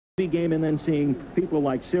game and then seeing people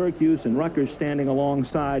like Syracuse and Rutgers standing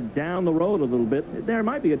alongside down the road a little bit, there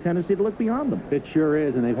might be a tendency to look beyond them. It sure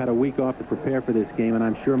is, and they've had a week off to prepare for this game, and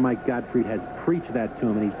I'm sure Mike Gottfried has preached that to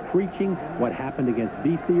him, and he's preaching what happened against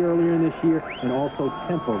BC earlier in this year, and also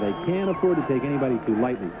Temple. They can't afford to take anybody too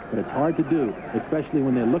lightly, but it's hard to do, especially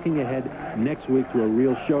when they're looking ahead next week to a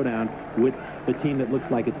real showdown with the team that looks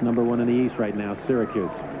like it's #1 in the East right now,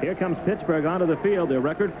 Syracuse. Here comes Pittsburgh onto the field. Their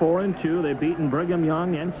record 4-2. They've beaten Brigham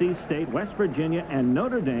Young, NC State, West Virginia, and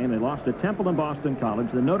Notre Dame. They lost to Temple and Boston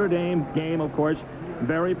College. The Notre Dame game, of course,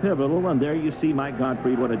 very pivotal. And there you see Mike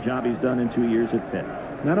Gottfried, what a job he's done in 2 years at Pitt.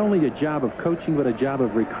 Not only a job of coaching, but a job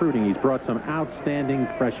of recruiting. He's brought some outstanding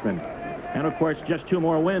freshmen. And, of course, just 2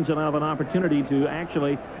 more wins, and I'll have an opportunity to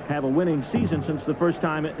actually have a winning season since the first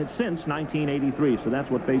time since 1983. So that's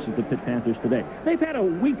what faces the Pitt Panthers today. They've had a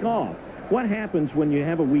week off. What happens when you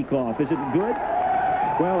have a week off? Is it good?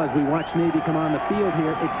 Well, as we watch Navy come on the field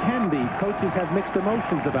here, it can be. Coaches have mixed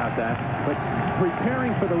emotions about that. But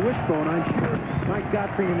preparing for the wishbone, I'm sure Mike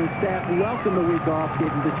Gottfried and his staff welcome the week off,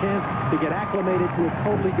 gave them the chance to get acclimated to a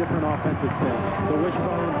totally different offensive set. The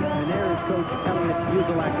wishbone, and there is Coach Elliott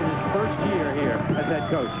Uzelak in his first year here as head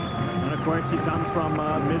coach. And, of course, he comes from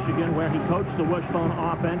Michigan, where he coached the wishbone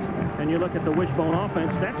offense. And you look at the wishbone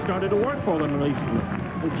offense, that started to work for them recently.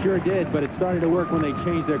 It sure did, but it started to work when they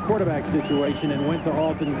changed their quarterback situation and went to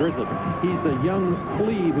Alton Grizzard. He's the young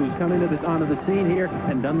plebe who's come onto the scene here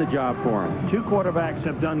and done the job for him. 2 quarterbacks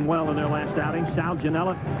have done well in their last outing. Sal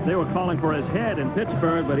Janella, they were calling for his head in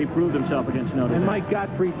Pittsburgh, but he proved himself against Notre Dame. And Mike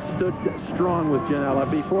Gottfried stood strong with Janella.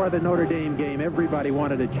 Before the Notre Dame game, everybody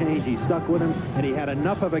wanted a change. He stuck with him, and he had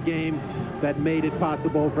enough of a game that made it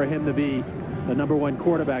possible for him to be the #1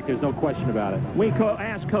 quarterback. There's no question about it. We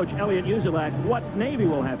asked Coach Elliott Uzelak what Navy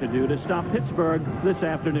will have to do to stop Pittsburgh this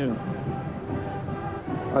afternoon.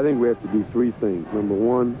 I think we have to do 3 things. Number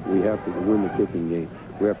 1, we have to win the kicking game.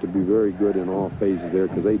 We have to be very good in all phases there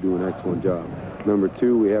because they do an excellent job. Number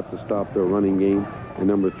 2, we have to stop their running game. And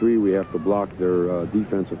number 3, we have to block their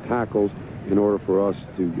defensive tackles in order for us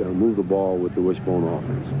to move the ball with the wishbone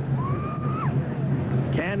offense.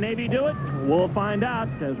 Can Navy do it? We'll find out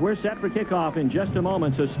as we're set for kickoff in just a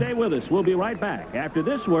moment, so stay with us. We'll be right back after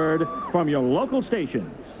this word from your local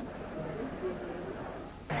stations.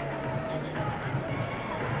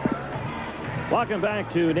 Welcome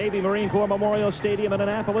back to Navy Marine Corps Memorial Stadium in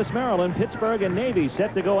Annapolis, Maryland. Pittsburgh and Navy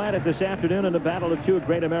set to go at it this afternoon in a battle of 2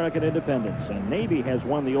 great American independents. And Navy has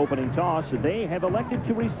won the opening toss. They have elected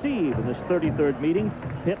to receive in this 33rd meeting.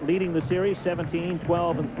 Pitt leading the series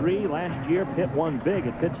 17-12-3. Last year, Pitt won big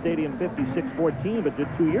at Pitt Stadium 56-14, but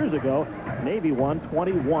just 2 years ago, Navy won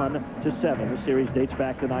 21-7. The series dates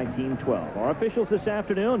back to 1912. Our officials this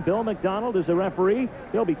afternoon, Bill McDonald is the referee.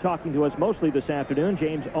 He'll be talking to us mostly this afternoon.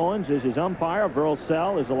 James Owens is his umpire. Verl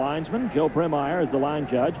Sell is the linesman. Joe Brimmeyer is the line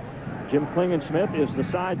judge. Jim Klingensmith is the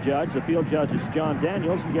side judge. The field judge is John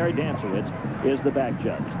Daniels. And Gary Dansowitz is the back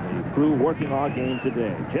judge. The crew working our game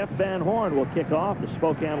today. Jeff Van Horn will kick off, the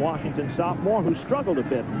Spokane, Washington sophomore who struggled a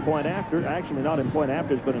bit in point after. Actually, not in point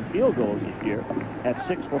afters, but in field goals this year at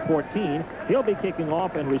 6 for 14. He'll be kicking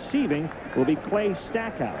off, and receiving will be Clay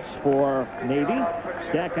Stackhouse for Navy.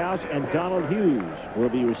 Stackhouse and Donald Hughes will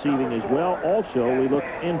be receiving as well. Also, we look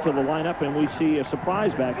into the lineup, and we see a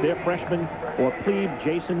surprise back there. Freshman or plebe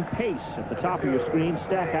Jason Pace at the top of your screen.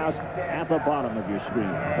 Stackhouse at the bottom of your screen.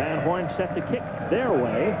 Van Horn set to kick their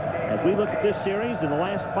way. As we look at this series, in the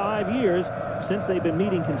last 5 years, since they've been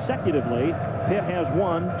meeting consecutively, Pitt has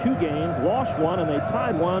won 2 games, lost 1, and they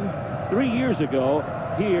tied 1 3 years ago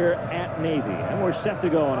here at Navy. And we're set to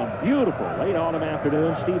go on a beautiful late autumn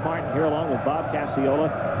afternoon. Steve Martin here along with Bob Cassiola.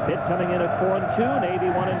 Pitt coming in at 4-2, Navy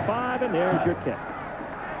 1-5, and there's your kick.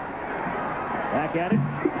 Back at it.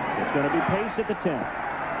 It's going to be Pace at the 10.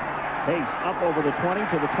 Pace up over the 20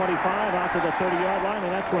 to the 25, out to the 30-yard line,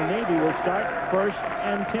 and that's where Navy will start 1st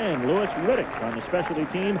and 10. Lewis Riddick on the specialty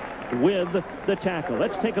team with the tackle.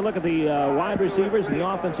 Let's take a look at the wide receivers and the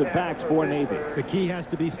offensive backs for Navy. The key has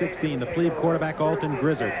to be 16, the plebe quarterback Alton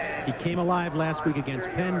Grizzard. He came alive last week against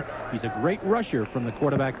Penn. He's a great rusher from the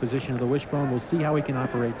quarterback position of the wishbone. We'll see how he can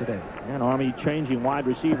operate today. And Army changing wide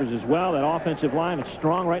receivers as well. That offensive line is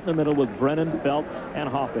strong right in the middle with Brennan, Felt, and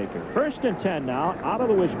Hofbaker. 1st and 10 now, out of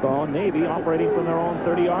the wishbone. Navy operating from their own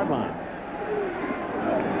 30-yard line.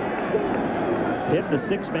 Pitt, the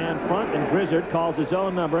 6-man front, and Grizzard calls his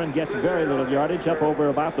own number and gets very little yardage up over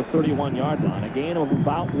about the 31-yard line. A gain of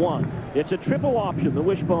about 1. It's a triple option. The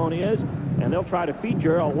wishbone is and they'll try to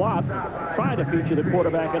feature a lot, try to feature the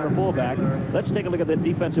quarterback and the fullback. Let's take a look at the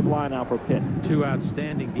defensive line now for Pitt. Two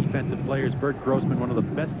outstanding defensive players. Bert Grossman, one of the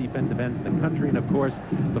best defensive ends in the country, and of course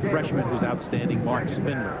the freshman who's outstanding, Mark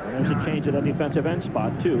Spindler. And there's a change at the defensive end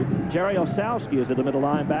spot too. Jerry Osowski is at the middle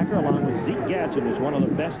linebacker, along with Zeke Gadget, who's one of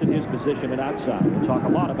the best in his position at outside. We'll talk a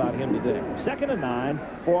lot about him today. 2nd and 9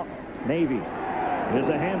 for Navy. There's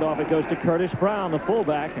a handoff. It goes to Curtis Brown, the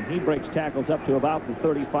fullback, and he breaks tackles up to about the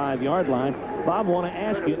 35-yard line. Bob, I want to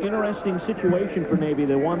ask you, interesting situation for Navy.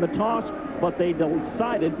 They won the toss, but they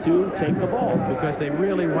decided to take the ball. Because they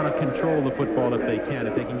really want to control the football if they can.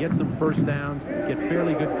 If they can get some first downs, get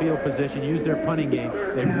fairly good field position, use their punting game,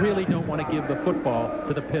 they really don't want to give the football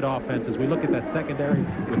to the Pitt offenses. We look at that secondary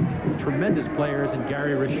with tremendous players in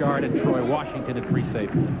Gary Richard and Troy Washington at free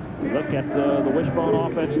safety. Look at the Wishbone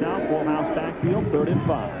offense now. Full house backfield, 3rd and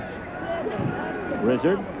 5.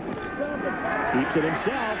 Rizzard keeps it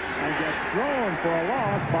himself and gets thrown for a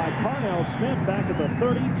loss by Carnell Smith back at the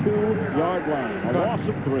 32-yard line. A loss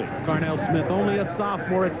of 3. Carnell Smith, only a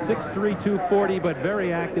sophomore at 6'3", 240, but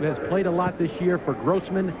very active, has played a lot this year for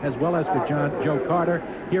Grossman as well as for Joe Carter.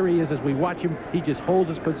 Here he is as we watch him. He just holds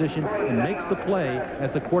his position and makes the play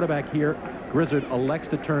as the quarterback here, Grizzard, elects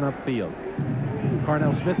to turn upfield.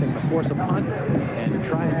 Carnell Smith going to force a punt and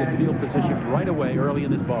try and get field position right away early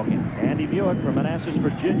in this ballgame. Andy Buick from Manassas,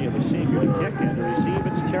 Virginia, the senior, to kick, and to receive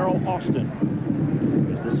it's Terrell Austin.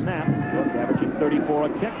 Here's the snap. Buick averaging 34 a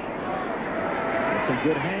kick. That's some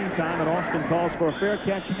good hang time, and Austin calls for a fair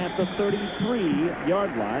catch at the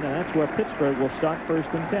 33-yard line, and that's where Pittsburgh will start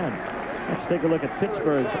 1st and 10. Let's take a look at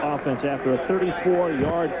Pittsburgh's offense after a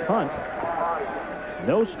 34-yard punt.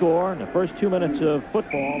 No score in the first 2 minutes of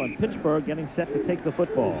football, and Pittsburgh getting set to take the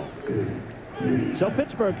football. So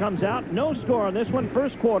Pittsburgh comes out. No score on this one.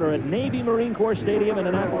 First quarter at Navy Marine Corps Stadium in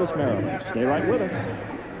Annapolis, Maryland. Stay right with us.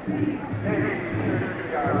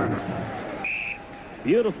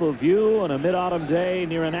 Beautiful view on a mid-autumn day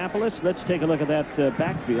near Annapolis. Let's take a look at that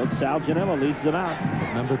backfield. Sal Janella leads them out.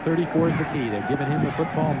 But number 34 is the key. They're giving him the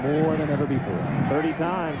football more than ever before. 30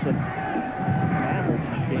 times. And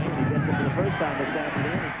he gets it for the first time this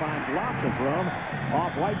afternoon and finds lots of room.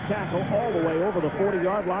 Off right tackle all the way over the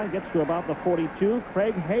 40-yard line. Gets to about the 42.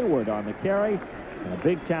 Craig Hayward on the carry. And a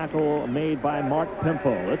big tackle made by Mark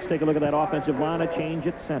Pimple. Let's take a look at that offensive line. A change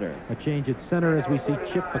at center. A change at center as we see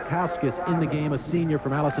Chip Bukowskis in the game, a senior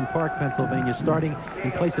from Allison Park, Pennsylvania, starting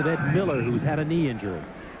in place of Ed Miller, who's had a knee injury.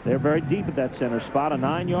 They're very deep at that center spot. A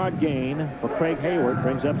 9-yard gain for Craig Hayward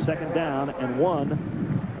brings up 2nd down and 1.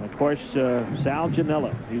 And of course, Sal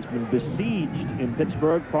Janella. He's been besieged in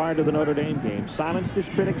Pittsburgh prior to the Notre Dame game. Silenced his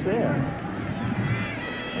critics there.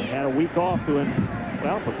 And had a week off to,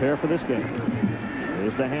 prepare for this game.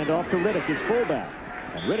 Here's the handoff to Riddick, his fullback.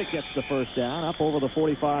 And Riddick gets the first down up over the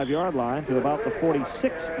 45-yard line to about the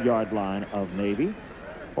 46-yard line of Navy,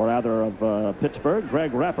 or rather of Pittsburgh.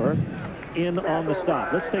 Greg Repper in on the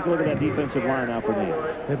stop. Let's take a look at that defensive line now for Navy.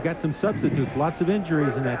 They've got some substitutes, lots of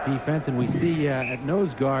injuries in that defense, and we see at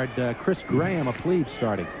nose guard Chris Graham, a plebe,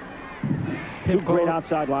 starting. Two great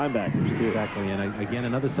outside linebackers, too. Exactly, and again,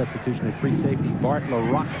 another substitution at free safety. Bart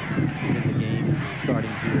LaRocca is in the game,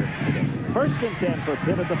 starting here today. 1st and 10 for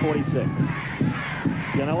Pitt at the 46.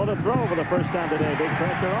 Janella to throw for the first time today. Big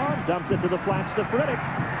pressure on, dumps it to the flats to Riddick.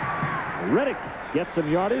 Riddick gets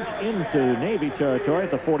some yardage into Navy territory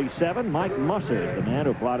at the 47. Mike Musser is the man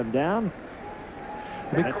who brought him down.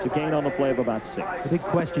 That's a gain on the play of about 6. The big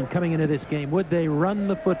question coming into this game, would they run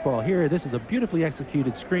the football? Here, this is a beautifully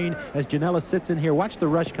executed screen as Janella sits in here. Watch the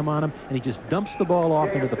rush come on him, and he just dumps the ball off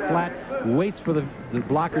into the flat, waits for the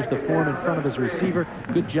blockers to form in front of his receiver.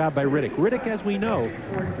 Good job by Riddick. Riddick, as we know,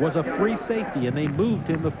 was a free safety, and they moved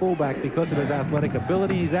him to fullback because of his athletic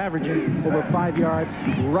ability. He's averaging over 5 yards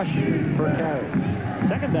rushing per carry.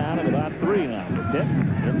 2nd down and about 3 now for Pitt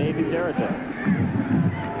in Navy territory.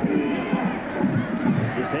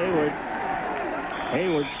 This is Hayward.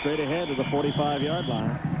 Hayward straight ahead to the 45-yard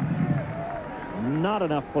line. Not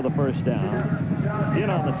enough for the first down. In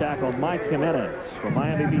on the tackle, Mike Jimenez from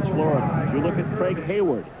Miami Beach, Florida. You look at Craig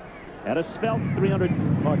Hayward at a svelte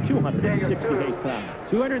 268 pounds.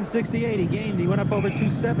 268 he gained. He went up over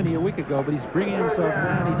 270 a week ago, but he's bringing himself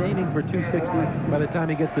down. He's aiming for 260 by the time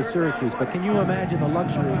he gets to Syracuse. But can you imagine the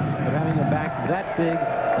luxury of having a back that big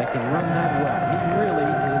that can run that well? He really is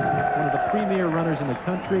one of the premier runners in the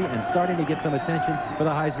country and starting to get some attention for the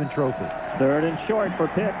Heisman Trophy. 3rd and short for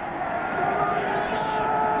Pitt.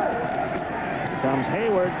 Comes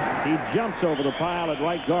Hayward. He jumps over the pile at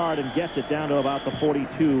right guard and gets it down to about the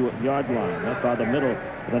 42-yard line. That's by the middle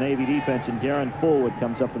of the Navy defense, and Darren Fullwood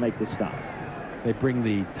comes up to make the stop. They bring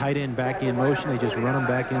the tight end back in motion. They just run him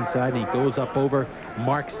back inside, and he goes up over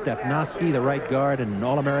Mark Stepnoski, the right guard, and an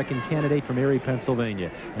All-American candidate from Erie, Pennsylvania.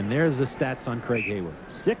 And there's the stats on Craig Hayward.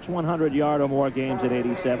 6 100-yard or more games at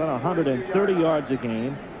 87, 130 yards a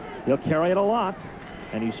game. He'll carry it a lot,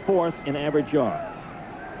 and he's 4th in average yards.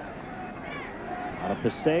 Out of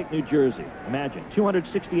Passaic, New Jersey. Imagine,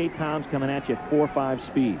 268 pounds coming at you at 4.5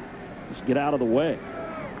 speed. Just get out of the way.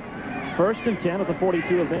 1st and 10 at the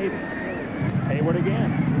 42 of Navy. Hayward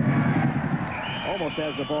again. Almost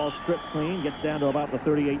has the ball stripped clean, gets down to about the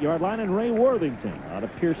 38-yard line, and Ray Worthington out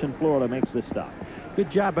of Pearson, Florida, makes the stop. Good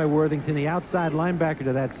job by Worthington, the outside linebacker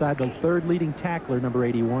to that side, the 3rd leading tackler, number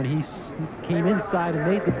 81. He came inside and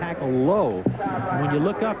made the tackle low. And when you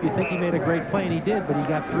look up, you think he made a great play, and he did, but he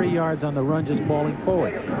got 3 yards on the run just falling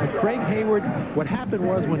forward. But Craig Hayward, what happened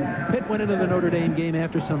was when Pitt went into the Notre Dame game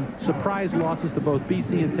after some surprise losses to both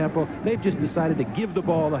BC and Temple, they've just decided to give the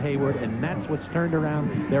ball to Hayward, and that's what's turned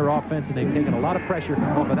around their offense, and they've taken a lot of pressure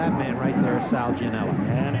off of that man right there, Sal Gianella.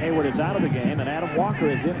 And Hayward is out of the game, and Adam Walker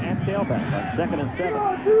is in at tailback on 2nd and 7.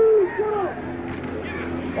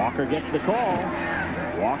 Walker gets the call.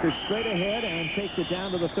 Walker straight ahead and takes it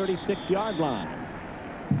down to the 36-yard line.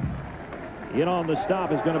 In on the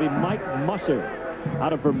stop is going to be Mike Musser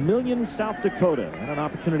out of Vermillion, South Dakota. And an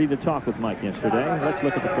opportunity to talk with Mike yesterday. Let's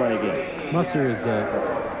look at the play again. Musser is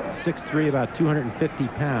 6'3", about 250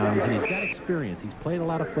 pounds, and he's got experience. He's played a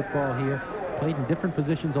lot of football here, played in different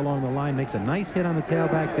positions along the line, makes a nice hit on the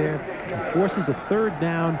tailback there, and forces a 3rd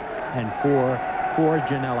down and 4 for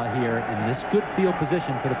Gianella here in this good field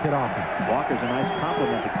position for the Pitt offense. Walker's a nice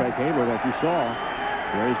compliment to Craig Hayward, as you saw.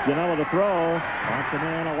 Here's Gianella to throw. Wants the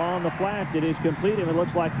man along the flats. It is complete, and it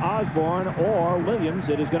looks like Osborne or Williams.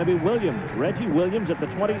 It is going to be Williams. Reggie Williams at the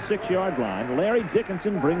 26-yard line. Larry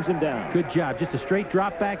Dickinson brings him down. Good job. Just a straight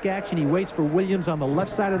drop-back action. He waits for Williams on the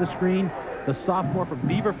left side of the screen. The sophomore from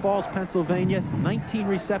Beaver Falls, Pennsylvania. 19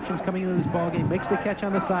 receptions coming into this ballgame. Makes the catch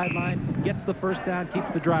on the sideline. Gets the 1st down.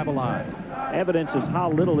 Keeps the drive alive. Evidence is how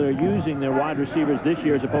little they're using their wide receivers this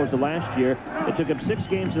year as opposed to last year. It took him 6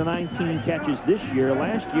 games to 19 catches this year.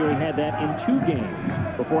 Last year he had that in 2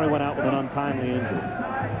 games before he went out with an untimely injury.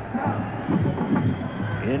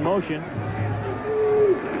 In motion.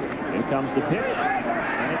 Here comes the pitch.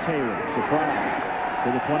 And it's Hayward. Surprise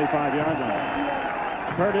to the 25-yard line.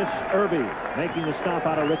 Curtis Irby making the stop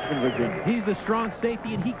out of Richmond, Virginia. He's the strong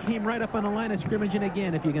safety, and he came right up on the line of scrimmage. And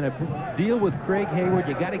again, if you're going to deal with Craig Hayward,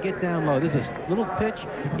 you got to get down low. This is a little pitch.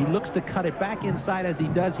 He looks to cut it back inside as he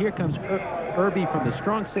does. Here comes Irby from the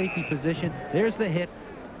strong safety position. There's the hit,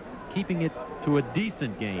 keeping it to a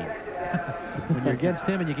decent gain. When you're against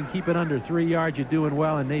him and you can keep it under 3 yards, you're doing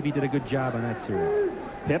well, and Navy did a good job on that series.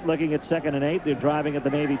 Pitt looking at 2nd and 8. They're driving at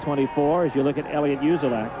the Navy 24 as you look at Elliot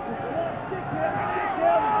Uzelak.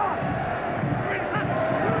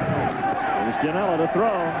 Gianella to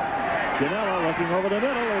throw. Gianella looking over the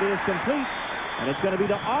middle. It is complete. And it's going to be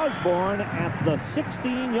to Osborne at the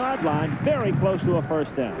 16-yard line, very close to a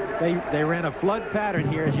 1st down. They ran a flood pattern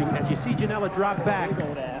here. As you see Gianella drop back,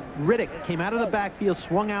 Riddick came out of the backfield,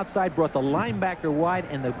 swung outside, brought the linebacker wide,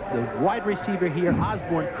 and the wide receiver here,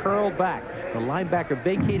 Osborne, curled back. The linebacker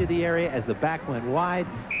vacated the area as the back went wide,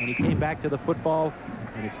 and he came back to the football,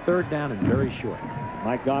 and it's 3rd down and very short.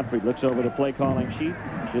 Mike Gottfried looks over the play calling sheet.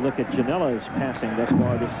 If you look at Gianella's passing thus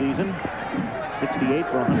far this season, 68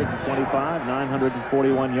 for 125,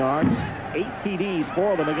 941 yards, 8 TDs,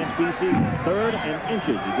 4 of them against BC. 3rd and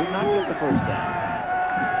inches. He did not get the 1st down.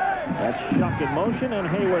 That's Shuck in motion, and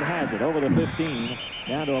Hayward has it over the 15,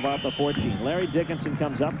 down to about the 14. Larry Dickinson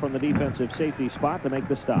comes up from the defensive safety spot to make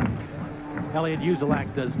the stop. Elliot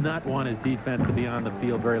Uzelak does not want his defense to be on the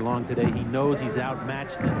field very long today. He knows he's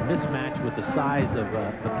outmatched and mismatched with the size of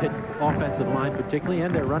the Pitt offensive line particularly,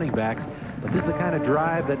 and their running backs. But this is the kind of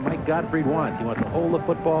drive that Mike Gottfried wants. He wants to hold the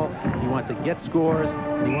football, he wants to get scores,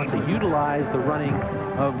 and he wants to utilize the running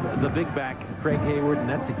of the big back, Craig Hayward, and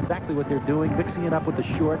that's exactly what they're doing, mixing it up with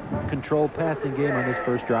the short, controlled passing game on this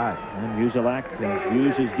 1st drive. And Uzelak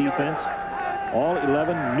views his defense, all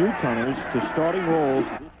 11 newcomers to starting roles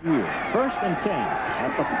this year. 1st and 10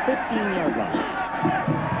 at the 15-yard line.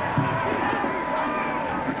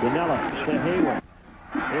 Gianella to Hayward.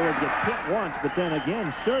 Hayward gets hit once, but then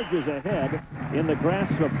again surges ahead in the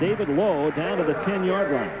grasp of David Lowe down to the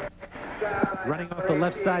 10-yard line. Running off the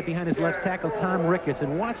left side behind his left tackle, Tom Ricketts.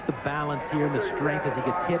 And watch the balance here and the strength as he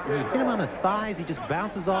gets hit. When you hit him on the thighs, he just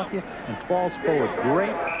bounces off you and falls forward.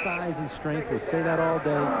 Great size and strength. We'll say that all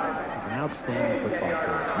day. He's an outstanding football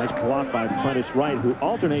player. Nice block by Prentice Wright, who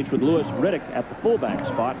alternates with Lewis Riddick at the fullback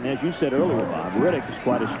spot. And as you said earlier, Bob, Riddick is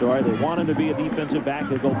quite a story. They want him to be a defensive back.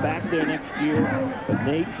 They'll go back there next year. But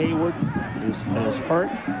Nate Hayward is hurt,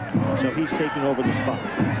 so he's taking over the spot.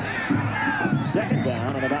 Second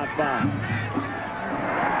down and about 5.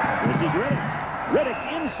 This is Riddick. Riddick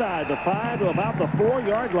inside the 5 to about the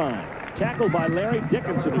 4-yard line. Tackled by Larry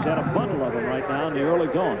Dickinson, who's had a bundle of them right now in the early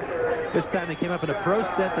going. This time they came up in a pro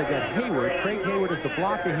set. They got Hayward. Craig Hayward is the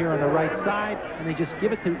blocker here on the right side, and they just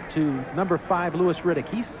give it to number 5, Lewis Riddick.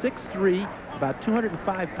 He's 6'3", about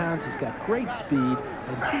 205 pounds. He's got great speed,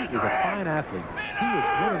 and he is a fine athlete. He is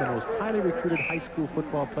one of the most highly recruited high school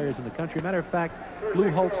football players in the country. Matter of fact,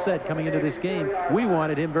 Lou Holtz said coming into this game, we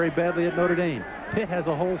wanted him very badly at Notre Dame. Pitt has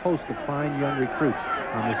a whole host of fine young recruits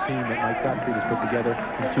on this team that Mike Gottfried has put together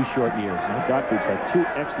in 2 short years. Mike Gottfried's had 2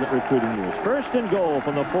 excellent recruiting years. First and goal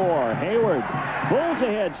from the 4. Hayward pulls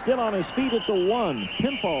ahead, still on his feet at the 1.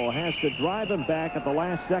 Pimpo has to drive him back at the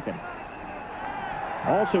last second.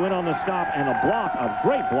 Also in on the stop and a block, a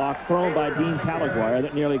great block thrown by Dean Caliguire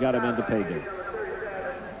that nearly got him into pay game.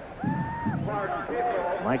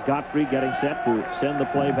 Mike Gottfried getting set to send the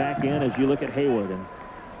play back in as you look at Hayward, and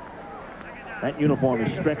that uniform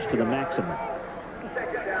is stretched to the maximum.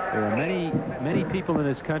 There are many people in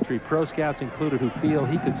this country, pro scouts included, who feel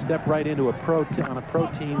he could step right into a pro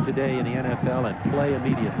team today in the NFL and play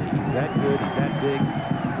immediately. He's that good, he's that big,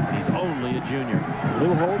 and he's only a junior.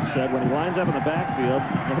 Lou Holtz said when he lines up in the backfield,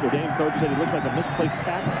 Notre Dame coach said he looks like a misplaced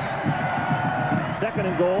tackle. Second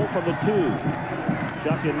and goal from the 2.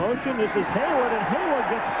 Chuck in motion. This is Hayward, and Hayward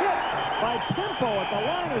gets hit by Pimpo at the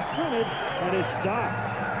line of scrimmage, and is stopped.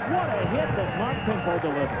 What a hit that Mark Pimpo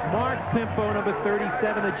delivered. Mark Pimpo, number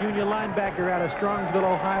 37, a junior linebacker out of Strongsville,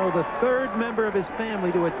 Ohio, the 3rd member of his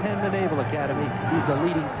family to attend the Naval Academy. He's the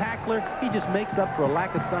leading tackler. He just makes up for a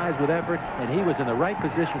lack of size with effort, and he was in the right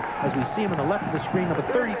position. As we see him on the left of the screen, number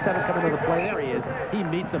 37 coming to the play. There he is. He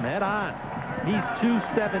meets him head on. He's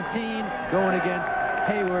 217 going against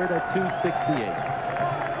Hayward at 268.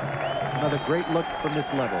 Another great look from this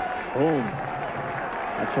level. Boom.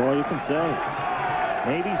 That's all you can say.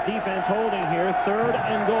 Navy's defense holding here. 3rd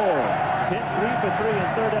and goal. Pitt 3 for 3 in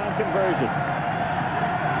 3rd down conversions.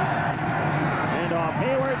 And off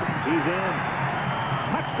Hayward. He's in.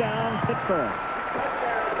 Touchdown, Pittsburgh.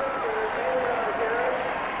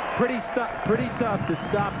 Pretty tough to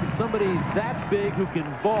stop somebody that big who can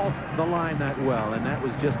vault the line that well. And that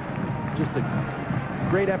was just a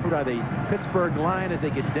great effort by the Pittsburgh line as they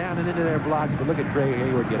get down and into their blocks. But look at Craig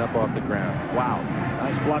Hayward get up off the ground. Wow.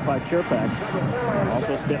 Nice block by Cherpak.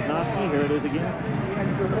 Also Stepnoski. Here it is again.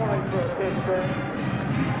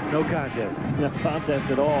 No contest. No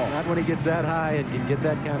contest at all. Not when he gets that high and can get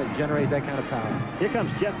that kind of, generate that kind of power. Here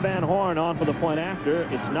comes Jeff Van Horn on for the point after.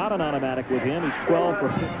 It's not an automatic with him. He's 12 for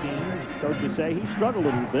 15. Coaches say he struggled a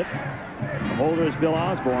little bit. The holder is Bill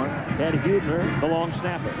Osborne. Ted Hubner, the long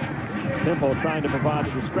snapper. Pimpo trying to provide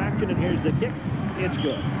a distraction, and here's the kick. It's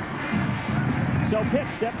good. So Pitt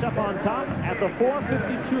steps up on top at the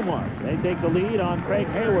 4:52 mark. They take the lead on Craig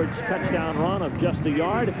Hayward's touchdown run of just a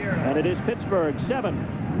yard, and it is Pittsburgh 7,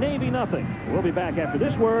 Navy nothing. We'll be back after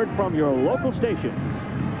this word from your local station.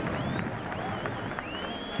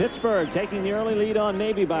 Pittsburgh taking the early lead on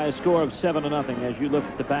Navy by a score of 7-0 as you look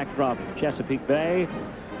at the backdrop of Chesapeake Bay.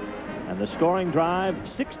 And the scoring drive,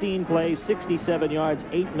 16 plays, 67 yards,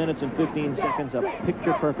 8 minutes and 15 seconds, a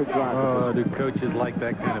picture-perfect drive. Oh, do coaches like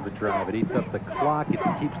that kind of a drive? It eats up the clock, it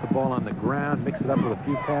keeps the ball on the ground, mixes it up with a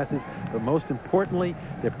few passes, but most importantly,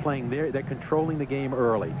 they're controlling the game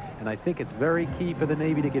early. And I think it's very key for the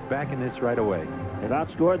Navy to get back in this right away. They've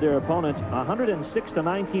outscored their opponents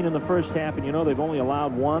 106-19 in the first half, and you know they've only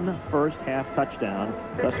allowed 1 first-half touchdown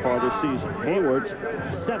thus far this season. Hayward's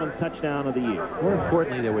 7th touchdown of the year. More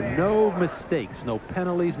importantly, there were no mistakes, no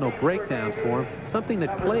penalties, no breakdowns for him, something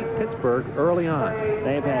that plagued Pittsburgh early on.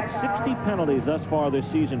 They've had 60 penalties thus far this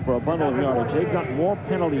season for a bundle of yardage. They've got more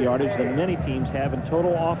penalty yardage than many teams have in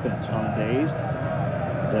total offense on days.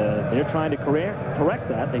 They're trying to correct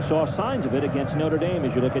that. They saw signs of it against Notre Dame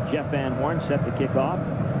as you look at Jeff Van Horn set to kick off.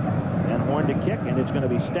 Van Horn to kick, and it's going to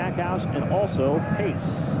be Stackhouse and also Pace.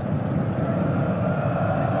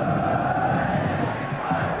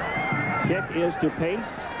 Kick is to Pace.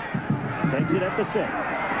 Takes it at the 6.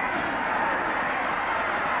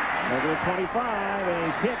 Over the 25, and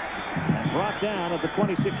he's hit and brought down at the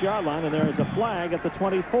 26-yard line, and there is a flag at the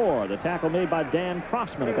 24. The tackle made by Dan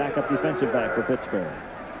Crossman, a backup defensive back for Pittsburgh.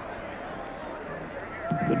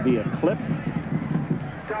 Could be a clip.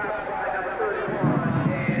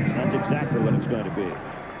 That's exactly what it's going to be.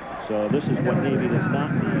 So this is what Navy does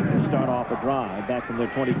not need to start off a drive back from their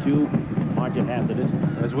 22, march at half the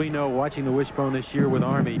distance. As we know, watching the wishbone this year with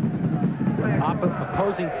Army,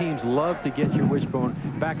 opposing teams love to get your wishbone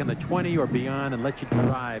back in the 20 or beyond and let you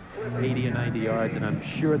drive 80 and 90 yards. And I'm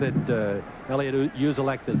sure that Elliott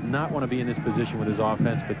Uzelak does not want to be in this position with his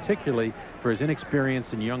offense, particularly for his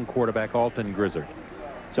inexperienced and young quarterback, Alton Grizzard.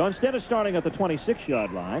 So instead of starting at the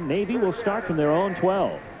 26-yard line, Navy will start from their own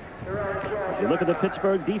 12. If you look at the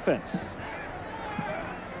Pittsburgh defense.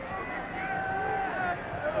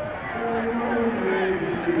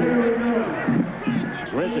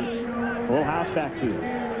 Grizzard, full house backfield.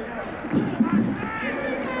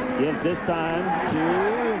 Gives this time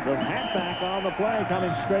to the halfback on the play,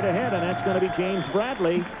 coming straight ahead, and that's going to be James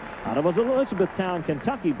Bradley out of Elizabethtown,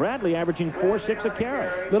 Kentucky. Bradley averaging 4.6 a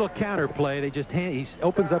carry. Little counter play. They just he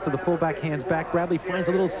opens up to the fullback, hands back. Bradley finds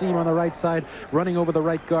a little seam on the right side, running over the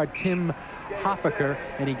right guard, Tim Hoffaker,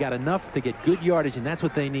 and he got enough to get good yardage, and that's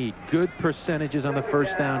what they need. Good percentages on the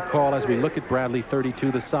first down call. As we look at Bradley,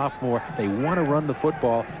 32, the sophomore, they want to run the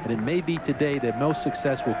football, and it may be today that most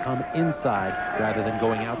success will come inside rather than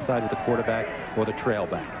going outside with the quarterback or the trail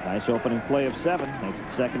back. Nice opening play of 7. Makes it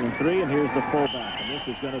 2nd and 3, and here's the fullback, and this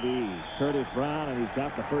is going to be Curtis Brown, and he's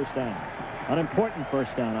got the first down. An important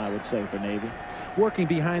first down, I would say, for Navy. Working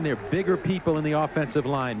behind their bigger people in the offensive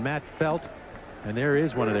line, Matt Felt. And there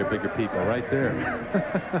is one of their bigger people right there.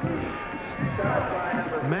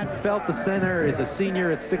 Matt Felt, the center, is a senior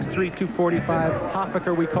at 6'3", 245.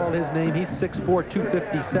 Hoffaker, we call his name. He's 6'4",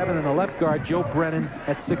 257. And the left guard, Joe Brennan,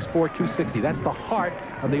 at 6'4", 260. That's the heart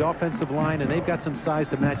of the offensive line, and they've got some size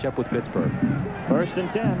to match up with Pittsburgh. 1st and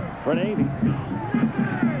 10 for Navy.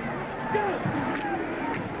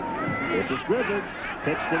 This is Grizzard.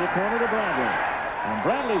 Pitch to the corner to Bradley. And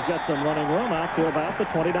Bradley's got some running room out to about the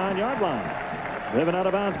 29-yard line. Driven out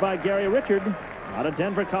of bounds by Gary Richard. Out of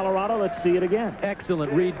Denver, Colorado. Let's see it again.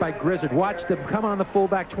 Excellent read by Grizzard. Watch them come on the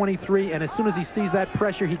fullback, 23, and as soon as he sees that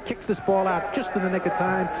pressure, he kicks this ball out just in the nick of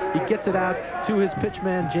time. He gets it out to his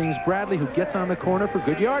pitchman, James Bradley, who gets on the corner for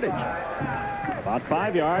good yardage. About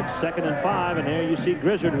 5 yards, 2nd and 5, and there you see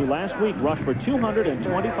Grizzard, who last week rushed for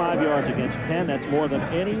 225 yards against Penn. That's more than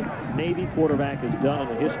any Navy quarterback has done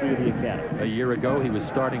in the history of the academy. A year ago, he was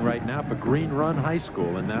starting right now for Green Run High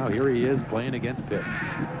School, and now here he is playing against Pitt.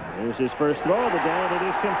 Here's his first throw of the day, and it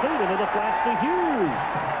is complete into the flats to Hughes.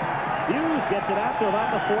 Hughes gets it out to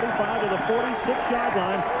about the 45 to the 46-yard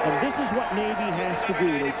line, and this is what Navy has to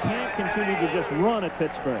do. They can't continue to just run at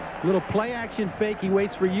Pittsburgh. Little play-action fake. He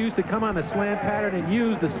waits for Hughes to come on the slant pattern, and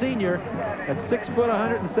Hughes, the senior, at 6 foot,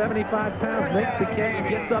 175 pounds, makes the catch,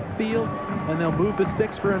 gets upfield, and they'll move the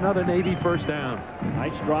sticks for another Navy first down.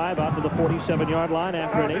 Nice drive out to the 47-yard line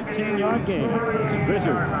after an 18-yard gain.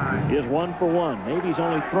 Grizzard is 1 for 1. Navy's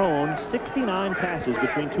only thrown 69 passes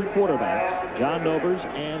between two quarterbacks, John Novers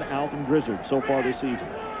and Alton Grizzard, so far this season.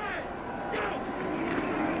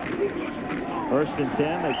 1st and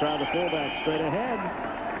 10. They try the fullback straight ahead.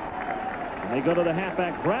 And they go to the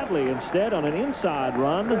halfback Bradley instead on an inside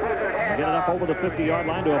run. They get it up over the 50-yard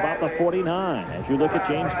line to about the 49 as you look at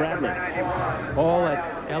James Bradley. All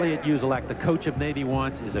that Elliott Uzelak, the coach of Navy,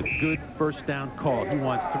 wants is a good first down call. He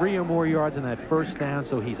wants 3 or more yards in that first down,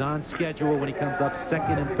 so he's on schedule when he comes up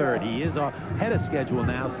 2nd and 3rd. He is ahead of schedule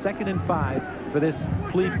now, 2nd and 5 for this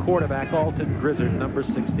Plebe quarterback, Alton Grizzard, number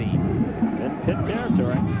 16. In Pitt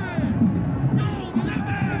territory.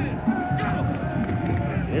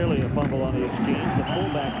 Nearly a fumble on the exchange. The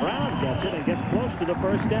fullback Brown gets it and gets close to the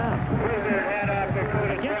first down.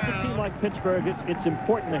 Against a team like Pittsburgh, it's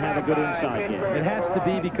important to have a good inside game. It has to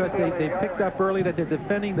be, because they picked up early that they're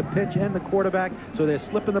defending the pitch and the quarterback, so they're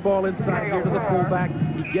slipping the ball inside here to the fullback.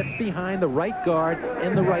 He gets behind the right guard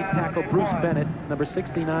and the right tackle, Bruce Bennett, number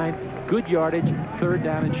 69. Good yardage, 3rd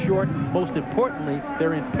down and short. Most importantly,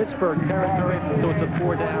 they're in Pittsburgh territory, so it's a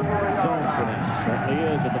 4-down zone for them. Certainly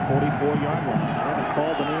is at the 44-yard line. I haven't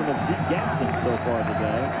called the name of Zeke Gatson so far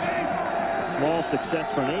today. A small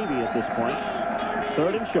success for Navy at this point.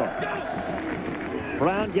 3rd and short.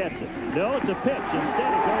 Brown gets it. No, it's a pitch.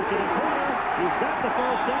 Instead, it goes to the corner. He's got the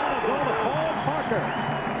first down and go to Paul Parker.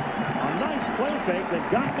 A nice play fake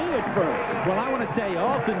that got me at first. Well, I want to tell you,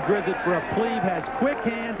 Alton Grizzard for a plebe has quick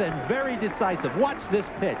hands and very decisive. Watch this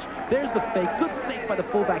pitch. There's the fake. Good fake by the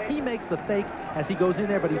fullback. He makes the fake as he goes in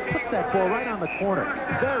there, but he puts that ball right on the corner.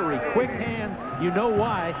 Very quick hands. You know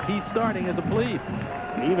why he's starting as a plebe.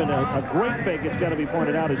 Even a great fake, it's got to be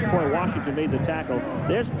pointed out, as Troy Washington made the tackle.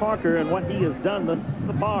 There's Parker and what he has done thus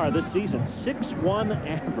far this season. 6'1"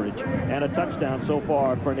 average and a touchdown so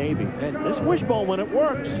far for Navy. And this wishbone, when it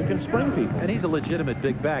works, it can spring people. And he's a legitimate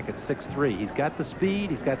big back at 6'3". He's got the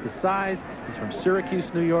speed, he's got the size. He's from Syracuse,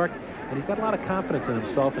 New York. And he's got a lot of confidence in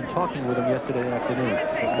himself in talking with him yesterday afternoon.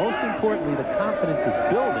 But most importantly, the confidence is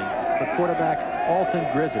building for quarterback Alton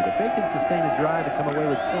Grizzard. If they can sustain a drive and come away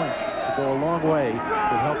with points, to go a long way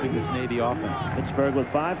with helping this Navy offense. Pittsburgh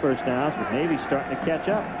with 5 first downs, but Navy starting to catch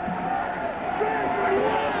up.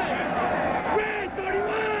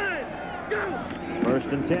 First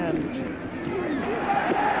and 10.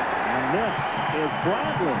 And this is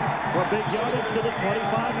Bradley for big yardage to the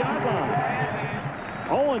 25-yard line.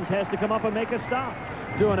 Owens has to come up and make a stop.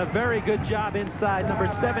 Doing a very good job inside.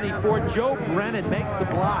 Number 74, Joe Brennan, makes the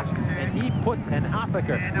block. And he puts, and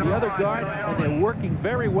Hoffaker, the other guard, and they're working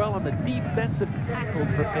very well on the defensive tackles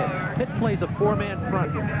for Pitt. Pitt plays a 4-man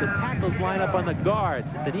front. The tackles line up on the guards.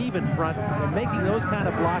 It's an even front. They're making those kind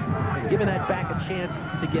of blocks and giving that back a chance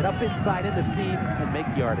to get up inside in the seam and make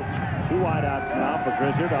yardage. 2 wideouts now for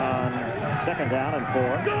Grizzard on 2nd down and 4.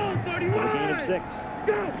 For a gain of 6.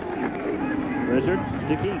 Grizzard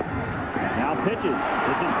to keep. Now pitches.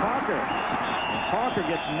 This is Parker. And Parker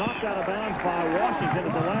gets knocked out of bounds by Washington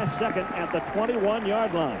at the last second at the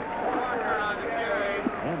 21-yard line.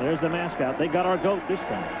 And there's the mascot. They got our goat this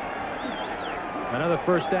time. Another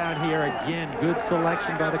first down here. Again, good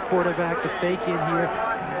selection by the quarterback to fake in here.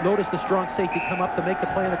 Notice the strong safety come up to make the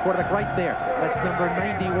play on the quarterback right there. That's number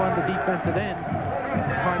 91, the defensive end,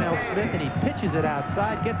 Parnell Smith, and he pitches it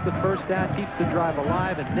outside, gets the first down, keeps the drive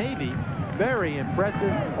alive, and Navy, very impressive.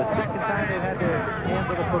 The second time they've had their hands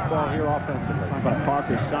on the football here offensively. Talk about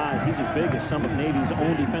Parker's size. He's as big as some of Navy's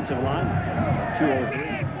own defensive linemen.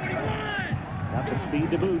 203. Got the speed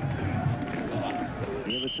to boot.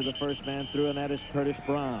 Give it to the first man through, and that is Curtis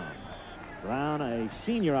Brown. Brown, a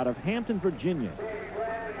senior out of Hampton, Virginia.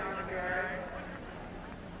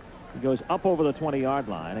 He goes up over the 20-yard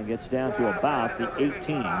line and gets down to about the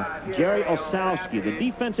 18. Jerry Osowski, the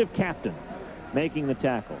defensive captain, making the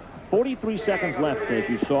tackle. 43 seconds left, as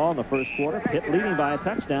you saw in the first quarter. Pitt leading by a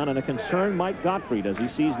touchdown, and a concerned Mike Gottfried as he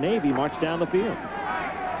sees Navy march down the field.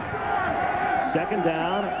 2nd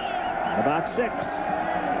down, about 6.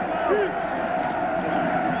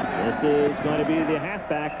 This is going to be the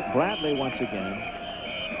halfback, Bradley, once again.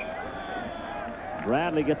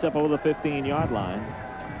 Bradley gets up over the 15-yard line.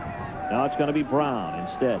 Now it's going to be Brown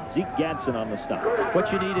instead. Zeke Gadsden on the stop.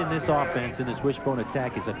 What you need in this offense, in this wishbone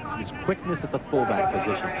attack, is quickness at the fullback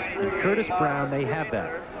position. And Curtis Brown, they have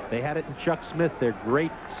that. They had it in Chuck Smith, their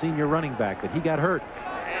great senior running back, but he got hurt.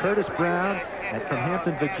 Curtis Brown, from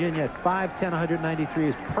Hampton, Virginia, at 5'10", 193,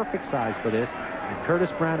 is perfect size for this. And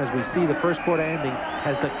Curtis Brown, as we see the first quarter ending,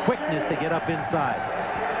 has the quickness to get up inside.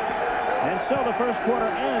 And so the first quarter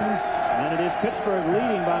ends, and it is Pittsburgh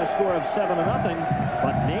leading by a score of 7-0.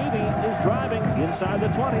 But Navy is driving inside the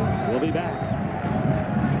 20. We'll be back.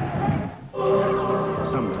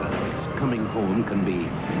 Sometimes coming home can be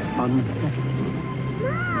unsettling.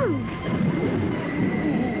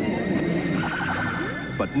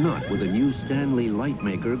 But not with a new Stanley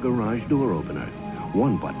Lightmaker garage door opener.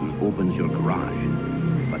 One button opens your garage,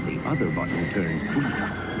 but the other button turns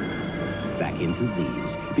these back into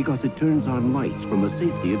these, because it turns on lights from the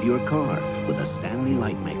safety of your car with a Stanley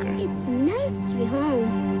Lightmaker. It's nice to be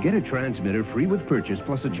home. Get a transmitter free with purchase,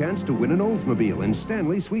 plus a chance to win an Oldsmobile in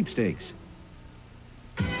Stanley Sweepstakes.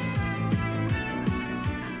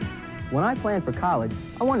 When I planned for college,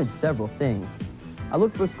 I wanted several things. I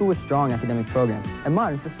looked for a school with strong academic programs and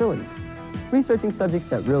modern facilities, researching subjects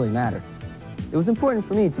that really matter. It was important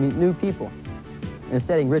for me to meet new people in a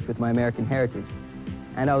setting rich with my American heritage.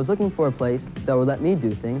 And I was looking for a place that would let me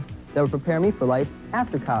do things that would prepare me for life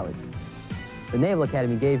after college. The Naval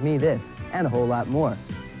Academy gave me this, and a whole lot more.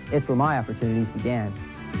 It's where my opportunities began.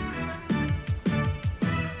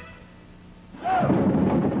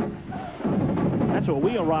 That's what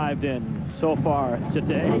we arrived in so far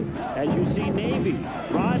today. As you see Navy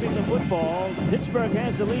driving the football. Pittsburgh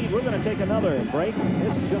has the lead. We're going to take another break.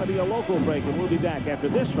 This is going to be a local break, and we'll be back after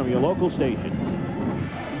this from your local station.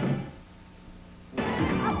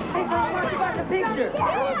 Picture.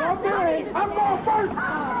 Okay, I'm going first.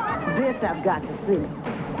 This I've got to see.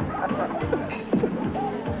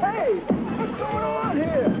 Hey, what's going on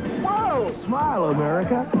here? Whoa! Smile,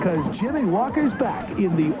 America, because Jimmy Walker's back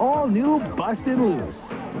in the all-new Busted Loose.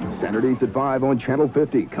 Saturdays at 5 on Channel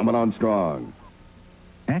 50, coming on strong.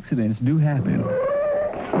 Accidents do happen.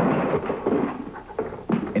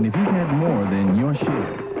 And if you've had more than your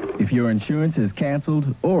share, if your insurance is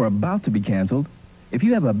canceled or about to be canceled, if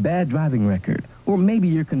you have a bad driving record, or maybe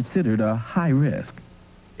you're considered a high risk.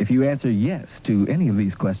 If you answer yes to any of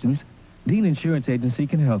these questions, Dean Insurance Agency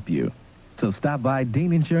can help you. So stop by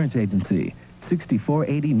Dean Insurance Agency,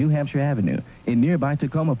 6480 New Hampshire Avenue in nearby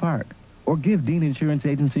Tacoma Park, or give Dean Insurance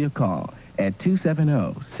Agency a call at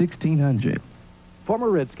 270-1600. Former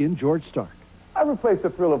Redskin George Stark. I replaced the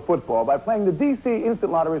thrill of football by playing the DC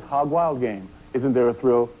Instant Lottery's Hog Wild game. Isn't there a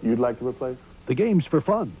thrill you'd like to replace? The game's for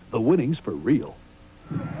fun, the winning's for real.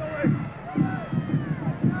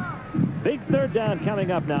 Big third down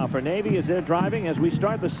coming up now for Navy as they're driving as we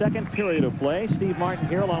start the second period of play. Steve Martin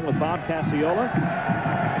here along with Bob Cassiola.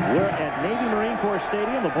 We're at Navy Marine Corps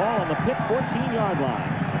Stadium. The ball on the Pitt 14-yard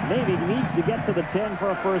line. Navy needs to get to the 10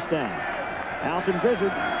 for a first down. Alton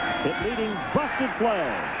Grizzard, Pitt leading, busted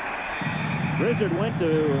play. Grizzard went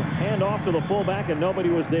to hand off to the fullback, and nobody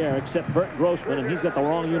was there except Bert Grossman, and he's got the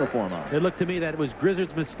wrong uniform on. It looked to me that it was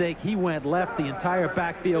Grizzard's mistake. He went left. The entire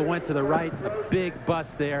backfield went to the right. A big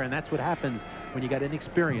bust there, and that's what happens when you got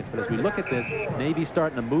inexperience. But as we look at this, Navy's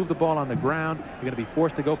starting to move the ball on the ground. They're going to be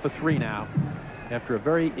forced to go for 3 now. After a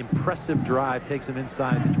very impressive drive, takes them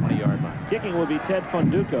inside the 20-yard line. Kicking will be Ted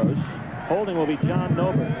Fundukos. Holding will be John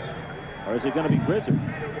Novers. Or is it going to be Grizzard?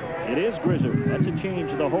 It is Grizzard. That's a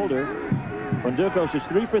change to the holder. Fundukos is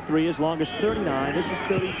 3 for 3, as long as 39. This is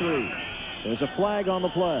 33. There's a flag on the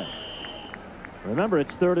play. Remember,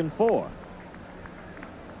 it's 3rd and 4.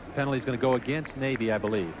 Penalty's going to go against Navy, I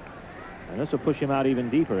believe. And this will push him out even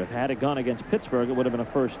deeper. If had it gone against Pittsburgh, it would have been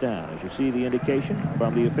a first down. As you see the indication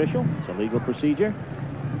from the official, it's a legal procedure.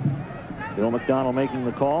 Bill McDonald making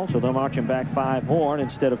the call, so they'll march him back 5 more. And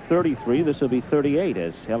instead of 33, this will be 38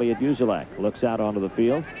 as Elliot Uzelak looks out onto the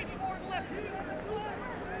field.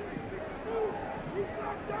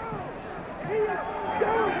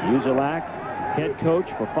 Uzelak, head coach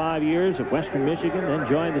for 5 years at Western Michigan, then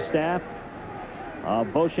joined the staff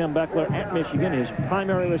of Bo Schembechler at Michigan. His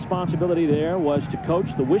primary responsibility there was to coach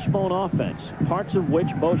the wishbone offense, parts of which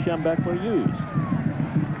Bo Schembechler used.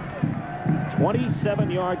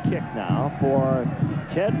 27-yard kick now for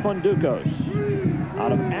Ted Fundukos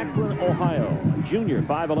out of Akron, Ohio. Junior,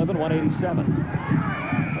 5'11", 187.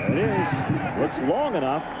 There it is. Looks long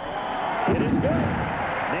enough. It is good.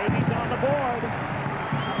 Navy's on the board.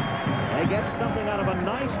 They get something out of a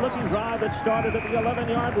nice-looking drive that started at the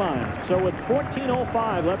 11-yard line. So with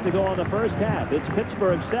 14:05 left to go on the first half, it's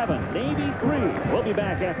Pittsburgh 7, Navy 3. We'll be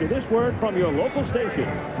back after this word from your local station.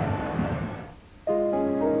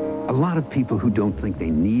 A lot of people who don't think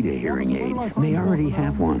they need a hearing aid may already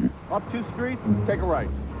have one. Up 2 streets, take a right.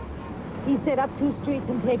 He said up 2 streets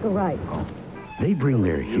and take a right. They bring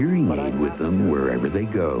their hearing aid with them wherever they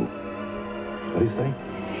go. What do you say?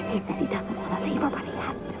 He said he doesn't want to leave her, but he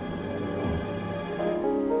has to.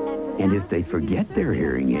 And if they forget their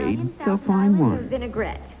hearing aid, they'll find one.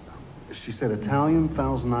 Vinaigrette. She said Italian,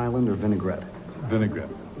 Thousand Island, or vinaigrette. Vinaigrette.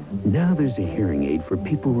 Now there's a hearing aid for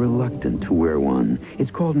people reluctant to wear one. It's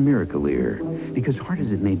called Miracle Ear. Because hard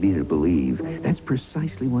as it may be to believe, that's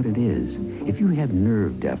precisely what it is. If you have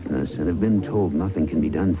nerve deafness and have been told nothing can be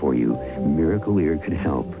done for you, Miracle Ear could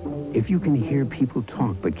help. If you can hear people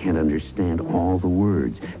talk but can't understand all the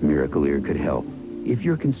words, Miracle Ear could help. If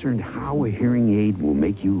you're concerned how a hearing aid will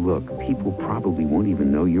make you look, people probably won't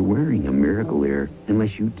even know you're wearing a Miracle Ear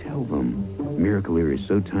unless you tell them. Miracle Ear is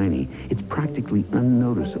so tiny, it's practically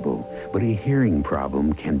unnoticeable, but a hearing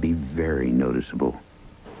problem can be very noticeable.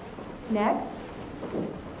 Next?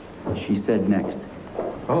 She said next.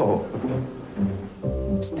 Oh.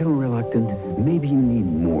 Still reluctant? Maybe you need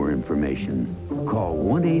more information. Call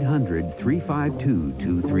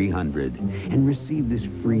 1-800-352-2300 and receive this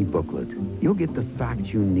free booklet. You'll get the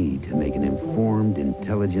facts you need to make an informed,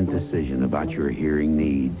 intelligent decision about your hearing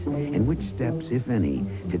needs and which steps, if any,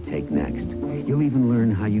 to take next. You'll even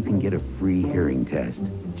learn how you can get a free hearing test.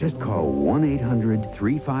 Just call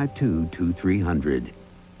 1-800-352-2300.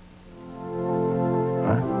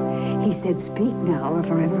 He said speak now or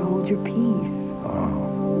forever hold your peace.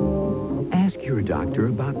 Ask your doctor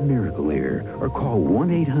about Miracle Ear or call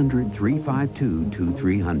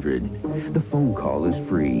 1-800-352-2300. The phone call is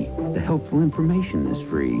free. The helpful information is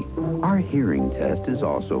free. Our hearing test is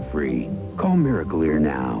also free. Call Miracle Ear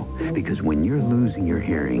now, because when you're losing your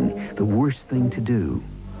hearing, the worst thing to do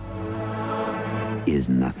is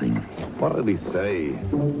nothing. What did he say?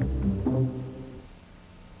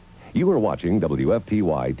 You are watching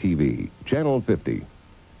WFTY TV, Channel 50.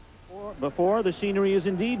 Before, the scenery is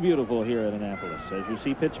indeed beautiful here at Annapolis. As you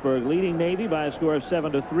see, Pittsburgh leading Navy by a score of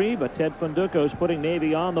 7-3, but Ted Fundukos putting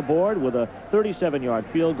Navy on the board with a 37-yard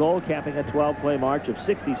field goal, capping a 12-play march of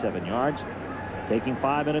 67 yards. taking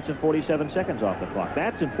 5 minutes and 47 seconds off the clock.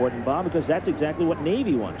 That's important, Bob, because that's exactly what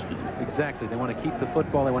Navy wants to do. Exactly. They want to keep the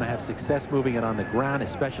football. They want to have success moving it on the ground,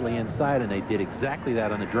 especially inside, and they did exactly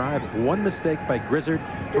that on the drive. One mistake by Grizzard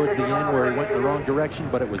towards the end where he went in the wrong direction,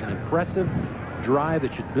 but it was an impressive drive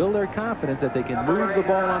that should build their confidence that they can move the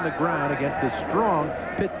ball on the ground against a strong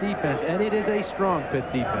Pitt defense, and it is a strong Pitt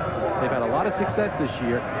defense. They've had a lot of success this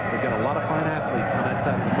year. They've got a lot of fine athletes on that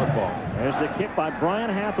side of the football. There's the kick by Brian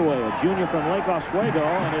Hathaway, a junior from Lake Oswego,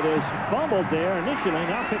 and it is fumbled there initially,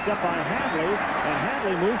 now picked up by Hadley, and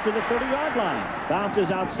Hadley moves to the 30-yard line. Bounces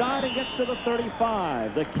outside and gets to the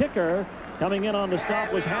 35. The kicker coming in on the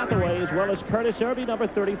stop was Hathaway, as well as Curtis Irby, number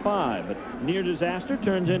 35. But near disaster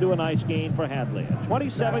turns into a nice gain for Hadley. A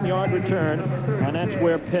 27-yard return, and that's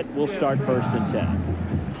where Pitt will start 1st and 10.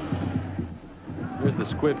 Here's the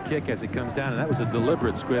squib kick as it comes down, and that was a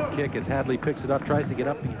deliberate squib kick as Hadley picks it up, tries to get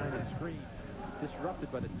up behind the screen.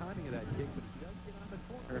 Disrupted by the timing of that kick, but he does get on the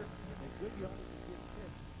corner. And good yardage to give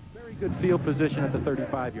Pitt. Very good field position at the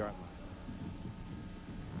 35-yard line.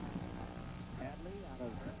 Hadley out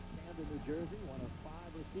of Camden, New Jersey, one of 5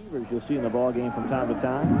 receivers you'll see in the ball game from time to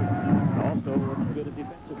time. Also looks good at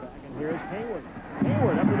defensive back, and here's Hayward.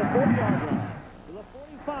 Hayward up to the 40-yard line. To the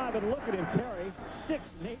 45, and look at him carry 6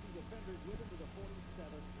 Navy defenders with him to the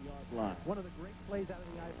 47-yard line. One of the great plays out of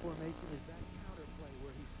the I formation is that counter play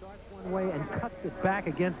where he starts one way and cuts it back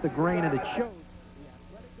against the grain, and it shows the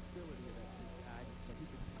athletic ability of that big guy. So he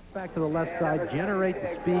can cut back to the left side, generate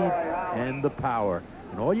the speed and the power.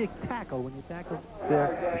 And all you tackle when you tackle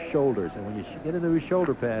their shoulders, and when you get into his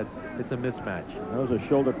shoulder pads, it's a mismatch. Those are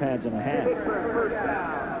shoulder pads and a half.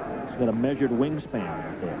 He's got a measured wingspan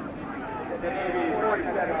right there.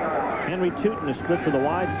 Henry Tootin is split to the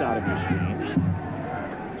wide side of your screen.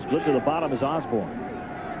 Split to the bottom is Osborne.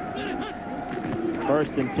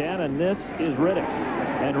 1st and 10, and this is Riddick.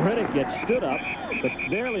 And Riddick gets stood up, but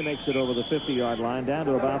barely makes it over the 50-yard line, down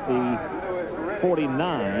to about the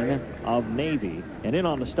 49 of Navy. And in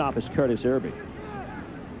on the stop is Curtis Irby.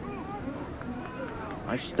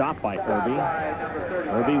 Nice stop by Irby.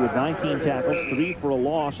 Irby with 19 tackles, 3 for a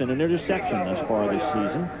loss, and an interception thus far this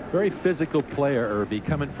season. Very physical player, Irby,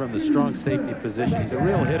 coming from the strong safety position. He's a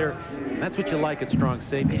real hitter. That's what you like at strong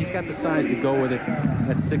safety. He's got the size to go with it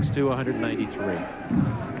at 6'2", 193.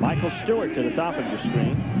 Michael Stewart to the top of your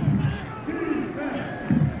screen.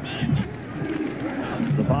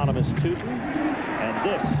 The bottom is Tootin, and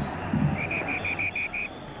this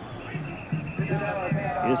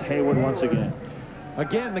is Hayward once again.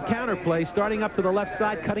 Again, the counter play, starting up to the left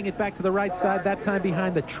side, cutting it back to the right side, that time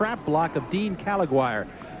behind the trap block of Dean Caliguire.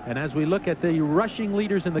 And as we look at the rushing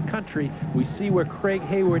leaders in the country, we see where Craig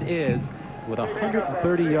Hayward is with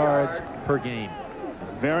 130 yards per game.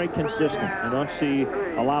 Very consistent. You don't see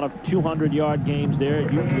a lot of 200-yard games there.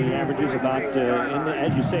 It usually averages about,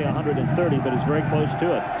 as you say, 130, but it's very close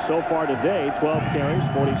to it. So far today, 12 carries,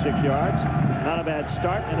 46 yards. Not a bad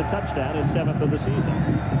start, and a touchdown, his 7th of the season.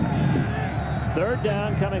 3rd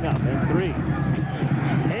down coming up in 3.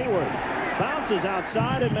 Hayward bounces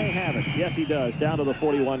outside and may have it. Yes, he does, down to the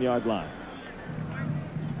 41-yard line.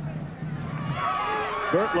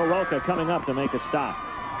 Bert LaRocca coming up to make a stop.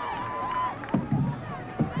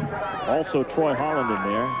 Also Troy Holland in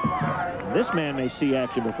there. This man may see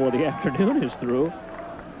action before the afternoon is through.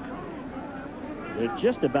 They're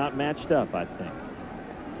just about matched up, I think.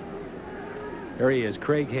 There he is,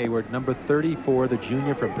 Craig Hayward, number 34, the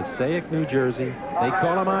junior from Passaic, New Jersey. They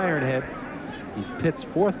call him Ironhead. He's Pitt's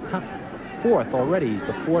fourth already. He's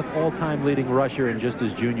the 4th all-time leading rusher in just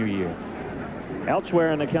his junior year.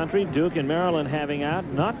 Elsewhere in the country, Duke and Maryland having out.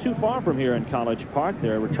 Not too far from here in College Park.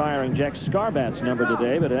 They're retiring Jack Scarbat's number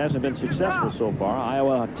today, but it hasn't been successful so far.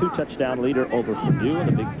 Iowa, a 2-touchdown leader over Purdue in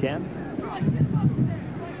the Big Ten.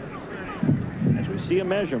 As we see a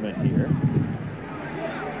measurement here.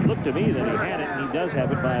 It looked to me that he had it, and he does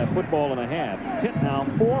have it by a football and a half. Pitt now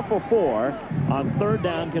 4 for 4 on 3rd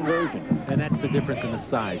down conversion. And that's the difference in the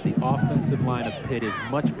size. The offensive line of Pitt is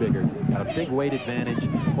much bigger. Got a big weight advantage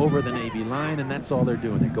over the Navy line, and that's all they're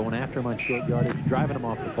doing. They're going after him on short yardage, driving him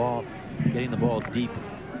off the ball, getting the ball deep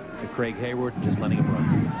to Craig Hayward, and just letting him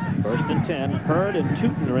run. 1st and 10. Hurd and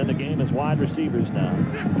Tootin are in the game as wide receivers now.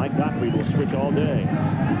 Mike Gottfried will switch all day.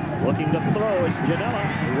 Looking to throw is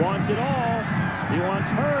Janela. He wants it all. He wants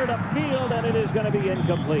Hurd upfield, and it is going to be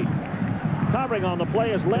incomplete. Covering on the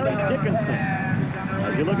play is Larry Dickinson.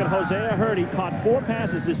 As you look at Hosea Hurd, he caught 4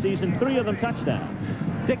 passes this season, 3 of them touchdowns.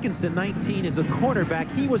 Dickinson, 19, is a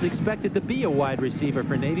cornerback. He was expected to be a wide receiver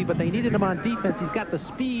for Navy, but they needed him on defense. He's got the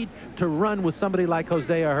speed to run with somebody like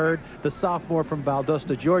Hosea Hurd, the sophomore from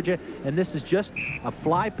Valdosta, Georgia. And this is just a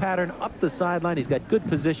fly pattern up the sideline. He's got good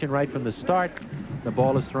position right from the start. The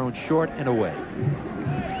ball is thrown short and away.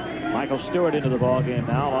 Michael Stewart into the ball game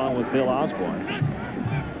now, along with Bill Osborne.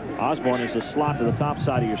 Osborne is the slot to the top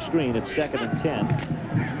side of your screen. It's 2nd and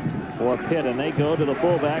 10 for Pitt, and they go to the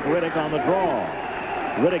fullback, Riddick, on the draw.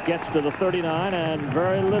 Riddick gets to the 39, and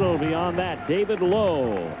very little beyond that. David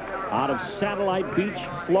Lowe out of Satellite Beach,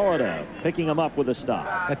 Florida, picking him up with a stop.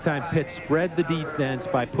 That time Pitt spread the defense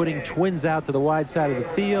by putting twins out to the wide side of the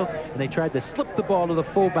field, and they tried to slip the ball to the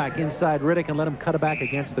fullback inside Riddick and let him cut it back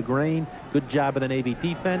against the grain. Good job of the Navy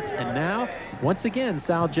defense. And now, once again,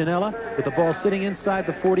 Sal Janella, with the ball sitting inside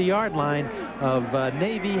the 40-yard line of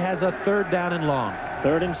Navy, has a 3rd down and long.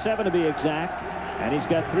 3rd and 7 to be exact. And he's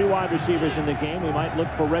got 3 wide receivers in the game. We might look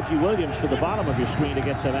for Reggie Williams to the bottom of your screen to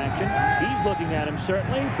get some action. He's looking at him,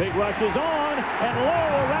 certainly. Big rush is on, and Lowe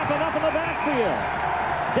will wrap him up in the backfield.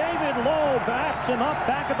 David Lowe backs him up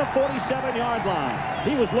back at the 47-yard line.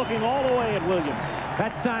 He was looking all the way at Williams.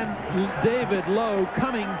 That time, David Lowe,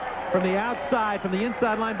 coming from the outside, from the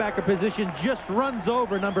inside linebacker position, just runs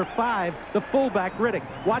over number 5, the fullback, Riddick.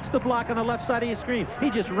 Watch the block on the left side of your screen. He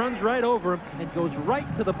just runs right over him and goes right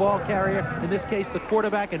to the ball carrier, in this case the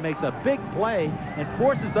quarterback, and makes a big play and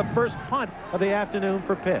forces the first punt of the afternoon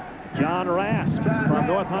for Pitt. John Rask from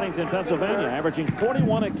North Huntington, Pennsylvania, averaging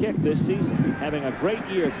 41 a kick this season, having a great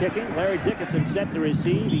year kicking. Larry Dickinson set to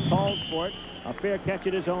receive. He calls for it. A fair catch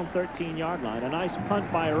at his own 13-yard line. A nice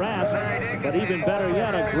punt by Rask, but even better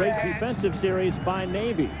yet, a great defensive series by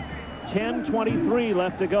Navy. 10:23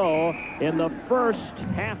 left to go in the first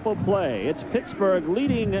half of play. It's Pittsburgh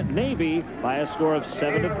leading Navy by a score of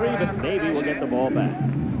 7-3, but Navy will get the ball back.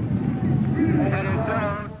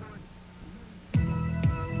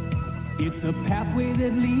 It's a pathway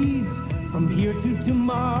that leads from here to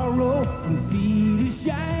tomorrow, from sea to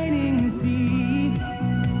shining sea.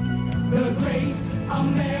 The great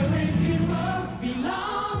American road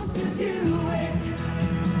belongs to Buick.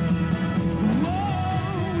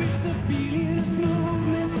 Whoa, it's the feeling of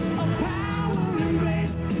smoothness, of power and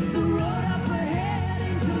grace. The road up ahead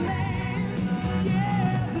into land.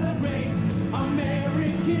 Yeah, the great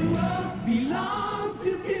American road belongs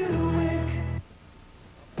to Buick.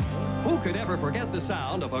 Who could ever forget the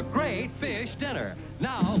sound of a great fish dinner?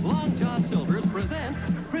 Now, Long John Silver's presents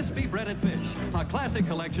Crispy Breaded Fish, a classic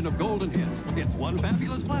collection of golden hits. It's one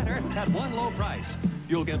fabulous platter at one low price.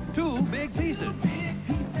 You'll get 2 big pieces.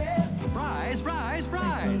 Fries, fries,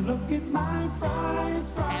 fries. Look at my fries,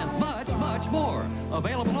 fries. And much, much more.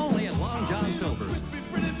 Available only at Long John Silver's.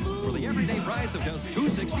 For the everyday price of just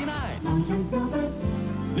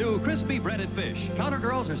 $2.69. New Crispy Breaded Fish. Counter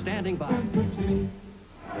girls are standing by.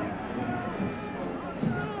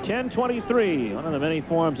 10:23, one of the many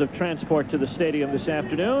forms of transport to the stadium this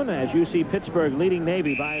afternoon, as you see Pittsburgh leading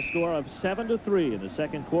Navy by a score of 7-3 in the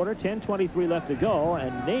second quarter. 10:23 left to go,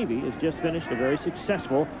 and Navy has just finished a very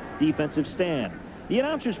successful defensive stand. The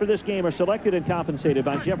announcers for this game are selected and compensated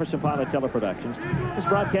by Jefferson Pilot Teleproductions. This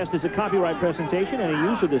broadcast is a copyright presentation. Any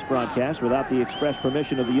use of this broadcast without the express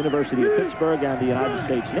permission of the University of Pittsburgh and the United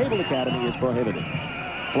States Naval Academy is prohibited.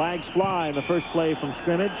 Flags fly in the first play from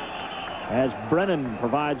scrimmage, as Brennan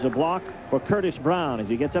provides a block for Curtis Brown as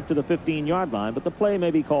he gets up to the 15-yard line, but the play may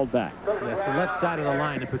be called back. Yes, the left side of the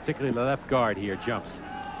line, and particularly the left guard here, jumps.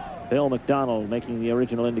 Bill McDonald making the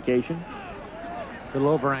original indication. A little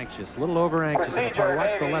over-anxious.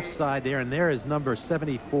 Watch the left side there, and there is number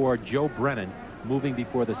 74, Joe Brennan, moving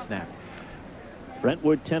before the snap.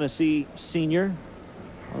 Brentwood, Tennessee senior,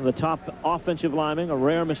 one of the top offensive linemen, a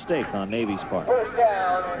rare mistake on Navy's part. First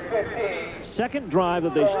down, 15. Second drive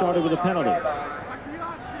that they started with a penalty.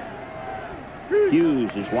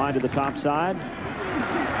 Hughes is wide to the top side.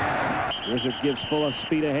 Wizard gives full of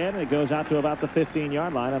speed ahead, and it goes out to about the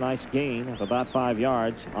 15-yard line. A nice gain of about 5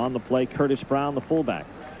 yards on the play. Curtis Brown, the fullback.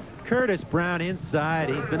 Curtis Brown inside.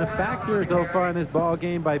 He's been a factor so far in this ball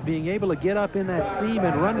game by being able to get up in that seam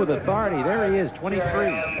and run with authority. There he is,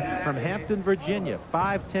 23, from Hampton, Virginia,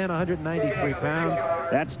 5'10", 193 pounds.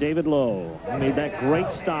 That's David Lowe. He made that great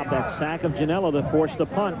stop, that sack of Janella that forced the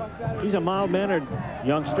punt. He's a mild-mannered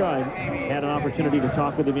youngster. I had an opportunity to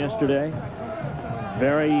talk with him yesterday.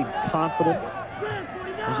 Very confident.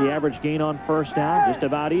 As the average gain on first down, just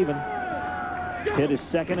about even. Pitt is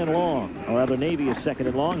second and long, or rather Navy is second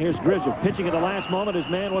and long. Here's Grizzard pitching at the last moment. His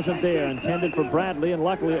man wasn't there, intended for Bradley, and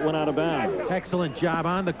luckily it went out of bounds. Excellent job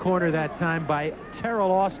on the corner that time by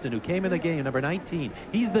Terrell Austin, who came in the game, number 19.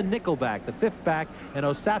 He's the nickelback, the fifth back, and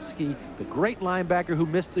Osapsky, the great linebacker who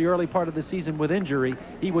missed the early part of the season with injury,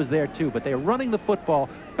 he was there too. But they're running the football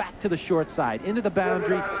back to the short side, into the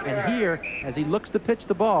boundary, and here, as he looks to pitch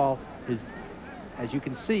the ball, as you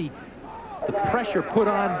can see, the pressure put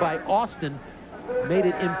on by Austin made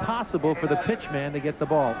it impossible for the pitchman to get the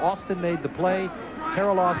ball. Austin made the play.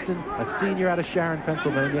 Terrell Austin, a senior out of Sharon,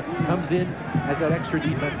 Pennsylvania, comes in as that extra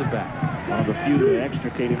defensive back. One of the few to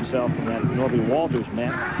extricate himself from that Norby Walters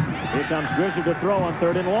mess. Here comes Grizzard to throw on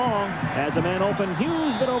 3rd and long. Has a man open,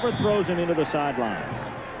 Hughes, but overthrows him into the sideline.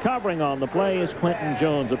 Covering on the play is Quentin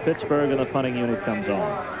Jones of Pittsburgh, and the punting unit comes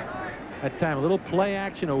on. That time, a little play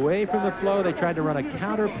action away from the flow. They tried to run a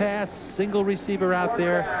counter pass, single receiver out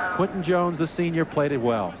there. Quentin Jones, the senior, played it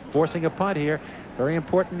well. Forcing a punt here. Very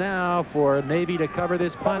important now for Navy to cover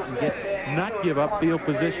this punt and not give up field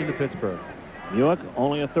position to Pittsburgh. Newick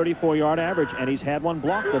only a 34-yard average, and he's had one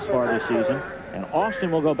block thus far this season. And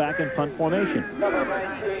Austin will go back in punt formation.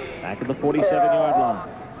 Back at the 47-yard line.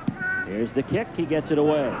 Here's the kick. He gets it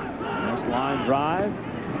away. Nice line drive.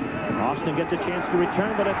 Austin gets a chance to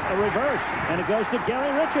return, but it's a reverse, and it goes to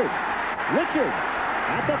Gary Richard. Richard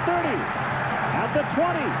at the 30, at the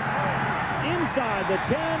 20, inside the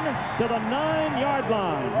 10 to the 9-yard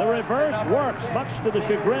line. The reverse works, much to the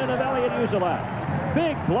chagrin of Elliott Uzelak.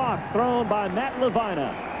 Big block thrown by Matt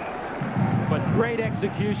Levina. But great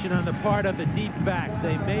execution on the part of the deep backs.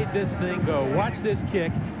 They made this thing go. Watch this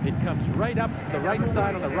kick. It comes right up the right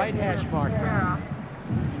side on the right hash mark.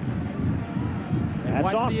 And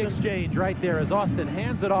watch Austin. The exchange right there as Austin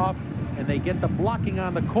hands it off, and they get the blocking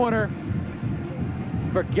on the corner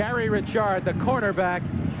for Gary Richard, the cornerback,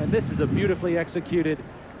 and this is a beautifully executed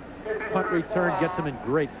punt return, gets him in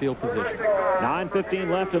great field position. 9:15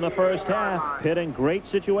 left in the first half. Pitt in great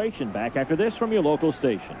situation. Back after this from your local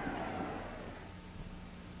station.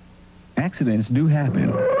 Accidents do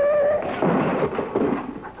happen.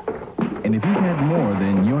 And if you've had more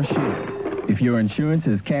than your share, if your insurance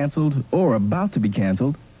is canceled or about to be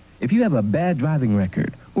canceled, if you have a bad driving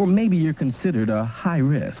record, or maybe you're considered a high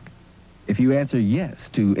risk, if you answer yes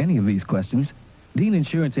to any of these questions, Dean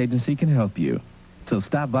Insurance Agency can help you. So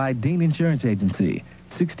stop by Dean Insurance Agency,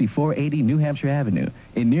 6480 New Hampshire Avenue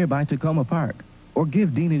in nearby Tacoma Park, or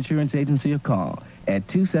give Dean Insurance Agency a call at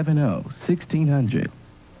 270-1600.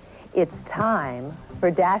 It's time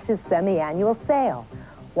for Dash's semi-annual sale.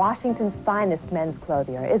 Washington's finest men's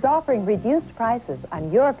clothier is offering reduced prices on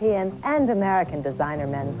European and American designer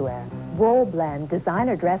menswear. Wool blend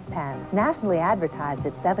designer dress pants, nationally advertised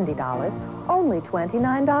at $70, only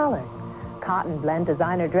 $29. Cotton blend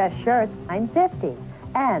designer dress shirts, $9.50.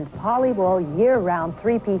 And polywool year-round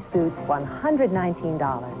three-piece suits,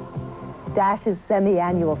 $119. Dash's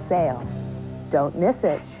semi-annual sale. Don't miss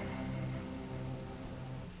it.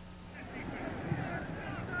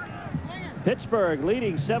 Pittsburgh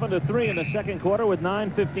leading 7-3 in the second quarter with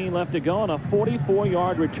 9:15 left to go on a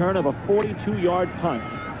 44-yard return of a 42-yard punt.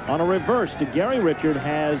 On a reverse to Gary Richard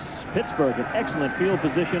has Pittsburgh in excellent field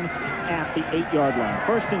position at the 8-yard line.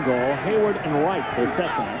 First and goal, Hayward and Wright will set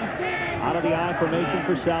that. Out of the I formation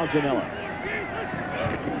for Sal Janella.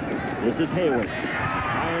 This is Hayward.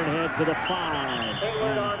 Iron head to the 5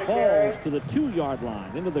 and falls to the 2-yard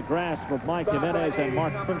line into the grasp of Mike Jimenez and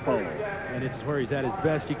Mark Pimpo. And this is where he's at his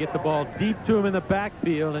best. You get the ball deep to him in the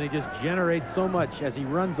backfield, and he just generates so much as he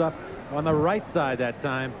runs up on the right side that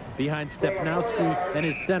time behind Stepnowski and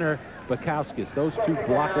his center, Bukowskis. Those two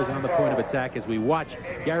blockers on the point of attack as we watch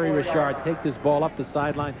Gary Richard take this ball up the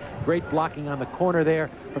sideline. Great blocking on the corner there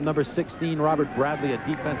from number 16, Robert Bradley, a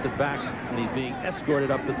defensive back, and he's being escorted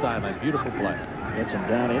up the sideline. Beautiful play. Gets him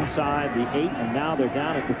down inside the 8, and now they're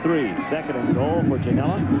down at the 3. Second and goal for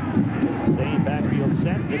Janella. Same backfield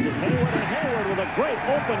set. This is Hayward, and Hayward with a great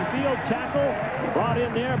open field tackle brought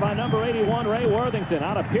in there by number 81, Ray Worthington,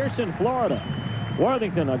 out of Pearson, Florida.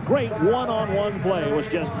 Worthington, a great one-on-one play. It was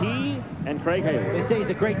just he and Craig Hayward. They say he's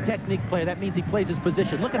a great technique player. That means he plays his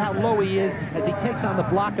position. Look at how low he is as he takes on the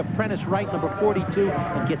block of Prentice Wright, number 42,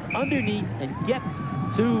 and gets underneath and gets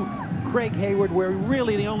to Craig Hayward, where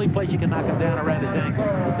really the only place you can knock him down around his ankles.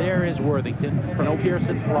 There is Worthington from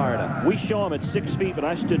Pearson, Florida. We show him at 6 feet, but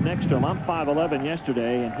I stood next to him. I'm 5'11"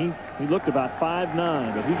 yesterday, and he looked about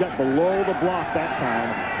 5'9", but he got below the block that time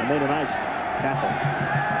and made a nice tackle.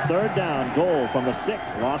 Third down, goal from the 6,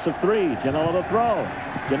 loss of 3. Janella to throw.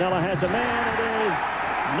 Janella has a man. It is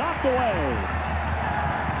knocked away.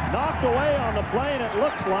 Knocked away on the play, and it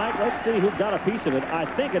looks like, let's see who got a piece of it. I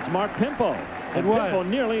think it's Mark Pimpo. And Pimpo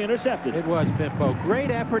nearly intercepted. It was Pimpo. Great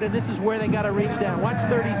effort, and this is where they got to reach down. Watch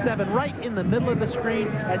 37 right in the middle of the screen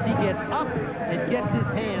as he gets up and gets his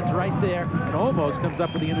hands right there and almost comes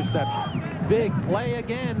up with the interception. Big play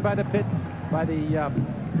again by the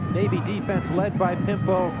Navy defense led by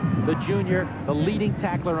Pimpo, the junior, the leading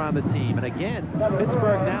tackler on the team. And again,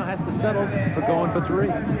 Pittsburgh now has to settle for going for 3.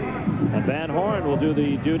 And Van Horn will do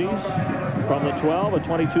the duties From the 12, a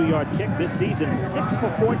 22-yard kick this season, 6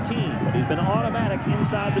 for 14. But he's been automatic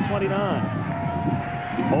inside the 29.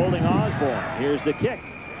 Holding Osborne. Here's the kick.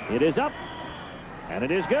 It is up, and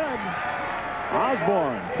it is good.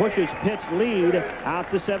 Osborne pushes Pitt's lead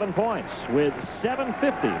out to 7 points with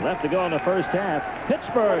 7:50 left to go in the first half.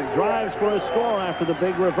 Pittsburgh drives for a score after the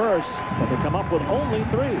big reverse, but they come up with only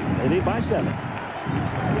 3. They lead by 7.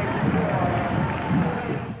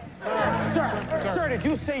 Sir, did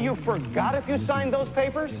you say you forgot if you signed those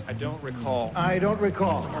papers? I don't recall. I don't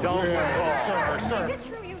recall. Don't recall. Sir. Is it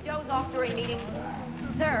true you doze off during meetings?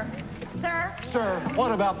 Sir. Sir? Sir,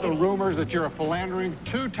 what about the rumors that you're a philandering,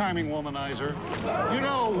 two-timing womanizer? You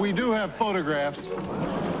know, we do have photographs.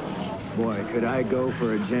 Boy, could I go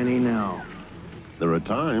for a Jenny now. There are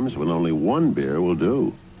times when only one beer will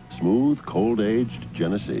do. Smooth, cold-aged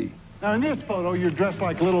Genesee. Now, in this photo, you're dressed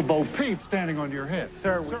like Little Bo Peep standing on your head.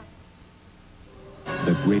 Sir.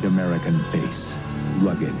 The Great American Face.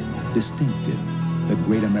 Rugged, distinctive. The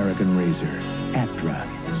Great American Razor. Atra.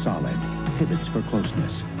 Solid. Pivots for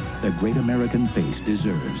closeness. The Great American Face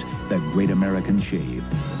deserves the Great American Shave.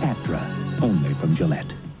 Atra. Only from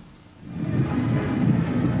Gillette.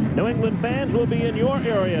 New England fans will be in your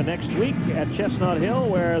area next week at Chestnut Hill,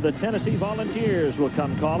 where the Tennessee Volunteers will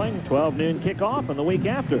come calling. 12 noon kickoff, and the week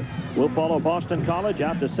after, we'll follow Boston College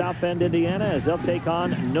out to South Bend, Indiana, as they'll take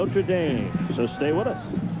on Notre Dame. So stay with us.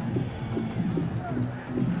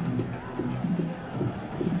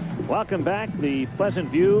 Welcome back. The pleasant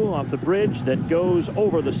view of the bridge that goes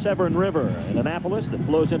over the Severn River in Annapolis that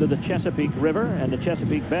flows into the Chesapeake River and the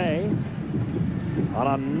Chesapeake Bay on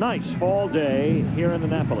a nice fall day here in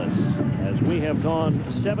Annapolis, as we have gone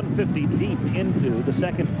 7:50 deep into the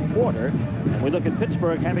second quarter, and we look at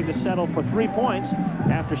Pittsburgh having to settle for 3 points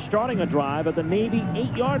after starting a drive at the Navy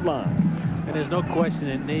 8-yard line. And there's no question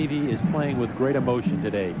that Navy is playing with great emotion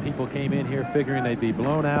today. People came in here figuring they'd be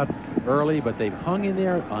blown out early, but they've hung in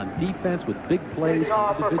there on defense with big plays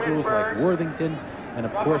from individuals like Worthington and,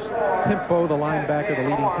 of course, Pimpo, the linebacker, the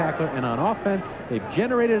leading tackler. And on offense, they've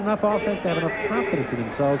generated enough offense to have enough confidence in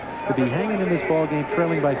themselves to be hanging in this ball game,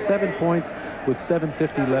 trailing by 7 points with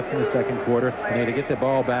 7:50 left in the second quarter. And they to get the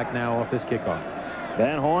ball back now off this kickoff.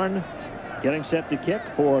 Van Horn getting set to kick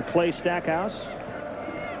for Clay Stackhouse.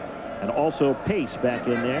 And also Pace back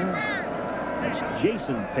in there. That's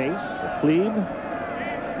Jason Pace, a plebe.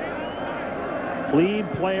 Plebe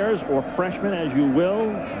players, or freshmen as you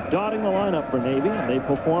will, dotting the lineup for Navy. They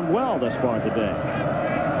performed well thus far today.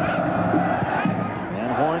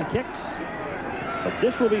 Van Horn kicks. But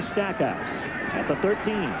this will be Stackhouse at the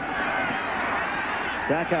 13.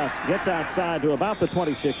 Stackhouse gets outside to about the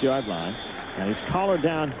 26-yard line. And he's collared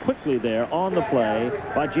down quickly there on the play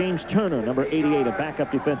by James Turner, number 88, a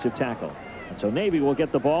backup defensive tackle. And so Navy will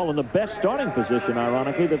get the ball in the best starting position,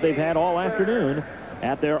 ironically, that they've had all afternoon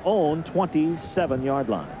at their own 27-yard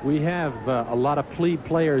line. We have a lot of plebe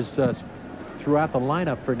players throughout the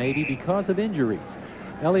lineup for Navy because of injuries.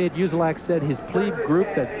 Elliot Uzelak said his plebe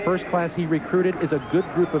group, that first class he recruited, is a good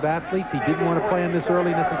group of athletes. He didn't want to play him this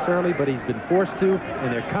early necessarily, but he's been forced to,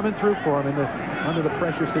 and they're coming through for him under the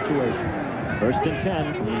pressure situation. First and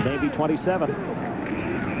 10 from Navy 27.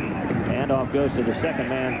 Handoff goes to the second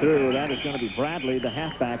man through. That is going to be Bradley, the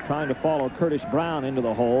halfback, trying to follow Curtis Brown into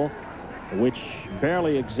the hole, which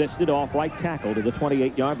barely existed off right tackle to the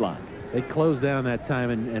 28-yard line. They closed down that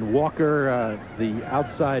time, and Walker, the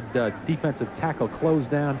outside defensive tackle,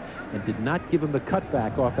 closed down and did not give him the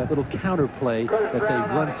cutback off that little counter play that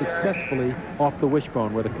they've run successfully off the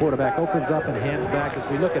wishbone, where the quarterback opens up and hands back.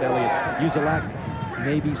 As we look at Elliot Uzelak,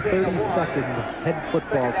 Navy's 32nd head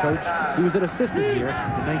football coach. He was an assistant here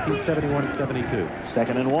in 1971 and 72.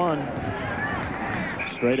 Second and 1.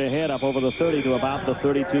 Straight ahead up over the 30 to about the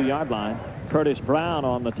 32-yard line. Curtis Brown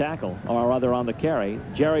on the tackle, or rather on the carry.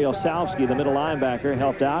 Jerry Osowski, the middle linebacker,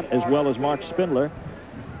 helped out, as well as Mark Spindler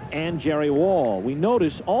and Jerry Wall. We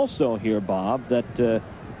notice also here, Bob, that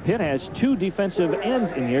Pitt has 2 defensive ends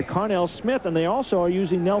in here, Carnell Smith, and they also are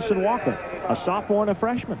using Nelson Walker, a sophomore and a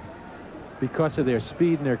freshman. Because of their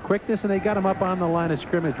speed and their quickness, and they got him up on the line of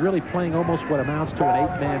scrimmage, really playing almost what amounts to an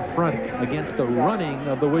 8-man front against the running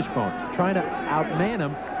of the wishbone, trying to outman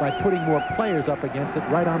him by putting more players up against it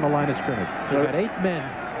right on the line of scrimmage. So got 8 men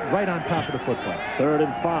right on top of the football. 3rd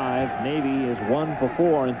and 5. Navy is 1 for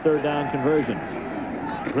 4 in third down conversions.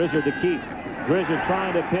 Grizzard to keep. Grizzard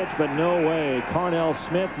trying to pitch, but no way. Carnell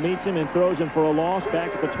Smith meets him and throws him for a loss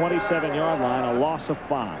back at the 27-yard line, a loss of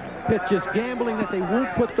 5. Pitt just gambling that they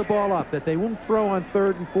won't put the ball up, that they won't throw on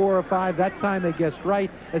 3rd and 4 or 5. That time they guessed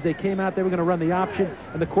right. As they came out, they were going to run the option,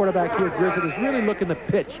 and the quarterback here, Grizzard, is really looking to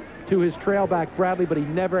pitch to his trailback Bradley, but he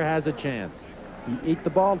never has a chance. He ate the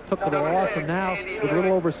ball, took the loss, and now, with a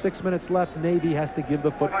little over 6 minutes left, Navy has to give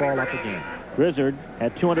the football up again. Grizzard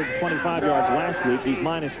had 225 yards last week. He's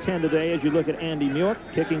minus 10 today as you look at Andy Muick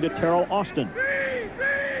kicking to Terrell Austin.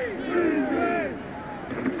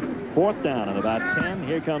 4th down and about 10.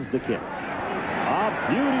 Here comes the kick. A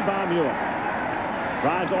beauty by Muick.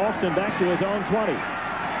 Drives Austin back to his own 20.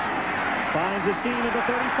 Finds a seam at the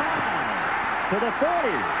 35. To the 40.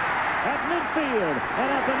 At midfield. And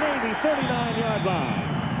at the Navy 39-yard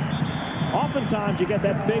line. Oftentimes you get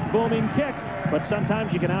that big booming kick, but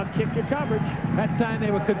sometimes you can outkick your coverage. That time they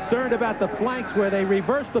were concerned about the flanks where they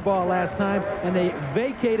reversed the ball last time, and they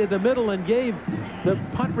vacated the middle and gave the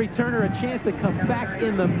punt returner a chance to come back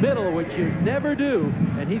in the middle, which you never do.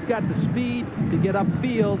 And he's got the speed to get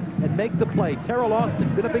upfield and make the play. Terrell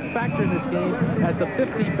Austin been a big factor in this game as the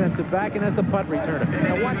 5th defensive back and as the punt returner.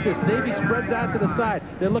 Now watch this. Navy spreads out to the side.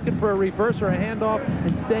 They're looking for a reverse or a handoff.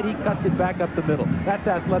 Instead, he cuts it back up the middle. That's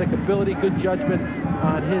athletic ability, good judgment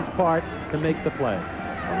on his part to make the play.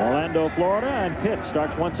 From Orlando, Florida, and Pitt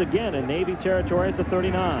starts once again in Navy territory at the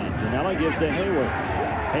 39. Janela gives to Hayward.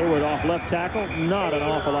 Hayward off left tackle. Not an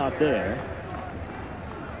awful lot there.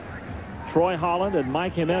 Troy Holland and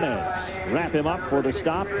Mike Jimenez wrap him up for the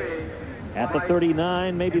stop at the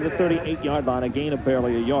 39, maybe the 38-yard line, a gain of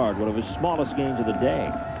barely a yard, one of his smallest gains of the day.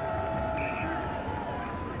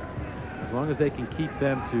 As long as they can keep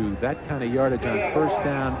them to that kind of yardage on 1st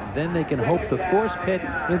down, then they can hope to force Pitt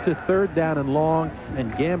into 3rd down and long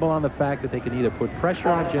and gamble on the fact that they can either put pressure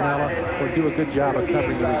on Janela or do a good job of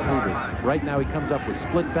covering the receivers. Right now he comes up with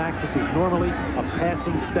split back. This is normally a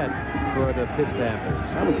passing set for the Pitt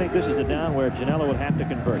Panthers. I would think this is a down where Janela would have to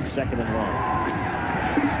convert 2nd and long.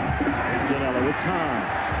 Janela with time.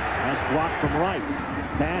 Has blocked from right.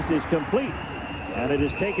 Pass is complete. And it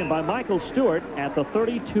is taken by Michael Stewart at the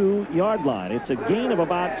 32-yard line. It's a gain of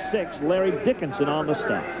about 6. Larry Dickinson on the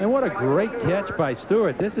stop. And what a great catch by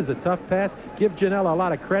Stewart. This is a tough pass. Give Janela a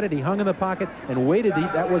lot of credit. He hung in the pocket and waited.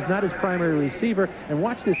 That was not his primary receiver. And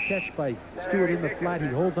watch this catch by Stewart in the flat. He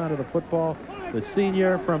holds onto the football. The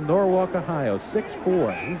senior from Norwalk, Ohio,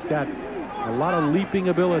 6'4". He's got a lot of leaping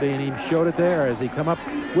ability, and he showed it there as he come up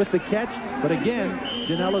with the catch. But again,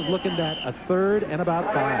 Janela's looking at a 3rd and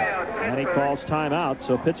about 5. And he calls timeout,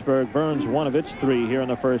 so Pittsburgh burns one of its 3 here in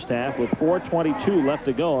the first half with 4:22 left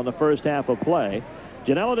to go in the first half of play.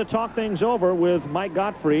 Janela to talk things over with Mike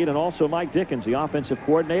Gottfried and also Mike Dickens, the offensive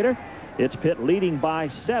coordinator. It's Pitt leading by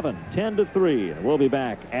 7, 10-3, and we'll be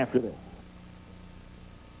back after this.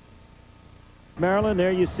 Maryland,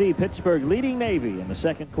 there you see Pittsburgh leading Navy in the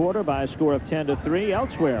 2nd quarter by a score of 10-3.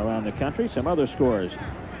 Elsewhere around the country, some other scores.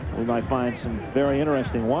 We might find some very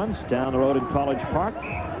interesting ones down the road in College Park.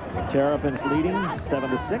 The Terrapins leading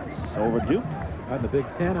 7-6 over Duke. On the Big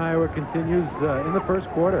Ten, Iowa continues in the 1st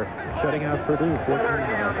quarter, shutting out Purdue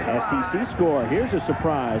 14-0. SEC score. Here's a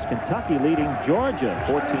surprise. Kentucky leading Georgia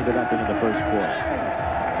 14-0 in the 1st quarter.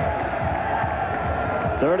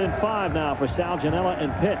 3rd and 5 now for Sal Janela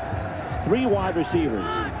and Pitt. 3 wide receivers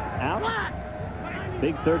out.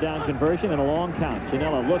 Big 3rd down conversion and a long count.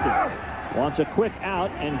 Janela looking. Wants a quick out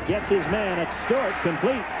and gets his man at Stewart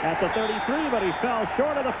complete at the 33, but he fell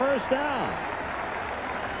short of the 1st down.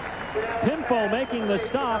 Pinfo making the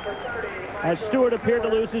stop as Stewart appeared to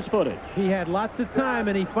lose his footage. He had lots of time,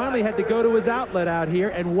 and he finally had to go to his outlet out here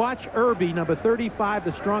and watch Irby, number 35,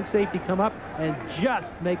 the strong safety, come up and just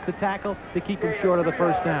make the tackle to keep him short of the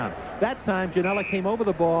 1st down. That time, Janela came over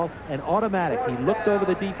the ball and automatic. He looked over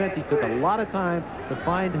the defense. He took a lot of time to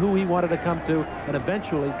find who he wanted to come to, and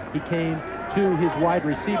eventually he came to his wide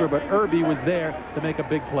receiver, but Irby was there to make a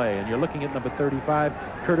big play. And you're looking at number 35,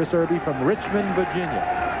 Curtis Irby from Richmond,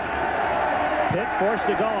 Virginia. Pitt forced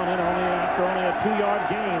to go on it after only a 2-yard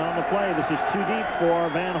gain on the play. This is too deep for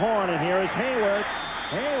Van Horn, and here is Hayward.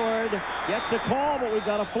 Hayward gets a call, but we've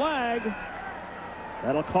got a flag.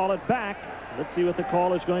 That'll call it back. Let's see what the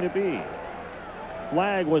call is going to be.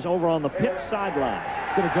 Flag was over on the Pitt sideline.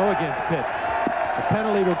 It's going to go against Pitt. The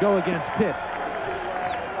penalty will go against Pitt.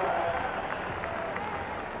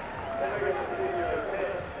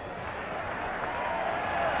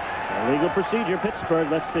 Illegal procedure, Pittsburgh.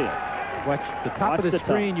 Let's see it. Watch the top of the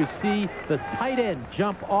screen. You see the tight end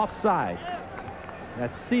jump offside.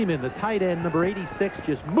 That's Seaman, the tight end, number 86,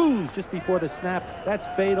 just moves just before the snap. That's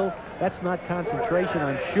fatal. That's not concentration.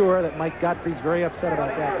 I'm sure that Mike Gottfried's very upset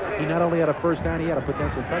about that. He not only had a 1st down, he had a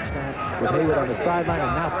potential touchdown with Hayward on the sideline,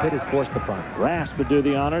 and now Pitt is forced to punt. Rasp would do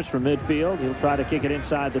the honors from midfield. He'll try to kick it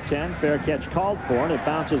inside the 10. Fair catch called for, and it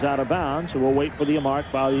bounces out of bounds, so we'll wait for the mark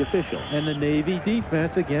by the official. And the Navy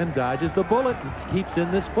defense, again, dodges the bullet and keeps in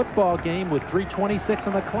this football game with 3:26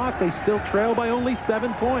 on the clock. They still trail by only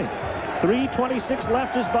 7 points. 3:26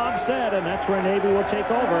 left, as Bob said, and that's where Navy will take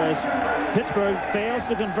over as Pittsburgh fails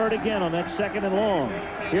to convert again on that 2nd and long.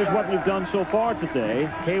 Here's what we've done so far today.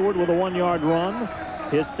 Hayward with a 1-yard run,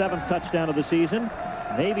 his 7th touchdown of the season.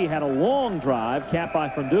 Navy had a long drive capped by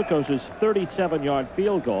Frunducos' 37-yard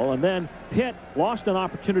field goal, and then Pitt lost an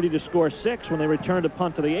opportunity to score 6 when they returned a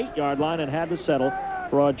punt to the 8-yard line and had to settle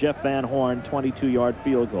for a Jeff Van Horn 22-yard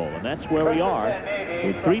field goal. And that's where we are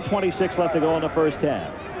with 3:26 left to go in the first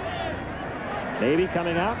half. Navy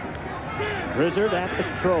coming out. Grizzard at the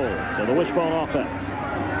control. So the wishbone offense.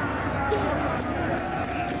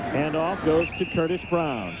 Handoff goes to Curtis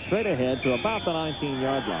Brown. Straight ahead to about the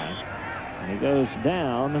 19-yard line. And he goes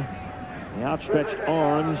down. The outstretched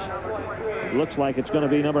arms. It looks like it's going to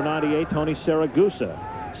be number 98, Tony Siragusa.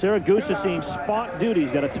 Siragusa seeing spot duty.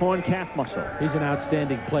 He's got a torn calf muscle. He's an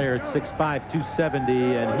outstanding player at 6'5",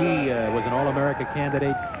 270, and he was an All-America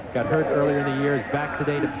candidate. Got hurt earlier in the year. Is back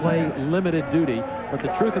today to play limited duty. But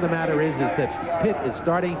the truth of the matter is that Pitt is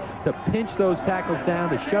starting to pinch those tackles down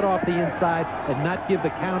to shut off the inside and not give the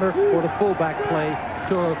counter or the fullback play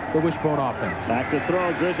to the wishbone offense. Back to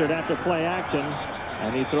throw. Grizzard after play action.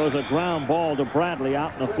 And he throws a ground ball to Bradley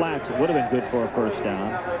out in the flats. It would have been good for a first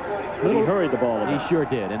down. But he hurried the ball. He sure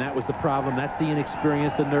did, and that was the problem. That's the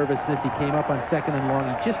inexperience, the nervousness. He came up on 2nd and long.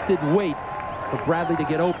 He just didn't wait for Bradley to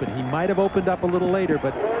get open. He might have opened up a little later,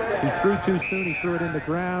 but he threw too soon. He threw it in the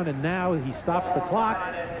ground, and now he stops the clock.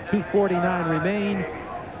 2:49 remain.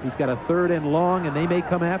 He's got a 3rd and long, and they may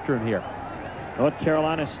come after him here. North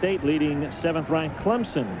Carolina State leading 7th-ranked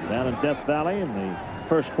Clemson down in Death Valley in the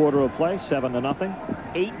first quarter of play, 7-0.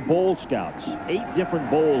 8 bowl scouts. 8 different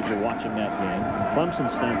bowls are watching that game. From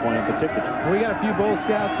Clemson's standpoint in particular. We got a few bowl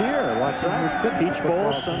scouts here watching this Peach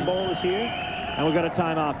Bowl, Sun Bowl is here. And we've got a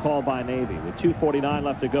timeout called by Navy with 2:49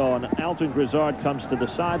 left to go. And Alton Grizzard comes to the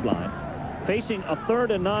sideline facing a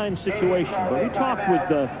 3rd and 9 situation. But we talked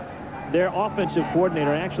with their offensive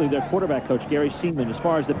coordinator, actually their quarterback coach, Gary Seaman, as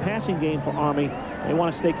far as the passing game for Army. They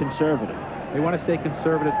want to stay conservative. They want to stay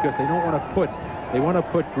conservative because they don't want to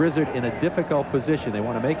put Grizzard in a difficult position. They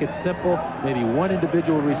want to make it simple, maybe one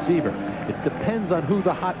individual receiver. It depends on who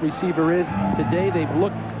the hot receiver is. Today they've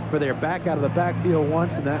looked for their back out of the backfield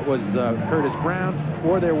once, and that was Curtis Brown,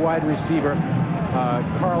 or their wide receiver,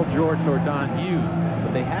 Carl Jordan or Don Hughes.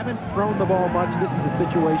 But they haven't thrown the ball much. This is a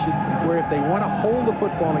situation where if they want to hold the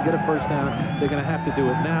football and get a first down, they're going to have to do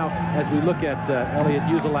it now as we look at Elliot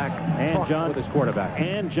Uzelak and with his quarterback.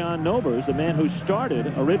 And John Nobers, the man who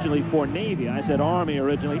started originally for Navy. I said Army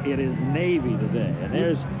originally. It is Navy today. And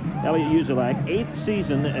there's Elliot Uzelak, 8th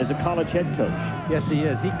season as a college head coach. Yes, he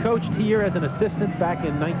is. He coached here as an assistant back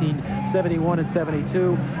in 1971 and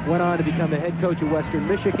 72. Went on to become the head coach at Western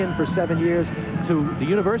Michigan for 7 years, to the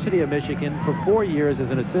University of Michigan for 4 years as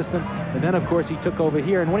an assistant. And then, of course, he took over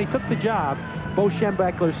here. And when he took the job, Bo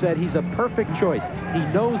Schembechler said he's a perfect choice. He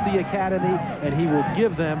knows the academy, and he will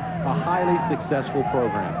give them a highly successul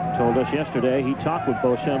program. Told us yesterday he talked with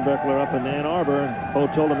Bo Schembechler up in Ann Arbor, and Bo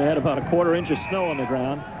told him they had about a 1/4 inch of snow on the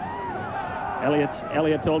ground.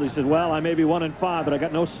 Elliot told, he said, well, I may be 1 and 5, but I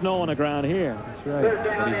got no snow on the ground here. That's right.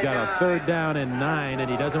 But he's got a 3rd down and 9,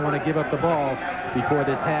 and he doesn't want to give up the ball before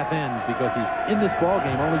this half ends because he's in this ball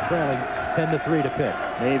game only trailing 10-3 to Pitt.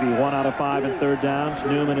 Maybe 1 out of 5 in 3rd downs.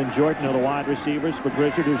 Newman and Jordan are the wide receivers for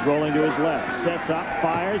Grizzard, who's rolling to his left. Sets up,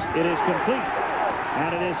 fires. It is complete.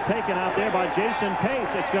 And it is taken out there by Jason Pace.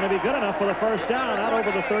 It's going to be good enough for the first down out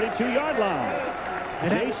over the 32-yard line.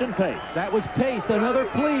 Jason Pace. That was Pace, another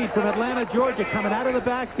plea from Atlanta, Georgia, coming out of the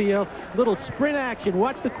backfield. Little sprint action.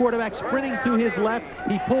 Watch the quarterback sprinting to his left.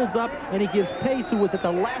 He pulls up, and he gives Pace, who was at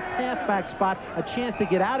the last halfback spot, a chance to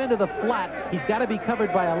get out into the flat. He's got to be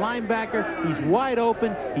covered by a linebacker. He's wide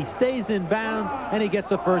open. He stays in bounds, and he gets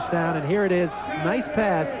a first down. And here it is. Nice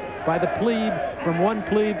pass by the plebe from one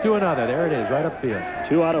plebe to another. There it is, right upfield.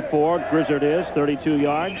 2 out of 4. Grizzard is 32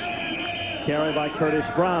 yards. Carry by Curtis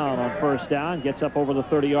Brown on first down. Gets up over the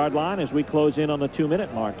 30-yard line as we close in on the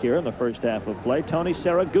 2-minute mark here in the first half of play. Tony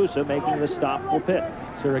Siragusa making the stop for Pitt.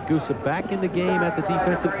 Siragusa back in the game at the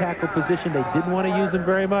defensive tackle position. They didn't want to use him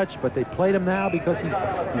very much, but they played him now because he's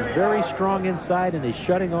very strong inside, and he's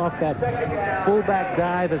shutting off that fullback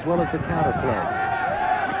dive as well as the counter play.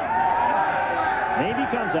 Navy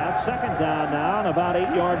comes out. 2nd down now and about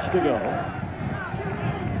 8 yards to go.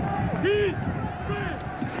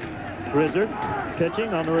 Grizzard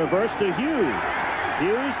pitching on the reverse to Hughes.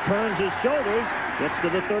 Hughes turns his shoulders. Gets to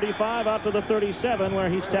the 35, out to the 37, where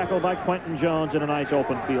he's tackled by Quentin Jones in a nice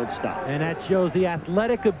open field stop. And that shows the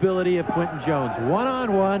athletic ability of Quentin Jones.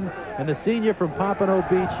 One-on-one, and the senior from Pompano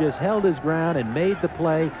Beach just held his ground and made the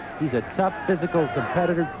play. He's a tough physical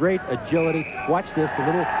competitor, great agility. Watch this, the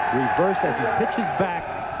little reverse as he pitches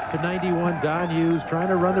back to 91, Don Hughes, trying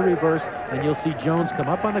to run the reverse, and you'll see Jones come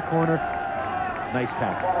up on the corner. Nice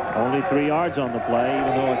tackle. Only 3 yards on the play,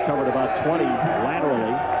 even though it covered about 20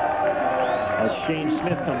 laterally. As Shane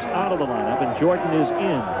Smith comes out of the lineup, and Jordan is in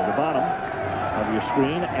at the bottom of your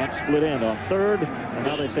screen at split end on 3rd, and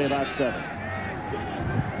now they say about 7.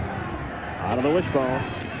 Out of the wishbone.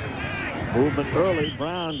 Movement early.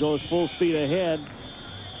 Brown goes full speed ahead.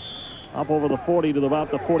 Up over the 40 to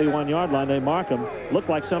about the 41-yard line. They mark him. Looked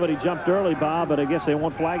like somebody jumped early, Bob, but I guess they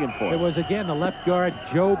won't flag him for it. It was, again, the left guard,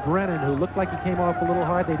 Joe Brennan, who looked like he came off a little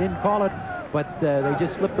hard. They didn't call it, but they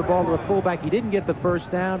just slipped the ball to a fullback. He didn't get the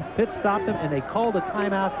first down. Pitt stopped him, and they called a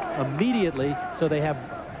timeout immediately, so they have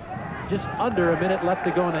just under a minute left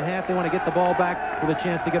to go in the half. They want to get the ball back with a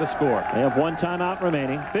chance to get a score. They have 1 timeout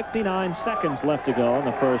remaining. 59 seconds left to go in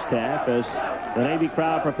the first half as the Navy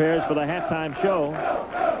crowd prepares for the halftime show.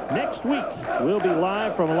 Next week, we'll be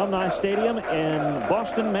live from Alumni Stadium in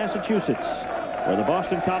Boston, Massachusetts, where the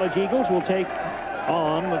Boston College Eagles will take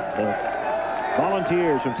on the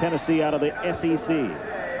Volunteers from Tennessee out of the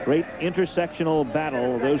SEC. Great intersectional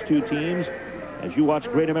battle of those two teams as you watch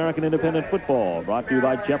Great American Independent Football, brought to you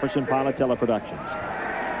by Jefferson Pilot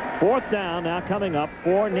Teleproductions. 4th down now coming up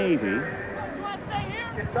for Navy.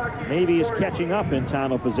 Navy is catching up in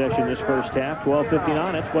time of possession this first half.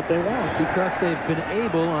 12:59, that's what they want. Because they've been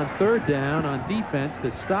able on 3rd down on defense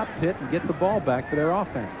to stop Pitt and get the ball back to their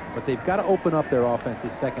offense. But they've got to open up their offense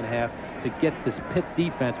this second half to get this Pitt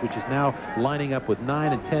defense, which is now lining up with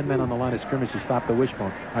 9 and 10 men on the line of scrimmage to stop the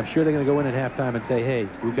wishbone. I'm sure they're going to go in at halftime and say, hey,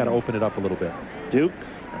 we've got to open it up a little bit. Duke,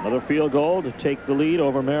 another field goal to take the lead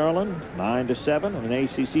over Maryland, 9-7 in an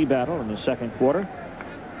ACC battle in the second quarter.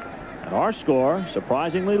 And our score,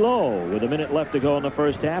 surprisingly low, with a minute left to go in the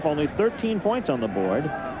first half. Only 13 points on the board.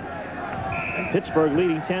 And Pittsburgh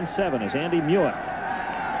leading 10-7 as Andy Muick.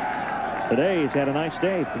 Today he's had a nice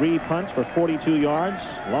day. 3 punts for 42 yards,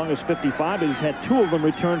 longest 55, but he's had 2 of them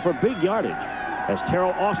returned for big yardage as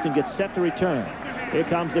Terrell Austin gets set to return. Here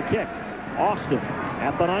comes the kick. Austin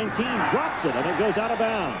at the 19, drops it, and it goes out of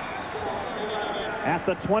bounds at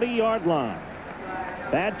the 20-yard line.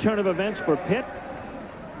 Bad turn of events for Pitt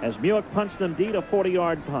as Muick punts them deep, a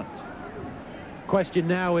 40-yard punt. Question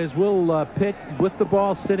now is, will Pitt, with the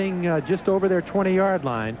ball sitting just over their 20-yard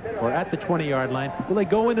line, or at the 20-yard line, will they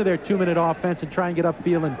go into their 2-minute offense and try and get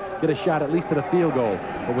upfield and get a shot at least at a field goal?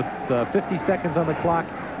 But with 50 seconds on the clock,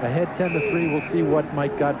 ahead 10-3, we'll see what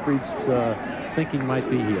Mike Godfrey's thinking might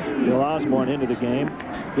be here. Bill Osborne into the game.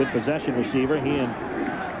 Good possession receiver. He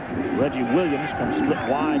and Reggie Williams come split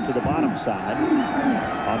wide to the bottom side.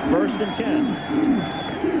 On 1st and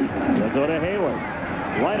 10. They'll go to Hayward.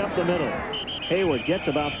 Right up the middle. Hayward gets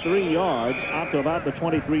about 3 yards out to about the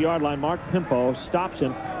 23-yard line. Mark Pimpo stops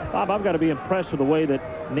him. Bob, I've got to be impressed with the way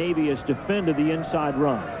that Navy has defended the inside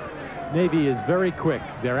run. Navy is very quick.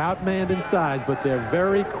 They're outmanned in size, but they're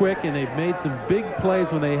very quick, and they've made some big plays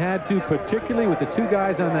when they had to, particularly with the 2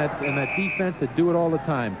 guys on that defense that do it all the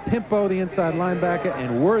time. Pimpo, the inside linebacker,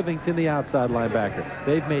 and Worthington, the outside linebacker.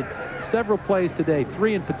 They've made several plays today,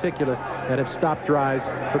 3 in particular, that have stopped drives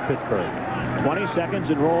for Pittsburgh. 20 seconds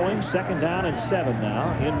and rolling. 2nd down and 7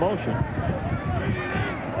 now in motion.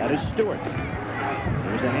 That is Stewart.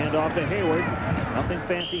 There's a handoff to Hayward. Nothing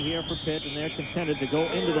fancy here for Pitt, and they're contented to go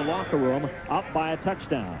into the locker room up by a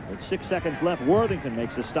touchdown. With 6 seconds left, Worthington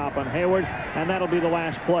makes a stop on Hayward, and that'll be the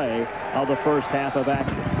last play of the first half of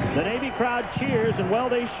action. The Navy crowd cheers, and well,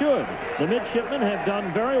 they should. The Midshipmen have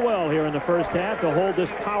done very well here in the first half to hold this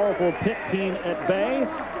powerful Pitt team at bay,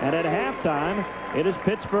 and at halftime, it is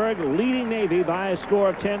Pittsburgh leading Navy by a score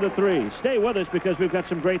of 10-3. Stay with us because we've got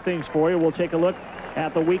some great things for you. We'll take a look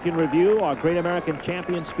at the Week in Review, our Great American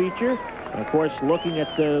Champions feature, and of course looking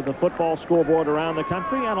at the football scoreboard around the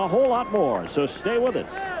country and a whole lot more. So stay with us.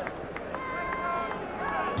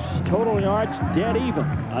 Total yards dead even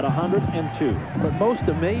at 102. But most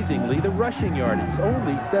amazingly, the rushing yardage,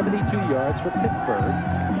 only 72 yards for Pittsburgh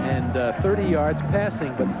and 30 yards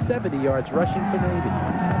passing, but 70 yards rushing for Navy.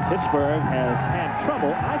 Pittsburgh has had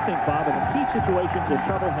trouble, I think, Bob, in the key situations. The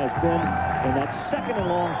trouble has been in that 2nd and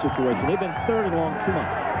long situation. They've been 3rd and long too much.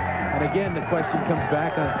 And again, the question comes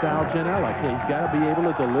back on Sal Janella. He's got to be able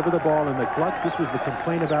to deliver the ball in the clutch. This was the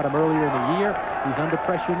complaint about him earlier in the year. He's under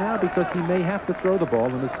pressure now because he may have to throw the ball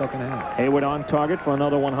in the second half. Hayward on target for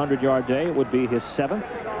another 100-yard day. It would be his 7th.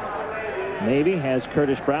 Navy has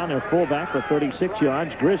Curtis Brown, their fullback, for 36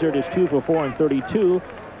 yards. Grizzard is 2 for 4 and 32.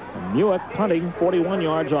 And Muick punting 41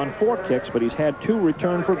 yards on 4 kicks, but he's had 2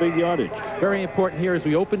 return for big yardage. Very important here as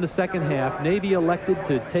we open the second half. Navy elected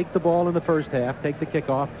to take the ball in the first half, take the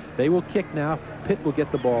kickoff. They will kick now. Pitt will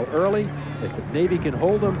get the ball early. If Navy can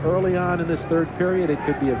hold them early on in this third period, it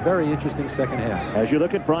could be a very interesting second half. As you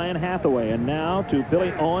look at Brian Hathaway, and now to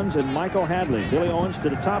Billy Owens and Michael Hadley. Billy Owens to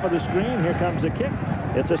the top of the screen. Here comes the kick.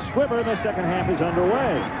 It's a squiver. The second half is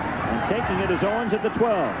underway. And taking it is Owens at the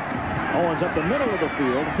 12. Owens up the middle of the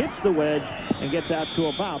field, hits the wedge, and gets out to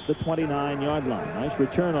about the 29-yard line. Nice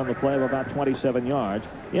return on the play of about 27 yards.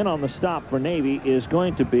 In on the stop for Navy is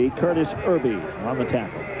going to be Curtis Irby on the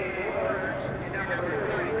tackle.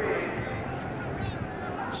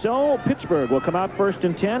 So Pittsburgh will come out first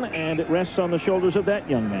and 10, and it rests on the shoulders of that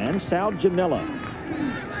young man, Sal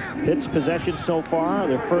Janella. Pitt's possession so far,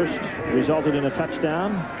 their first resulted in a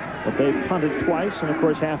touchdown, but they punted twice, and of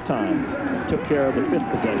course halftime took care of the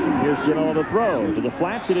 5th possession. Here's Janella to throw to the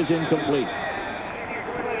flats. It is incomplete.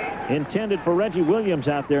 Intended for Reggie Williams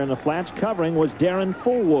out there in the flats. Covering was Darren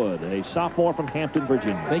Fullwood, a sophomore from Hampton,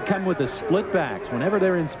 Virginia. They come with the split backs. Whenever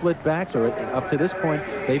they're in split backs, or up to this point,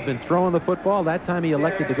 they've been throwing the football. That time he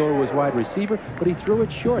elected to go to his wide receiver, but he threw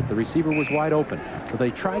it short. The receiver was wide open. So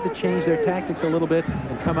they tried to change their tactics a little bit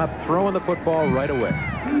and come up throwing the football right away.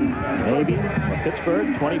 Navy for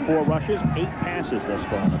Pittsburgh, 24 rushes, 8 passes thus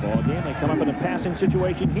far in the ball game. They come up in a passing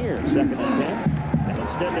situation here, 2nd and 10. And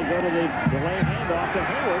instead they go to the delay handoff to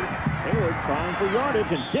Hayward. Hayward trying for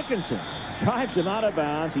yardage, and Dickinson drives him out of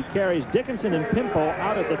bounds. He carries Dickinson and Pimpo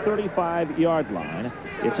out at the 35-yard line.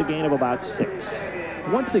 It's a gain of about 6.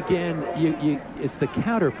 Once again, it's the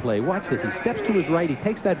counter play. Watch this. He steps to his right. He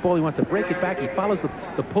takes that ball. He wants to break it back. He follows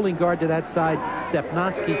the pulling guard to that side,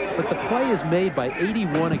 Stepnoski. But the play is made by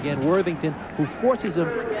 81 again, Worthington, who forces him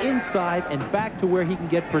inside and back to where he can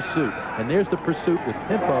get pursuit. And there's the pursuit with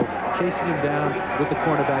Pimpo chasing him down with the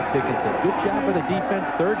cornerback Dickinson. Good job for the defense.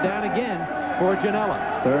 3rd down again for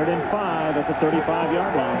Janella. 3rd and 5 at the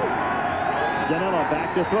 35-yard line. Janella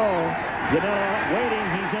back to throw. Janella waiting.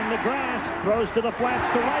 He's in the grass. Throws to the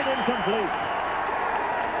flats to right, incomplete.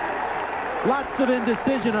 Lots of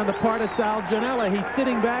indecision on the part of Sal Janella. He's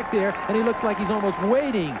sitting back there, and he looks like he's almost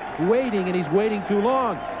waiting, and he's waiting too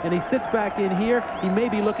long. And he sits back in here. He may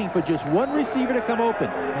be looking for just one receiver to come open.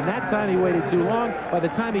 And that time he waited too long. By the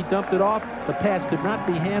time he dumped it off, the pass could not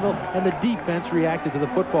be handled, and the defense reacted to the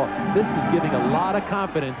football. This is giving a lot of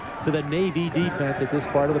confidence to the Navy defense at this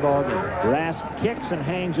part of the ballgame. Last kicks and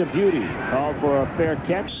hangs of beauty. Called for a fair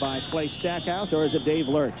catch by Clay Stackhouse, or is it Dave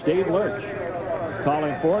Lurch? Dave Lurch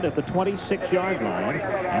calling for it at the 26-yard line,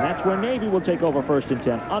 and that's where Navy will take over 1st and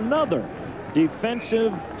 10. Another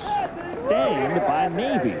defensive stand by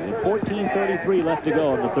Navy with 14:33 left to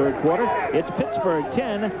go in the 3rd quarter. It's Pittsburgh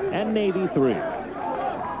 10 and Navy 3.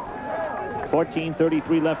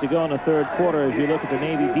 14:33 left to go in the 3rd quarter as you look at the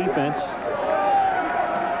Navy defense.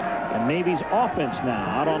 And Navy's offense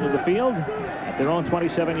now out onto the field at their own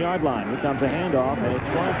 27-yard line. Here comes a handoff, and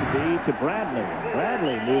it's going to be to Bradley.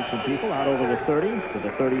 Bradley moves some people out over the 30 to the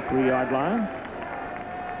 33-yard line.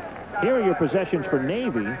 Here are your possessions for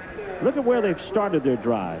Navy. Look at where they've started their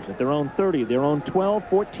drives. At their own 30, their own 12,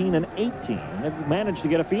 14, and 18. They've managed to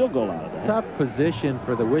get a field goal out of that. Tough position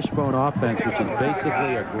for the Wishbone offense, which is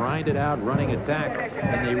basically a grinded-out running attack.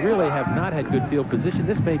 And they really have not had good field position.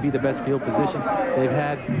 This may be the best field position they've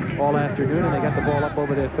had all afternoon, and they got the ball up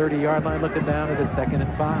over their 30-yard line, looking down at the 2nd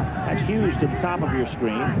and 5. That's Hughes to the top of your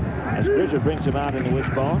screen as Grizzard brings him out in the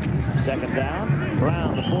Wishbone. 2nd down.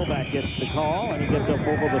 Brown, the fullback, gets the call, and he gets up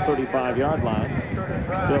over the 35-yard line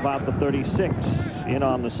to about the 36. In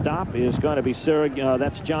on the stop is going to be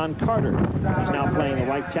that's John Carter. He's now playing the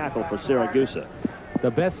right tackle for Siragusa. The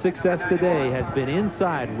best success today has been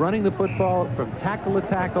inside, running the football from tackle to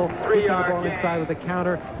tackle, kicking the ball inside with the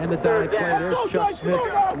counter and the dive play. There's Chuck Smith,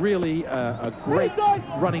 really a great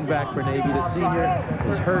running back for Navy. The senior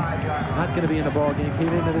is hurt, not going to be in the ball game.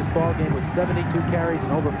 Came into this ball game with 72 carries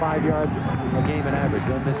and over 5 yards a game in average.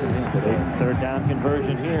 They're missing him today. 3rd down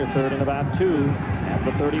conversion here, 3rd and about 2 at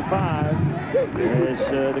the 35.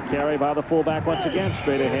 There's the carry by the fullback once again.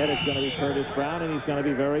 Straight ahead, it's going to be Curtis Brown, and he's going to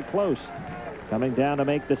be very close. Coming down to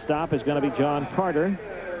make the stop is going to be John Carter.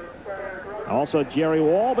 Also Jerry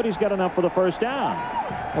Wall, but he's got enough for the first down.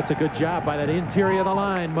 That's a good job by that interior of the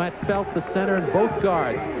line. Matt Felt, the center, and both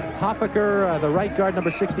guards. Hoffaker, the right guard,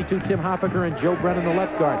 number 62, Tim Hoffaker, and Joe Brennan, the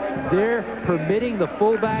left guard. They're permitting the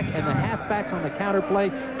fullback and the halfbacks on the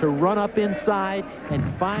counterplay to run up inside and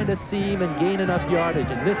find a seam and gain enough yardage.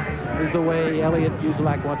 And this is the way Elliot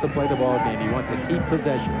Uselak wants to play the ball game. He wants to keep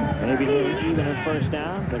possession. Maybe even in first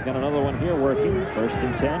downs. They've got another one here working. 1st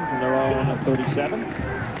and 10 from their own 37.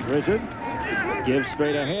 Grizzard gives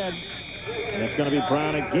straight ahead. And it's going to be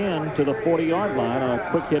Brown again to the 40-yard line on a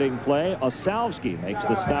quick-hitting play. Osalski makes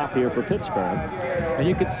the stop here for Pittsburgh. And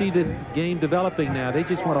you can see this game developing now. They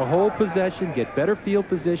just want to hold possession, get better field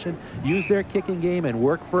position, use their kicking game, and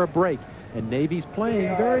work for a break. And Navy's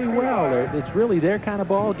playing very well. It's really their kind of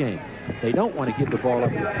ball game. They don't want to give the ball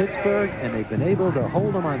up to Pittsburgh, and they've been able to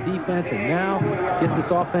hold them on defense and now get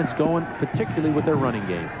this offense going, particularly with their running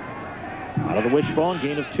game. Out of the wishbone,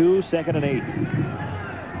 gain of 2, 2nd and 8.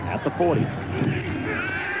 At the 40.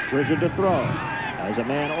 Grizzard to throw. Has a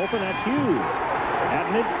man open. That's huge. At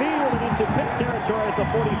midfield and into Pitt territory at the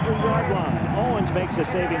 43-yard line. Owens makes a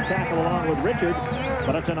saving tackle along with Richard,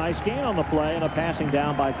 but it's a nice gain on the play and a passing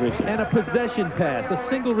down by Grizzard. And a possession pass. A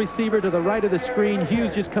single receiver to the right of the screen.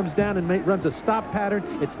 Hughes just comes down and runs a stop pattern.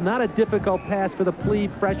 It's not a difficult pass for the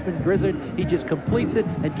plebe freshman Grizzard. He just completes it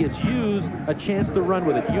and gives Hughes a chance to run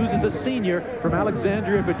with it. Hughes is a senior from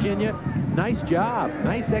Alexandria, Virginia. Nice job.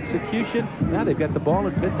 Nice execution. Now they've got the ball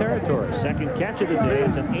in Pitt territory. Second catch of the day.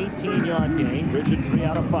 It's an 18-yard gain. Grizzard 3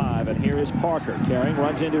 out of 5. And here is Parker carrying,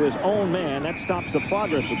 runs into his own man. That stops the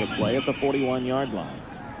progress of the play at the 41-yard line.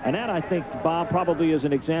 And that, I think, Bob, probably is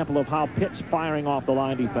an example of how Pitt's firing off the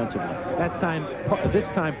line defensively. This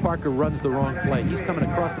time, Parker runs the wrong play. He's coming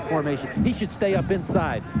across the formation. He should stay up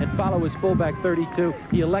inside and follow his fullback 32.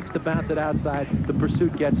 He elects to bounce it outside. The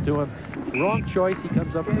pursuit gets to him. Wrong choice. He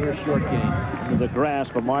comes up for a short gain. Into the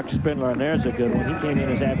grasp of Mark Spindler, and there's a good one. He came in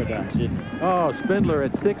as advertised, didn't he? Oh, Spindler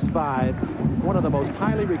at 6'5", one of the most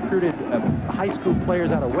highly recruited high school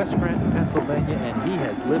players out of West Scranton, Pennsylvania, and he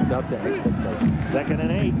has lived up to expectations. 2nd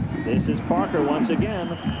and 8. This is Parker once again,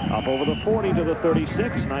 up over the 40 to the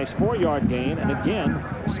 36. Nice 4-yard gain, and again,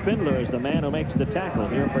 Spindler is the man who makes the tackle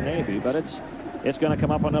here for Navy, but it's going to come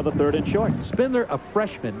up another 3rd and short. Spindler, a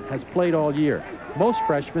freshman, has played all year. Most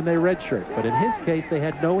freshmen, they redshirt, but in his case, they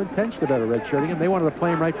had no intention about redshirting him. They wanted to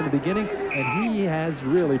play him right from the beginning, and he has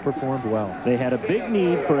really performed well. They had a big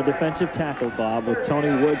need for a defensive tackle, Bob, with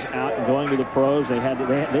Tony Woods out and going to the pros. They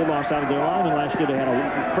lost out of their lineman last year. They had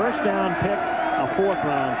a first down pick, a 4th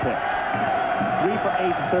round pick. 3 for 8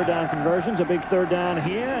 in 3rd down conversions. A big 3rd down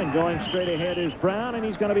here, and going straight ahead is Brown, and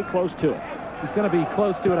he's going to be close to it. He's going to be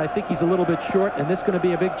close to it. I think he's a little bit short, and this is going to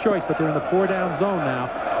be a big choice, but they're in the 4-down zone now.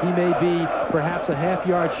 He may be perhaps a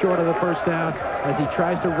half-yard short of the first down as he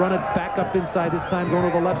tries to run it back up inside, this time going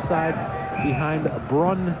to the left side behind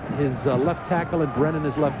Brunn, his left tackle, and Brennan,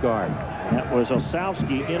 his left guard. That was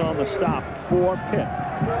Osalski in on the stop for Pitt.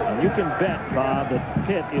 And you can bet, Bob, that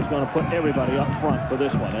Pitt is going to put everybody up front for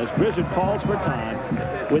this one. As Grizzard calls for time,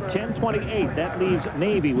 with 10:28, that leaves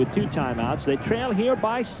Navy with 2 timeouts. They trail here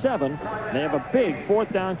by 7. They have a big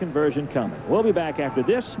 4th down conversion coming. We'll be back after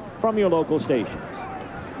this from your local stations.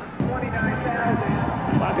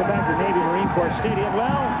 Welcome back to Navy Marine Corps Stadium.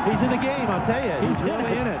 Well, he's in the game, I'll tell you. He's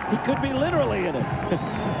really in it. He could be literally in it.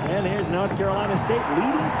 And here's North Carolina State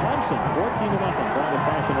leading Clemson 14-0. Trying to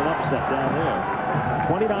fashion an upset down there.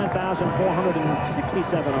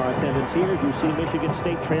 29,467 are attendance here. You see Michigan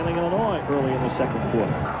State trailing Illinois early in the 2nd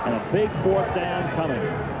quarter. And a big 4th down coming.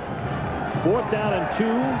 4th down and 2. 2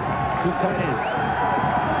 tight ends.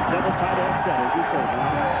 Double tight end set, as you say.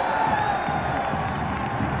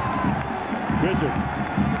 Grizzard.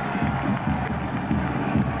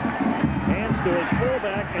 Hands to his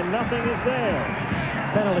fullback, and nothing is there.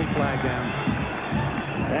 Penalty flag down.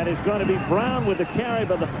 That is going to be Brown with the carry,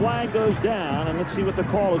 but the flag goes down, and let's see what the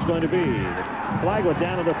call is going to be. The flag went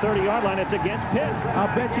down to the 30-yard line. It's against Pitt.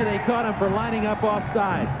 I'll bet you they caught him for lining up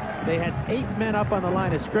offside. They had 8 men up on the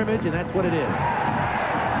line of scrimmage, and that's what it is.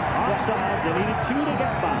 Offside, they needed 2 to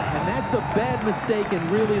get by. And that's a bad mistake,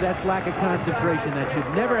 and really that's lack of concentration. That should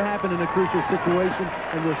never happen in a crucial situation,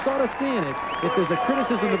 and we're sort of seeing it. If there's a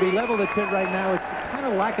criticism to be leveled at Pitt right now, it's kind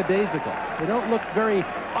of lackadaisical. They don't look very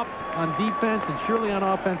up on defense, and surely on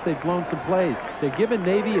offense they've blown some plays. They're giving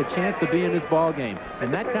Navy a chance to be in this ball game,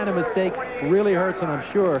 and that kind of mistake really hurts, and I'm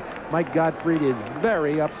sure Mike Gottfried is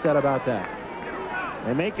very upset about that.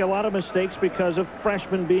 They make a lot of mistakes because of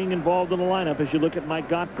freshmen being involved in the lineup as you look at Mike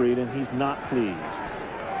Gottfried, and he's not pleased.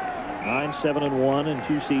 9-7-1 in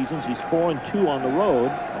 2 seasons. He's 4-2 on the road.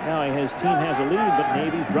 Now his team has a lead, but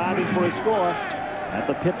Navy's driving for a score. at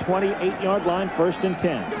the Pitt 28-yard line, 1st and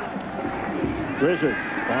 10. Grizzard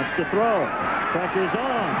wants to throw. Pressure's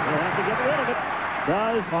on. He'll have to get rid of it.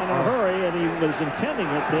 Does in a hurry, and he was intending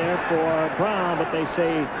it there for Brown, but they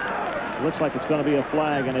say it looks like it's going to be a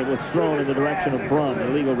flag, and it was thrown in the direction of Brun, the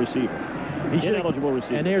illegal receiver. Ineligible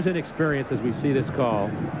receiver. And there's inexperience as we see this call.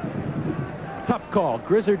 Tough call.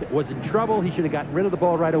 Grizzard was in trouble. He should have gotten rid of the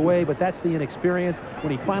ball right away, but that's the inexperience.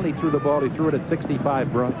 When he finally threw the ball, he threw it at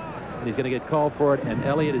 65, Brun, and he's going to get called for it, and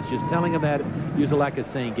Elliott is just telling him that. Uzelak is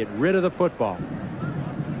saying, get rid of the football.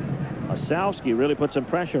 Osowski really put some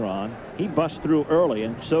pressure on. He busts through early,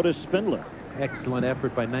 and so does Spindler. Excellent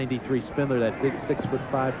effort by 93 Spindler, that big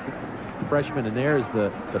 6'5" freshman, and there's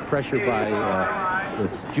the pressure by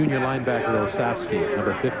this junior linebacker Osowski,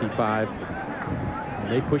 number 55.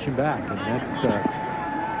 And they push him back, and that's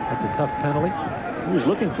a tough penalty. He was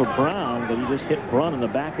looking for Brown, but he just hit Brun in the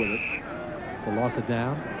back with it. It's a loss of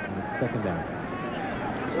down, and it's 2nd down.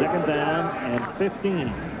 2nd down and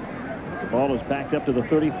 15. The ball is backed up to the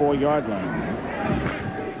 34-yard line.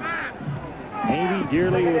 Navy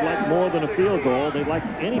dearly would like more than a field goal. They'd like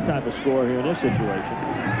any type of score here in this situation.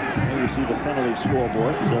 Here you see the penalty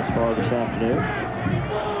scoreboard thus far this afternoon.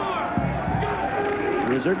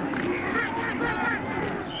 Grizzard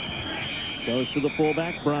goes to the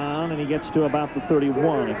fullback, Brown, and he gets to about the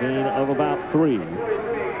 31, a gain of about 3.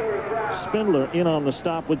 Spindler in on the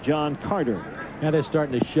stop with John Carter. Now they're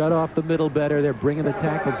starting to shut off the middle better. They're bringing the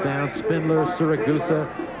tackles down. Spindler, Siragusa,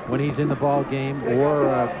 when he's in the ball game,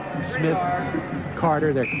 or Smith,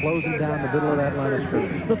 Carter, they're closing down the middle of that line of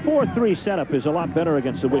scrimmage. The 4-3 setup is a lot better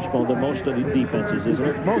against the wishbone than most of the defenses, isn't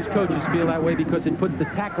it? Most coaches feel that way because it puts the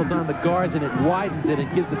tackles on the guards and it widens it and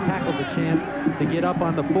gives the tackles a chance to get up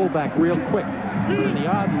on the fullback real quick. And the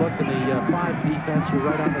odd look in the 5 defense, you're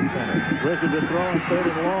right on the center. Grizzard is throwing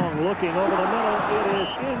 3rd and long, looking over the middle. It is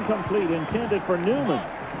incomplete, intended for Newman.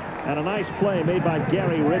 And a nice play made by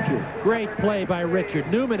Gary Richard. Great play by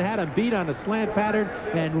Richard. Newman had him beat on the slant pattern,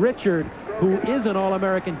 and Richard, who is an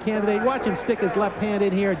All-American candidate, watch him stick his left hand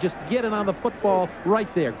in here and just get it on the football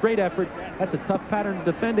right there. Great effort. That's a tough pattern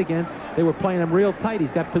to defend against. They were playing him real tight.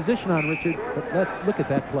 He's got position on Richard, but look at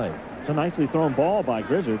that play. It's a nicely thrown ball by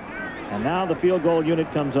Grizzard. And now the field goal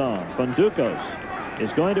unit comes on. Fundukos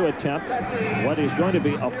is going to attempt what is going to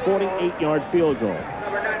be a 48-yard field goal.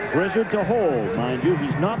 Grizzard to hold, mind you.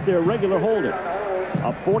 He's not their regular holder.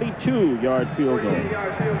 A 42-yard field goal.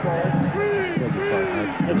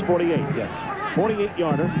 It's 48, yes.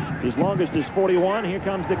 48-yarder. His longest is 41. Here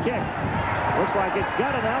comes the kick. Looks like it's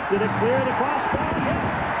got enough. Did it clear the crossbar? Yes.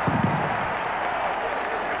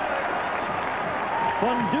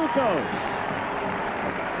 Fundukos.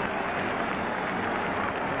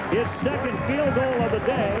 His 2nd field goal of the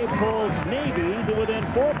day pulls Navy to within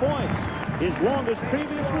 4 points. His longest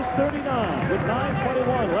previous was 39, with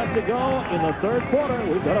 9:21 left to go in the 3rd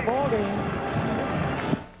quarter. We've got a ball game.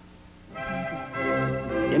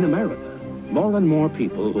 In America, more and more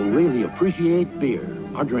people who really appreciate beer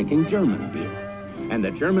are drinking German beer. And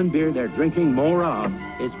the German beer they're drinking more of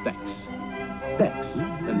is Beck's. Beck's,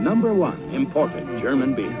 the #1 imported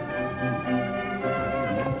German beer.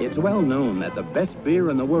 It's well known that the best beer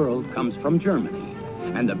in the world comes from Germany,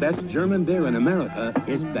 and the best German beer in America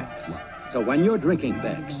is Beck's. So when you're drinking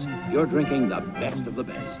Beck's, you're drinking the best of the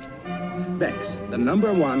best. Beck's, the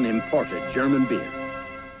 #1 imported German beer.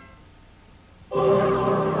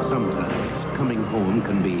 Sometimes coming home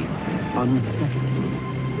can be unsettling.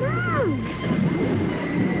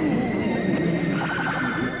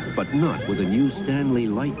 But not with a new Stanley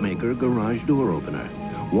Lightmaker garage door opener.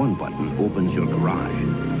 One button opens your garage,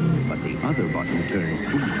 but the other button turns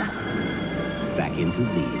these back into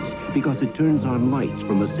these, because it turns on lights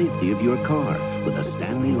from the safety of your car with a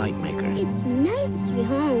Stanley Lightmaker. It's nice to be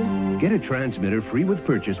home. Get a transmitter free with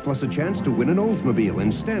purchase, plus a chance to win an Oldsmobile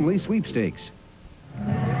in Stanley Sweepstakes.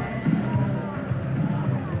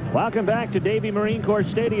 Welcome back to Davie Marine Corps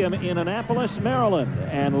Stadium in Annapolis, Maryland.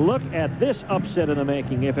 And look at this upset in the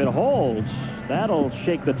making. If it holds, that'll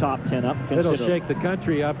shake the top 10 up. It'll shake the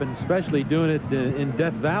country up, and especially doing it in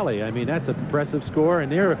Death Valley. I mean, that's an impressive score,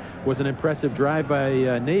 and there was an impressive drive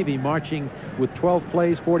by Navy, marching with 12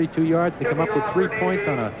 plays, 42 yards. They come up with 3 points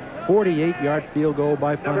on a 48-yard field goal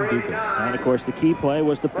by Fundukos. And, of course, the key play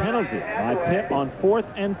was the penalty by Pitt on 4th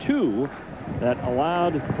and 2 that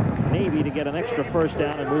allowed Navy to get an extra 1st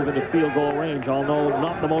down and move into field goal range, although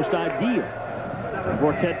not the most ideal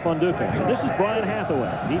for Ted Fundukos. So this is Brian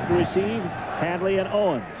Hathaway. Deep to receive, Hadley and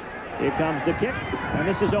Owens. Here comes the kick, and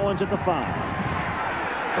this is Owens at the 5.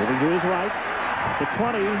 Moving to his right. At the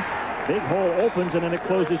 20, big hole opens, and then it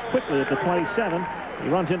closes quickly at the 27. He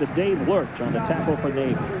runs into Dave Lurch on the tackle for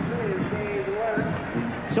Navy.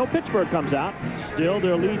 So Pittsburgh comes out. Still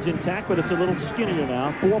their lead's intact, but it's a little skinnier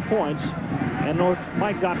now. 4 points. And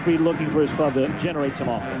Mike Gottfried looking for his club to generate some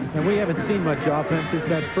offense. And we haven't seen much offense since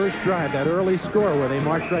that first drive, that early score where they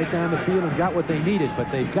marched right down the field and got what they needed.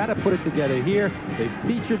 But they've got to put it together here. They've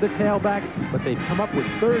featured the tailback, but they've come up with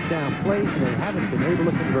third down plays, and they haven't been able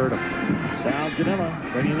to convert them. Sal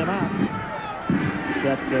Janela bringing them out.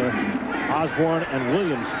 Got Osborne and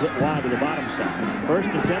Williams split wide to the bottom side. First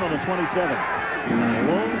and 10 on the 27. A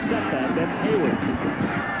lone setback. That's Hayward.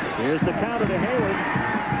 Here's the counter to Hayward.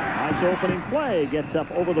 Nice opening play. Gets up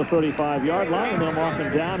over the 35-yard line, and then off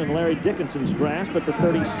and down in Larry Dickinson's grasp at the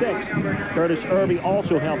 36. Curtis Irby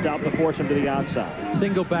also helped out to force him to the outside.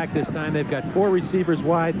 Single back this time. They've got 4 receivers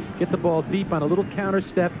wide. Get the ball deep on a little counter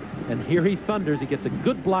step, and here he thunders. He gets a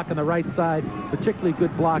good block on the right side, particularly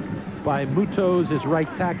good block by Mutoz, his right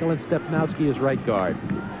tackle, and Stepnowski, his right guard.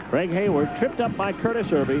 Craig Hayward tripped up by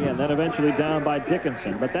Curtis Irby and then eventually down by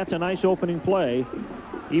Dickinson. But that's a nice opening play.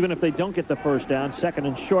 Even if they don't get the first down, second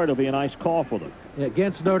and short will be a nice call for them.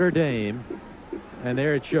 Against Notre Dame, and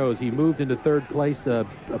there it shows. He moved into third place,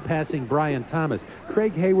 passing Brian Thomas.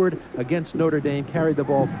 Craig Hayward against Notre Dame carried the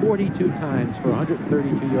ball 42 times for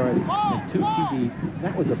 132 yards and 2 TDs.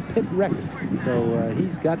 That was a Pitt record. So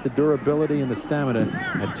he's got the durability and the stamina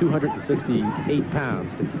at 268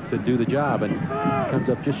 pounds to do the job, and comes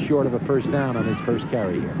up just short of a first down on his first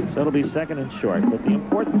carry here. So it'll be second and short, but the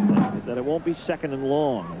important thing is that it won't be second and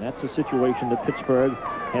long. And that's a situation that Pittsburgh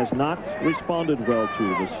has not responded well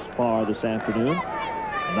to this afternoon.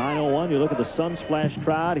 9:01, you look at the sun-splashed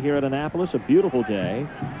crowd here at Annapolis, a beautiful day.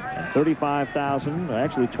 35,000, or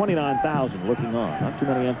actually 29,000 looking on. Not too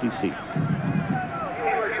many empty seats.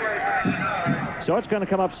 So it's going to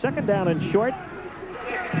come up second down and short.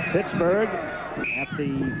 Pittsburgh at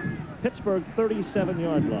the Pittsburgh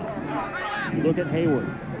 37-yard line. Look at Hayward.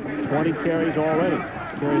 20 carries already.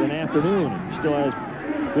 Carried an afternoon. Still has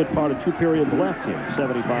a good part of 2 periods left here.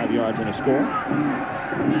 75 yards and a score.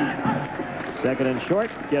 Second and short.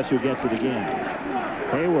 Guess who gets it again?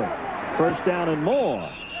 Hayward. First down and more.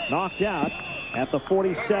 Knocked out at the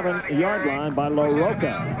 47-yard line by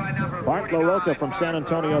LaRocca. Bart LaRocca from San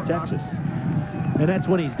Antonio, Texas. And that's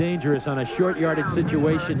when he's dangerous on a short yardage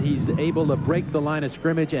situation. He's able to break the line of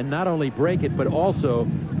scrimmage, and not only break it, but also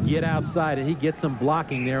get outside, and he gets some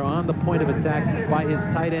blocking there on the point of attack by his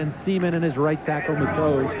tight end Seaman and his right tackle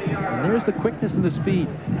Mutoz. And there's the quickness and the speed.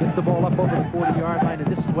 Gets the ball up over the 40-yard line,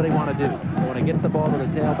 and this is what they want to do. They want to get the ball to the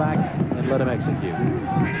tailback and let him execute.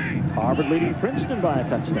 Harvard leading Princeton by a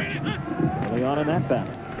touchdown. Early on in that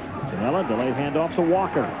battle. Janela, delayed handoff to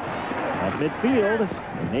Walker. At midfield,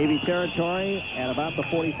 Navy territory at about the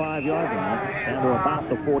 45-yard line, and to about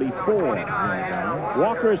the 44-yard line.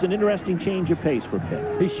 Walker is an interesting change of pace for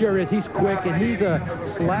Pitt. He sure is. He's quick, and he's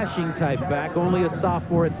a slashing type back, only a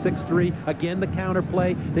sophomore at 6'3". Again, the counter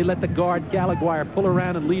play. They let the guard, Gallagher, pull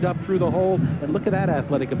around and lead up through the hole. And look at that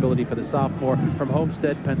athletic ability for the sophomore from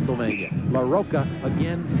Homestead, Pennsylvania. LaRocca,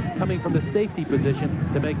 again, coming from the safety position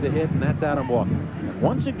to make the hit, and that's Adam Walker.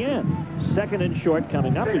 Once again, second and short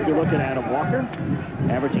coming up. If you look at Adam Walker,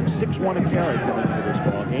 averaging 6-1 a carry coming into this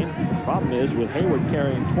ball game. Problem is, with Hayward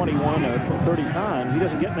carrying 21 or 30 times, he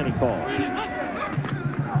doesn't get many calls.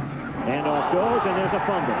 Handoff goes, and there's a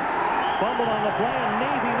fumble. Fumble on the play, and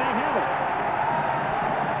Navy may have it.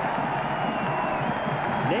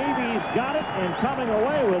 Navy's got it, and coming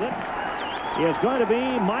away with it is going to be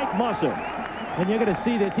Mike Musser. And you're going to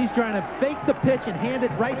see this. He's trying to fake the pitch and hand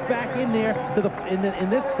it right back in there to in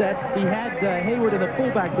this set. He had Hayward in the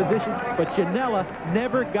fullback position, but Janela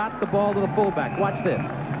never got the ball to the fullback. Watch this.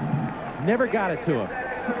 Never got it to him.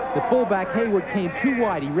 The fullback, Hayward, came too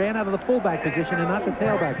wide. He ran out of the fullback position and not the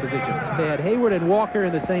tailback position. They had Hayward and Walker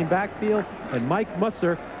in the same backfield, and Mike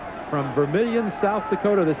Musser from Vermillion, South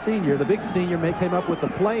Dakota, the senior, the big senior, came up with the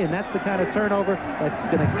play, and that's the kind of turnover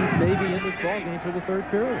that's going to keep Navy in this ballgame for the third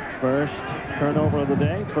period. First turnover of the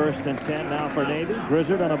day, 1st and 10 now for Navy.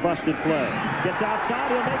 Grizzard on a busted play. Gets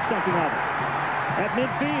outside, he'll make something of it. At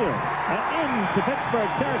midfield, into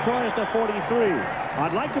Pittsburgh territory at the 43.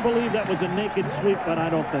 I'd like to believe that was a naked sweep, but I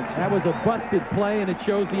don't think so. That was a busted play, and it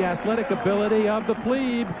shows the athletic ability of the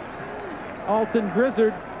plebe, Alton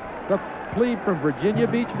Grizzard, the plebe from Virginia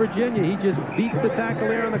Beach, Virginia. He just beats the tackle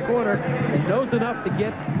there on the corner and knows enough to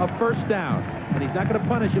get a first down. And he's not going to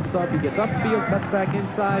punish himself. He gets upfield, cuts back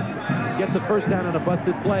inside, gets a first down on a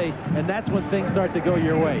busted play, and that's when things start to go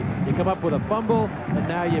your way. You come up with a fumble, and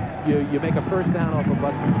now you make a first down off a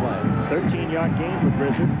busted play. 13-yard gain for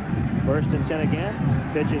Grizzard. 1st and 10 again.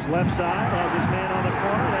 Pitches left side, has his man on the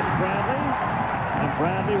corner. That's Bradley. And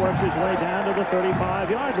Bradley works his way down to the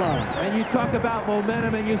 35-yard line. And you talk about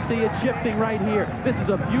momentum, and you see it shifting right here. This is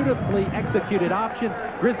a beautifully executed option.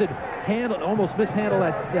 Grizzard almost mishandled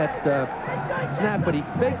that snap, but he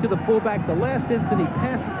faked to the fullback. The last instant he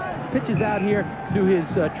pitches out here to his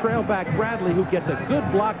trailback Bradley, who gets a good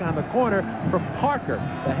block on the corner from Parker,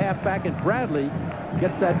 the halfback, and Bradley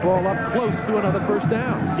gets that ball up close to another first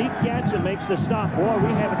down. Zeke Gadsden makes the stop. Boy,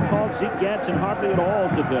 we haven't called Zeke Gadsden hardly at all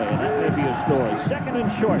today, and that may be a story. Second and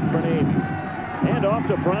short for Navy. And off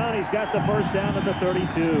to Brown. He's got the first down at the 32.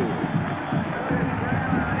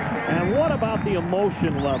 And what about the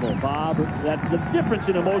emotion level, Bob? The difference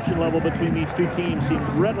in emotion level between these two teams seems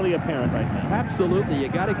readily apparent right now. Absolutely. You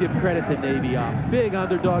got to give credit to Navy. A big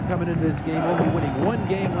underdog coming into this game, only winning one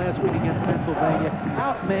game last week against Pennsylvania.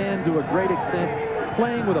 Outmanned to a great extent,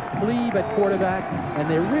 playing with a plebe at quarterback, and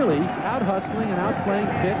they're really out-hustling and out-playing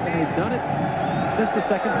Pitt, and they've done it since the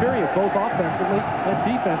second period, both offensively and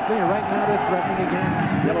defensively, and right now they're threatening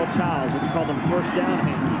again. Yellow towels, let's call them first down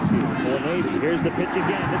hankies here for Navy. Here's the pitch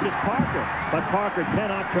again. This is Parker, but Parker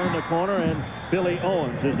cannot turn the corner, and Billy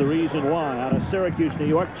Owens is the reason why. Out of Syracuse, New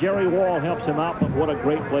York, Jerry Wall helps him out, but what a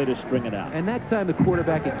great play to string it out. And that time the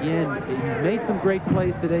quarterback again, he's made some great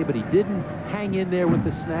plays today, but he didn't hang in there with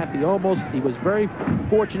the snap. He was very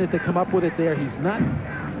fortunate to come up with it there. He's not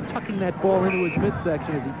tucking that ball into his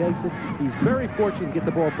midsection as he takes it. He's very fortunate to get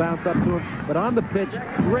the ball bounced up to him. But on the pitch,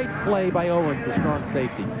 great play by Owens, the strong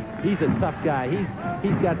safety. He's a tough guy.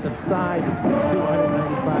 He's got some size at 6'2",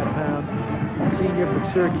 195 pounds. Senior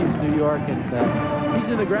from Syracuse, New York, and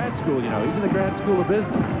he's in the grad school, you know. He's in the grad school of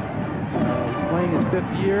business. He's playing his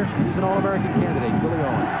 5th year. He's an All-American candidate, Billy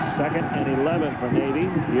Owens. Second and 11 for Navy.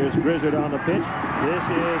 Here's Grizzard on the pitch. This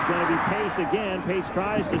is going to be Pace again. Pace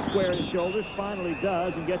tries to square his shoulders, finally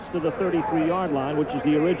does, and gets to the 33-yard line, which is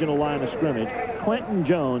the original line of scrimmage. Quentin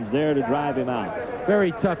Jones there to drive him out.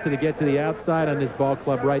 Very tough to get to the outside on this ball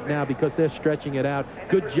club right now because they're stretching it out.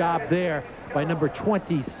 Good job there by number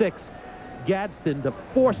 26. Gadsden to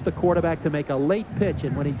force the quarterback to make a late pitch,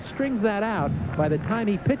 and when he strings that out, by the time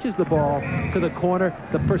he pitches the ball to the corner,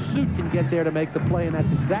 the pursuit can get there to make the play, and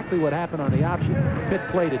that's exactly what happened on the option. Pitt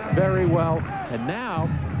played it very well, and now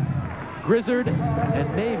Grizzard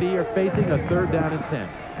and Navy are facing a 3rd down and 10.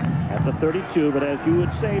 That's a 32, but as you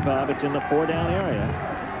would say, Bob, it's in the 4-down area.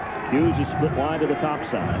 Hughes is split wide to the top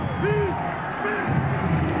side.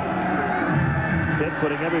 Pitt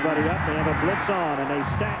putting everybody up. They have a blitz on, and they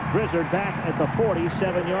sack Grizzard back at the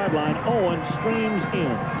 47-yard line. Owens streams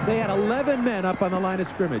in. They had 11 men up on the line of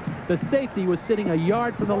scrimmage. The safety was sitting a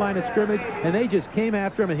yard from the line of scrimmage, and they just came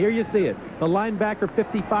after him, and here you see it. The linebacker,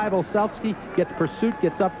 55, Olszewski, gets pursuit,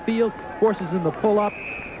 gets upfield, forces him to pull up,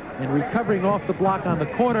 and recovering off the block on the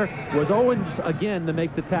corner was Owens again to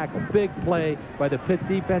make the tackle. Big play by the Pitt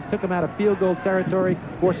defense. Took him out of field goal territory,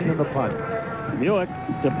 forcing him to punt. Muick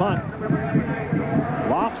to punt.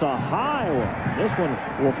 Lofts a high one. This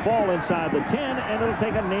one will fall inside the 10, and it'll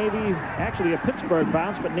take a Navy, actually a Pittsburgh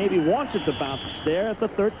bounce, but Navy wants it to bounce there at the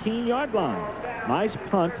 13-yard line. Nice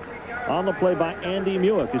punt on the play by Andy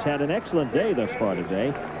Muick, who's had an excellent day thus far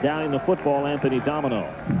today. Downing the football, Anthony Domino.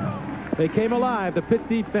 They came alive. The Pitt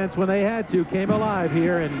defense, when they had to, came alive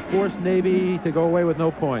here and forced Navy to go away with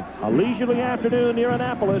no points. A leisurely afternoon near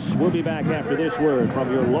Annapolis. We'll be back after this word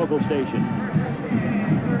from your local station.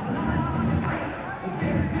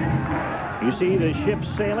 You see the ship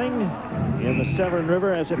sailing in the Severn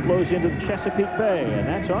River as it flows into the Chesapeake Bay. And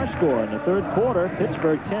that's our score in the 3rd quarter.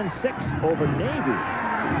 Pittsburgh 10-6 over Navy.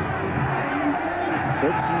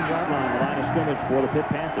 13-yard line, the line of scrimmage for the Pitt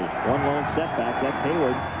Panthers. One lone setback. That's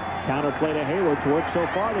Hayward. Counter play to Hayward to work so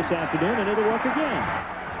far this afternoon, and it'll work again.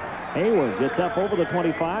 Hayward gets up over the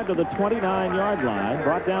 25 to the 29-yard line,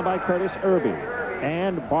 brought down by Curtis Irby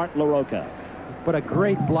and Bart LaRocca. But a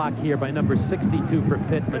great block here by number 62 for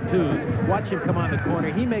Pitt, Matthews. Watch him come on the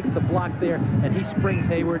corner. He makes the block there, and he springs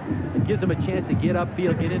Hayward and gives him a chance to get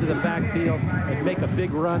upfield, get into the backfield, and make a big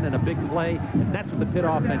run and a big play. And that's what the Pitt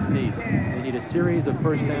offense needs. They need a series of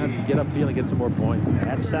first downs to get upfield and get some more points.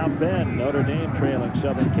 At South Bend, Notre Dame trailing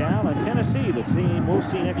Southern Cal, and Tennessee, the team we'll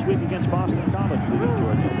see next week against Boston College, leading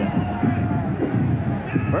Georgia Tech.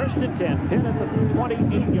 1st and 10, Pitt at the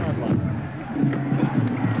 28-yard line.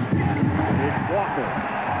 Walker,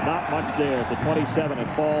 not much there at the 27.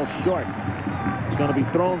 It falls short. It's going to be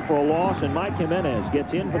thrown for a loss, and Mike Jimenez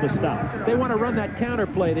gets in for the stop. They want to run that counter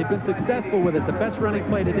play. They've been successful with it. The best running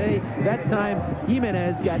play today. That time,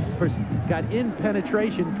 Jimenez got in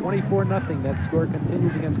penetration, 24-0. That score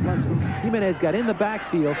continues against Clemson. Jimenez got in the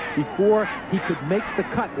backfield before he could make the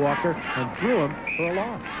cut, Walker, and threw him for a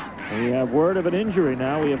loss. We have word of an injury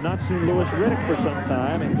now. We have not seen Louis Riddick for some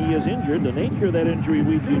time, and he is injured. The nature of that injury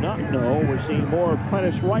we do not know. We're seeing more of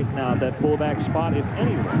Prentice Wright now at that fullback spot, if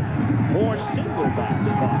anywhere. More single back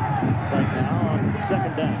spot right now on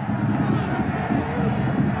second down.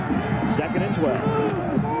 2nd and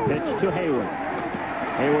 12. Pitch to Hayward.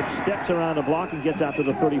 Hayward steps around the block and gets out to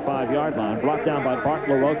the 35-yard line. Brought down by Bart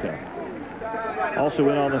LaRocca. Also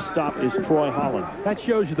in on the stop is Troy Holland. That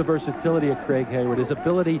shows you the versatility of Craig Hayward, his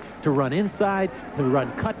ability to run inside, to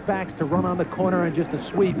run cutbacks, to run on the corner, and just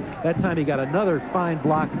a sweep. That time he got another fine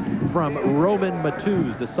block from Roman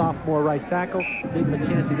Matuz, the sophomore right tackle. Gave him a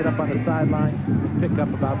chance to get up on the sideline and pick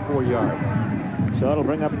up about 4 yards. So it'll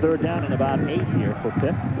bring up 3rd down and about 8 here for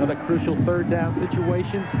Pitt. Another crucial 3rd down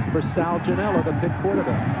situation for Sal Ginella, the Pitt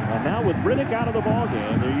quarterback. And now with Riddick out of the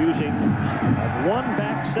ballgame, they're using a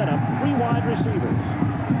one-back setup, 3 wide receivers.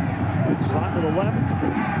 Slot to the left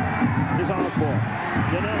is Osborne.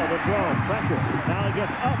 Ginella, the throw, pressure. Now he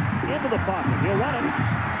gets up into the pocket. He'll run it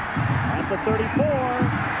at the 34.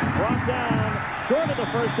 Brought down short of the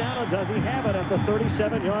 1st down, or does he have it at the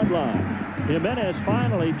 37-yard line? Jimenez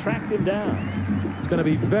finally tracked him down. It's going to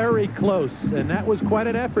be very close, and that was quite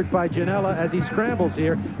an effort by Ginella as he scrambles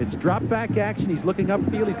here. It's drop-back action. He's looking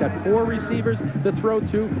upfield. He's got 4 receivers to throw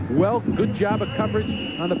to. Well, good job of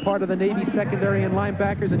coverage on the part of the Navy secondary and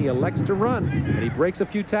linebackers, and he elects to run, and he breaks a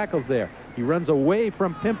few tackles there. He runs away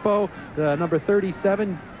from Pimpo, number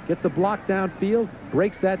 37, gets a block downfield,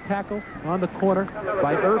 breaks that tackle on the corner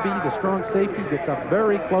by Irby, the strong safety, gets up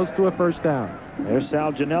very close to a 1st down. There's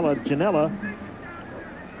Sal Ginella. Ginella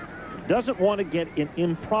doesn't want to get in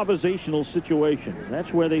improvisational situations.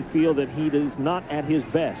 That's where they feel that he is not at his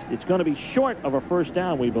best. It's going to be short of a 1st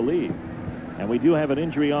down, we believe. And we do have an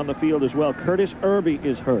injury on the field as well. Curtis Irby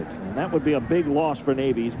is hurt, and that would be a big loss for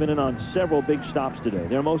Navy. He's been in on several big stops today.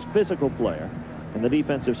 Their most physical player in the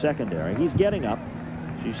defensive secondary. He's getting up.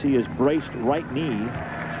 You see his braced right knee,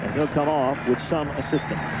 and he'll come off with some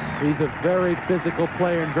assistance. He's a very physical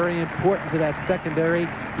player and very important to that secondary.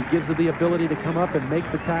 He gives them the ability to come up and make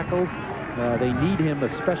the tackles. They need him,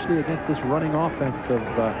 especially against this running offense of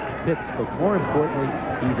Pitt. But more importantly,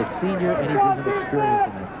 he's a senior and he has an experience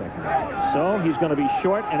in that secondary. So he's going to be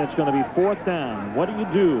short, and it's going to be 4th down. What do you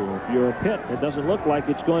do if you're a Pitt? It doesn't look like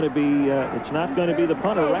it's going to be. It's not going to be the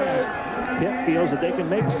punter. Pitt feels that they can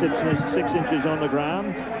make 6 inches on the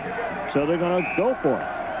ground, so they're going to go for it.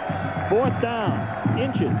 4th down,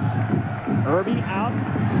 inches. Irby out,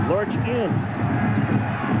 Lurch in.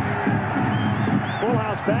 Full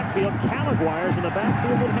house backfield. Caliguire's in the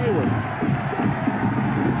backfield with Hayward.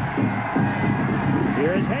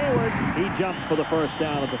 Here is Hayward. He jumps for the 1st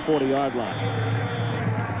down at the 40-yard line.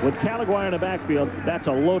 With Caliguire in the backfield, that's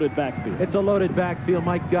a loaded backfield. It's a loaded backfield.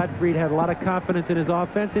 Mike Gottfried had a lot of confidence in his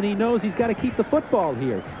offense, and he knows he's got to keep the football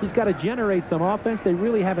here. He's got to generate some offense. They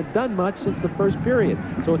really haven't done much since the 1st period.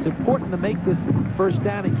 So it's important to make this 1st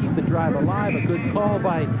down and keep the drive alive. A good call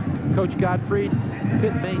by Coach Gottfried.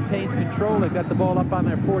 Pitt maintains control. They've got the ball up on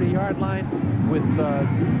their 40-yard line with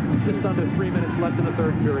just under 3 minutes left in the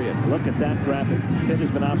 3rd period. Look at that graphic. Pitt has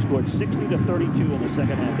been outscored 60-32 in the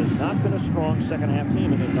 2nd half. It's not been a strong 2nd half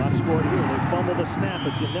team, and they've not scored here. They fumbled the snap,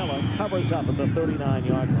 but Ginella covers up at the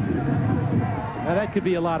 39-yard line. Now, that could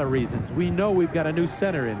be a lot of reasons. We know we've got a new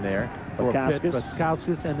center in there for Pitt,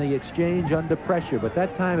 Buskauskas, and the exchange under pressure. But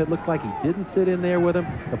that time it looked like he didn't sit in there with him.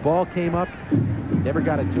 The ball came up. Never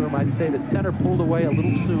got it to him. I'd say the center pulled away a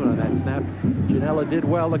little soon on that snap. Ginella did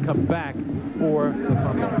well to come back for the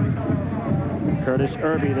fumble. Curtis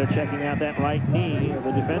Irby, they're checking out that right knee of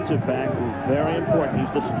the defensive back, who's very important.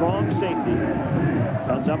 He's the strong safety.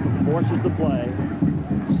 Comes up and forces the play.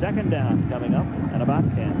 2nd down coming up at about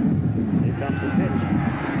 10. Here comes the pitch.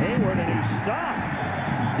 Hayward, and he's stopped.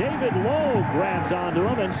 David Lowe grabs onto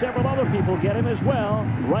him, and several other people get him as well,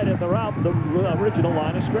 right at the original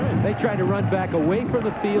line of scrimmage. They tried to run back away from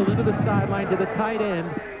the field into the sideline to the tight end,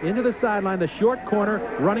 into the sideline, the short corner,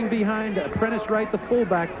 running behind Prentice Wright, the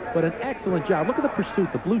fullback, but an excellent job. Look at the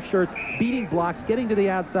pursuit, the blue shirts, beating blocks, getting to the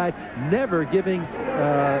outside, never giving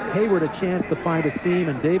Hayward a chance to find a seam,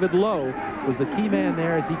 and David Lowe was the key man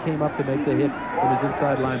there as he came up to make the hit from his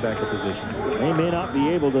inside linebacker position. They may not be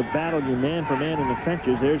able to battle you man for man in the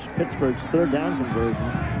trenches. There's Pittsburgh's 3rd down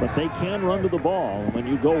conversion, but they can run to the ball. When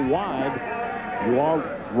you go wide, you are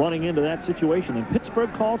running into that situation, and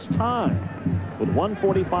Pittsburgh calls time. With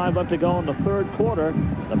 1:45 left to go in the 3rd quarter,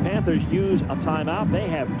 the Panthers use a timeout. They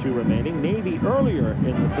have 2 remaining. Navy earlier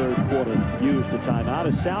in the 3rd quarter used a timeout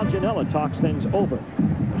as Sal Ginella talks things over.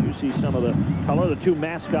 You see some of the color, the 2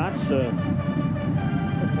 mascots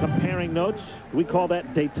comparing notes. Do we call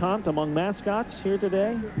that detente among mascots here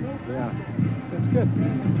today? Yeah, that's good.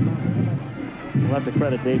 We'll have to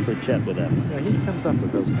credit Dave Burchett with that. Yeah, he comes up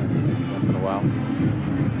with those kind of things once in a while.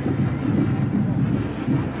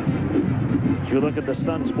 As you look at the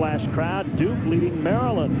Sunsplash crowd, Duke leading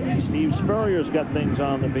Maryland. Steve Spurrier's got things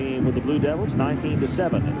on the beam with the Blue Devils,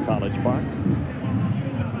 19-7 in College Park.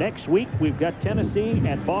 Next week, we've got Tennessee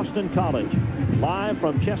at Boston College. Live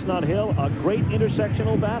from Chestnut Hill, a great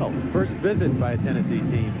intersectional battle. First visit by a Tennessee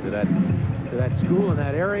team to that school in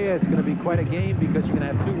that area. It's going to be quite a game because you're going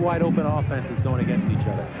to have two wide open offenses going against each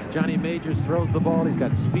other. Johnny Majors throws the ball. He's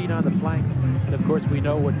got speed on the flanks. And, of course, we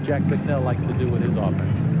know what Jack Bicknell likes to do with his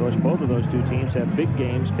offense. Of course, both of those two teams have big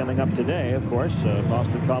games coming up today. Of course,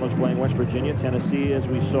 Boston College playing West Virginia. Tennessee, as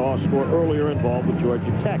we saw, score earlier involved with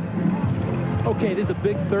Georgia Tech. Okay, this is a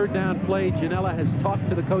big third down play. Janela has talked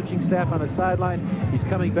to the coaching staff on the sideline. He's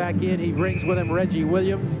coming back in. He brings with him Reggie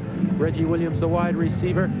Williams. Reggie Williams, the wide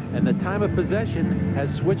receiver. And the time of possession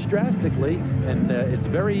has switched drastically, and it's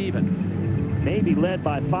very even. Navy led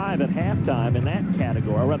by 5 at halftime in that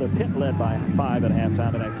category, or rather Pitt led by 5 at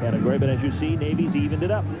halftime in that category, but as you see, Navy's evened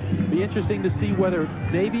it up. Be interesting to see whether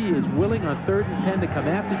Navy is willing on 3rd and 10 to come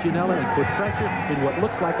after Janela and put pressure in what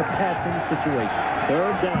looks like a passing situation.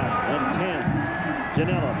 3rd down and 10.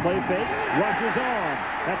 Janela, play fake, rushes on.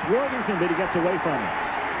 That's Worthington, but he gets away from it.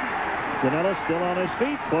 Janela still on his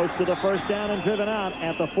feet, close to the first down and driven out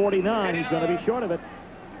at the 49. He's going to be short of it.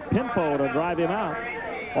 Pimpo to drive him out.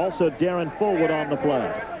 Also, Darren Fullwood on the play.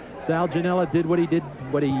 Sal Janela did what he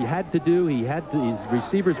had to do. His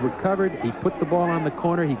receivers were covered. He put the ball on the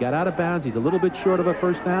corner. He got out of bounds. He's a little bit short of a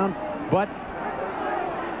first down, but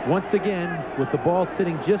once again, with the ball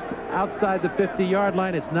sitting just outside the 50-yard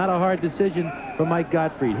line, it's not a hard decision for Mike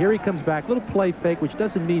Gottfried. Here he comes back, little play fake, which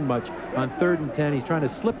doesn't mean much on 3rd and 10. He's trying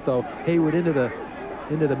to slip though Hayward into the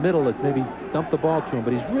middle, let's maybe dump the ball to him,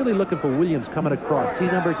 but he's really looking for Williams coming across. See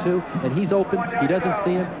number 2, and he's open. He doesn't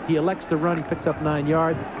see him. He elects to run. He picks up 9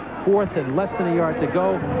 yards. 4th and less than a yard to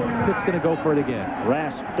go. Pitt's going to go for it again.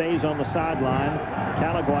 Rask stays on the sideline.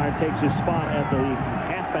 Calaguire takes his spot at the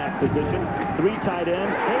halfback position. 3 tight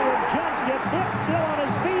ends. Hayward jumps, gets hit, still on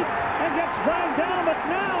his feet, and gets dragged down, but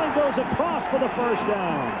now he goes across for the first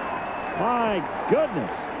down. My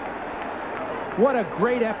goodness. What a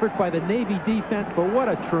great effort by the Navy defense, but what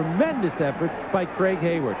a tremendous effort by Craig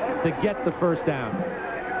Hayward to get the first down.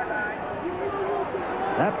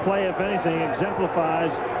 That play, if anything,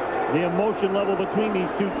 exemplifies the emotion level between these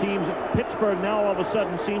two teams. Pittsburgh now all of a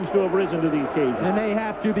sudden seems to have risen to the occasion. And they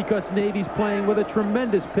have to, because Navy's playing with a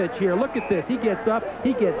tremendous pitch here. Look at this. He gets up.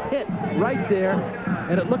 He gets hit right there.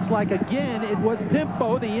 And it looks like, again, it was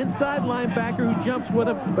Pimpo, the inside linebacker, who jumps with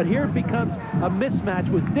him. But here it becomes a mismatch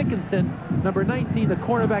with Dickinson, number 19, the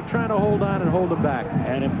cornerback, trying to hold on and hold him back.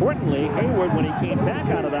 And importantly, Hayward, when he came back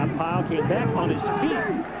out of that pile, came back on his feet.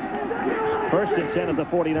 1st and 10 at the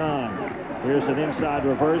 49. Here's an inside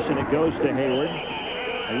reverse, and it goes to Hayward.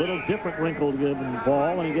 A little different wrinkle given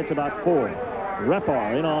ball, and he gets about 4.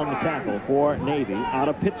 Repar in on the tackle for Navy out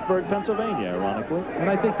of Pittsburgh, Pennsylvania, ironically. And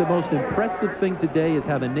I think the most impressive thing today is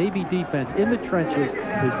how the Navy defense in the trenches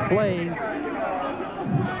is playing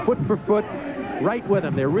foot for foot, right with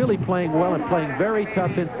them. They're really playing well and playing very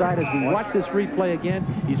tough inside. As we watch this replay again,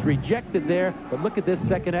 he's rejected there, but look at this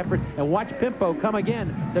second effort, and watch Pimpo come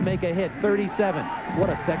again to make a hit. 37. What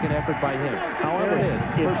a second effort by him. However, there it is.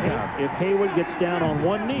 First down. If Hayward gets down on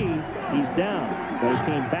one knee, he's down. But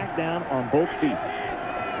he came back down on both feet.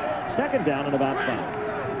 2nd down and about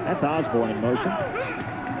 5. That's Osborne in motion.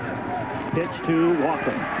 Pitch to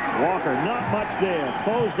Walker. Walker, not much there.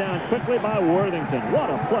 Closed down quickly by Worthington. What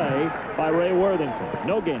a play by Ray Worthington.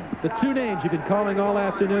 No gain. The 2 names you've been calling all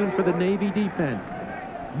afternoon for the Navy defense.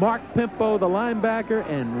 Mark Pimpo, the linebacker,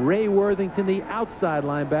 and Ray Worthington, the outside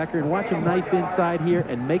linebacker. And watch him knife inside here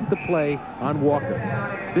and make the play on Walker.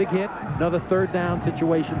 Big hit, another 3rd down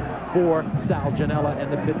situation for Sal Janela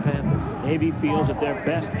and the Pitt Panthers. Navy feels that their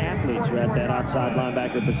best athletes are at that outside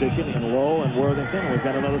linebacker position in Lowe and Worthington. We've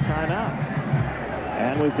got another timeout.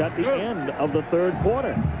 And we've got the end of the 3rd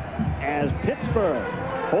quarter as Pittsburgh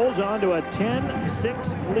holds on to a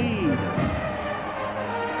 10-6 lead.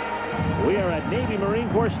 We are at Navy Marine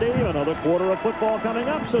Corps Stadium. Another quarter of football coming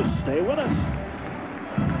up, so stay with us.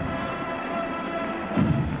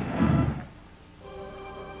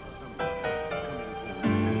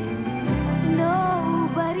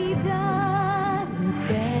 Nobody does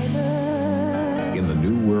better. In the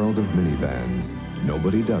new world of minivans,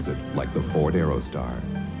 nobody does it like the Ford Aerostar.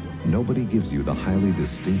 Nobody gives you the highly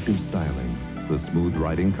distinctive styling, the smooth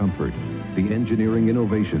riding comfort, the engineering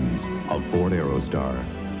innovations of Ford Aerostar.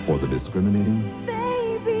 For the discriminating,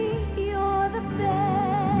 Baby, you're the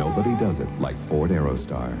best. nobody does it like Ford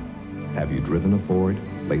Aerostar. Have you driven a Ford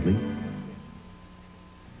lately?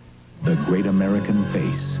 The Great American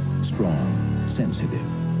Face. Strong,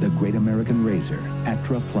 sensitive. The Great American Razor.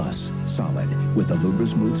 Atra Plus. Solid. With the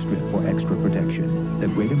Luber Smooth Strip for extra protection. The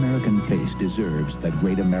Great American Face deserves the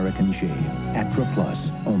Great American Shave. Atra Plus.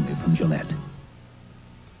 Only from Gillette.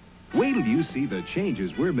 Wait till you see the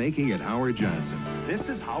changes we're making at Howard Johnson. This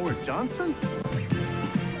is Howard Johnson?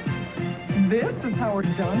 This is Howard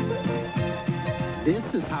Johnson. This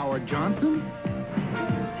is Howard Johnson.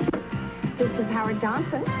 This is Howard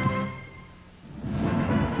Johnson.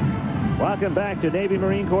 Welcome back to Navy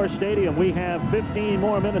Marine Corps Stadium. We have 15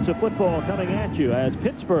 more minutes of football coming at you as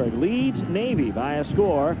Pittsburgh leads Navy by a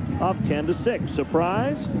score of 10-6.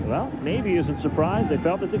 Surprise? Well, Navy isn't surprised. They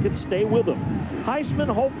felt that they could stay with them.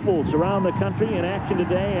 Heisman hopefuls around the country in action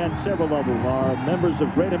today, and several of them are members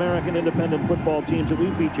of Great American Independent football teams that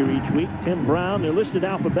we feature each week. Tim Brown, they're listed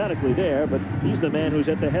alphabetically there, but he's the man who's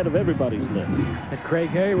at the head of everybody's list. And Craig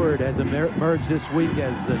Hayward has emerged this week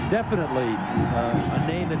as definitely a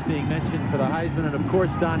name that's being mentioned for the Heisman, and of course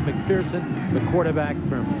Don McPherson, the quarterback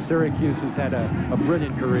from Syracuse, who's had a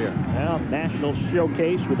brilliant career. Well, national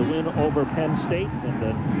showcase with a win over Penn State, and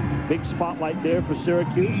a big spotlight there for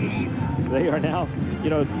Syracuse. They are now, you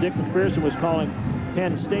know, Dick McPherson was calling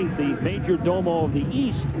Penn State the major domo of the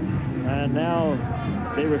East, and now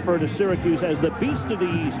they refer to Syracuse as the beast of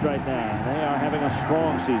the East right now. They are having a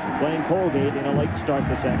strong season, playing Colgate in a late start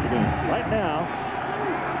this afternoon. Right now,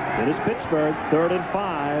 it is Pittsburgh, 3rd and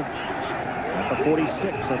 5. At the 46,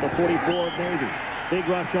 at the 44 of Navy. Big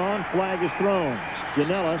rush on, flag is thrown.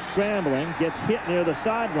 Janela scrambling, gets hit near the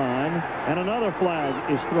sideline, and another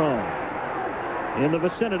flag is thrown in the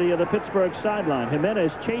vicinity of the Pittsburgh sideline.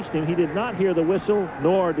 Jimenez chased him. He did not hear the whistle,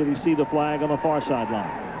 nor did he see the flag on the far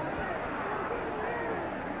sideline.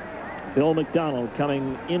 Bill McDonald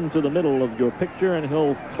coming into the middle of your picture, and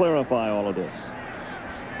he'll clarify all of this.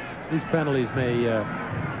 These penalties may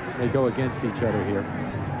go against each other here.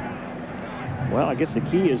 Well, I guess the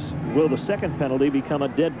key is, will the second penalty become a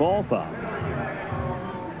dead ball foul?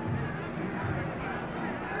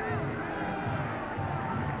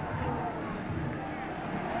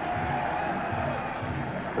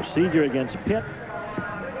 Procedure against Pitt.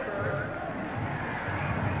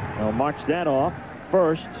 They'll march that off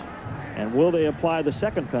first, and will they apply the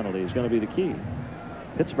second penalty is going to be the key.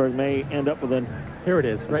 Pittsburgh may end up with here it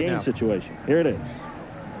is, right game now. Situation. Here it is.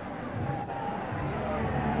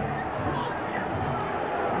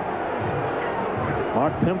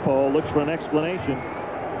 Mark Pimpo looks for an explanation.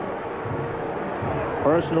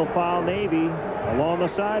 Personal foul, Navy, along the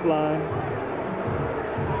sideline.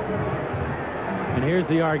 And here's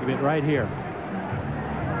the argument right here.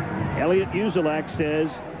 Elliot Uzelak says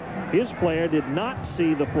his player did not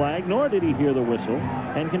see the flag, nor did he hear the whistle,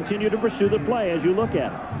 and continued to pursue the play as you look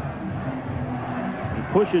at it. He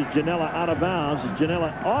pushes Janela out of bounds.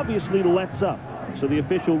 Janela obviously lets up. So the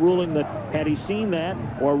official ruling that had he seen that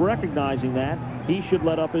or recognizing that, he should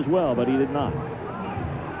let up as well, but he did not.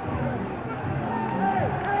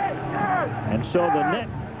 And so the net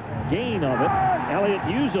gain of it, Elliot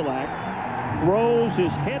Uzelak throws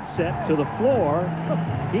his headset to the floor.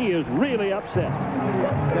 He is really upset.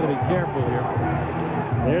 Got to be careful here.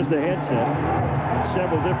 There's the headset.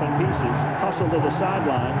 Several different pieces hustled to the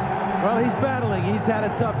sidelines. Well, he's battling. He's had a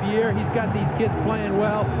tough year. He's got these kids playing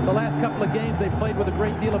well. The last couple of games, they played with a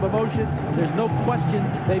great deal of emotion. There's no question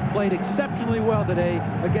they've played exceptionally well today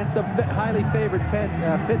against a highly favored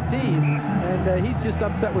Pitt team. And he's just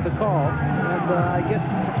upset with the call. And I guess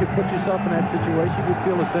if you put yourself in that situation, you'd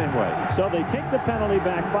feel the same way. So they take the penalty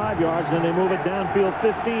back 5 yards, and they move it downfield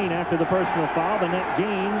 15 after the personal foul. The net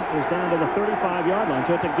gain is down to the 35-yard line.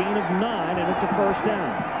 So it's a gain of 9, and it's a first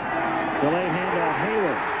down. Delay handoff,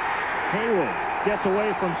 Hayward. Hayward gets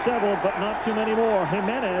away from several, but not too many more.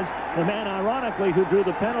 Jimenez, the man, ironically, who drew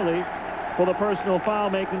the penalty for the personal foul,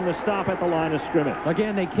 making the stop at the line of scrimmage.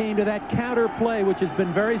 Again, they came to that counter play, which has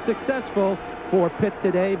been very successful for Pitt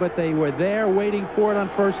today, but they were there waiting for it on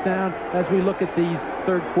first down as we look at these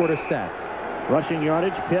third quarter stats. Rushing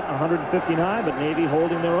yardage, Pitt 159, but Navy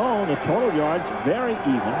holding their own. The total yards very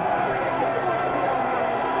even.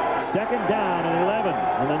 Second down and 11,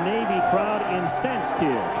 and the Navy crowd incensed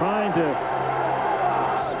here, trying to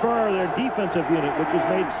spur their defensive unit, which has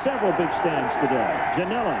made several big stands today.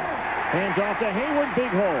 Janela hands off to Hayward, big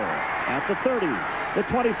hole at the 30. The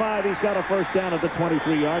 25, he's got a first down at the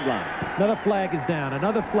 23-yard line. Another flag is down,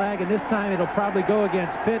 another flag, and this time it'll probably go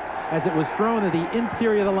against Pitt as it was thrown to the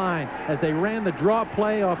interior of the line as they ran the draw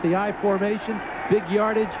play off the I formation. Big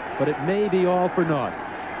yardage, but it may be all for naught.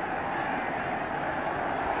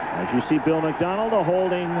 As you see Bill McDonald, the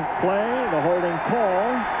holding play, the holding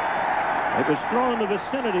call. It was thrown in the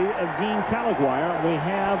vicinity of Dean Calaguire. We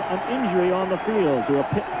have an injury on the field to a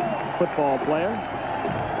Pitt football player.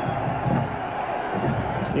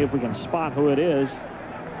 See if we can spot who it is.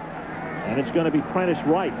 And it's going to be Prentice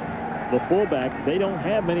Wright, the fullback. They don't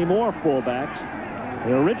have many more fullbacks.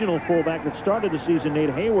 The original fullback that started the season, Nate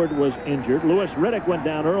Hayward, was injured. Lewis Riddick went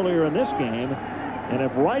down earlier in this game. And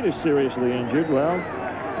if Wright is seriously injured, well,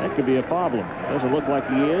 that could be a problem. Doesn't look like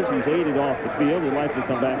he is. He's aided off the field. He'd like to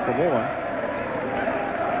come back for more.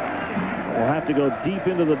 We'll have to go deep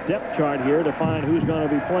into the depth chart here to find who's going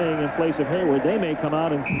to be playing in place of Hayward. They may come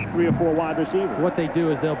out in 3 or 4 wide receivers. What they do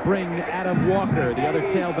is they'll bring Adam Walker, the other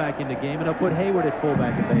tailback, in the game, and they'll put Hayward at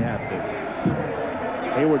fullback if they have to.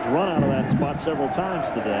 Hayward's run out of that spot several times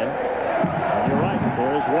today. And you're right.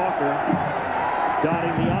 There's Walker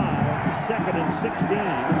dotting the I. 2nd and 16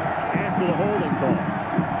 after the holding call.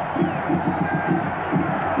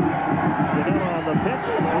 Janela on the pitch.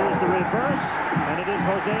 Here's the reverse. And it is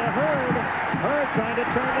Hosea Hurd. Hurd trying to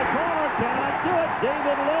turn the corner. Cannot do it.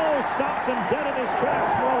 David Lowe stops him dead in his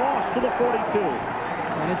tracks for a loss to the 42.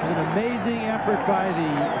 And it's an amazing effort by the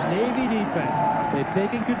Navy defense. They've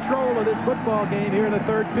taken control of this football game here in the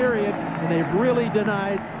 3rd period, and they've really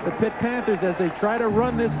denied the Pitt Panthers as they try to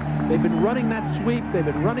run this. They've been running that sweep. They've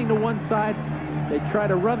been running to one side. They try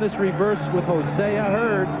to run this reverse with Hosea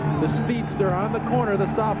Hurd, the speedster, on the corner,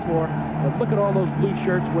 the sophomore. But look at all those blue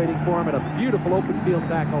shirts waiting for him, and a beautiful open field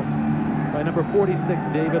tackle by number 46,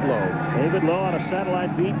 David Lowe. David Lowe out of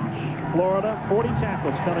Satellite Beach, Florida. 40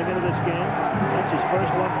 tackles coming into this game. That's his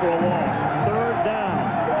first one for a loss. 3rd down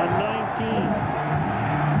and 19.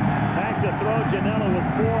 Back to throw. Janela with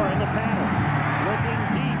 4 in the pattern. Looking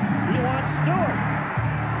deep. He wants Stewart.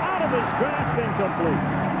 Out of his grasp, incomplete.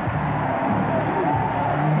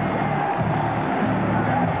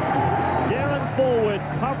 Darren Fullwood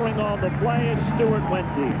covering on the play as Stewart went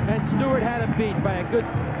deep. And Stewart had him beat by a good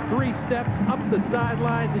 3 steps up the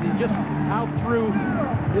sidelines, and he just out through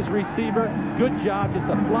his receiver. Good job, just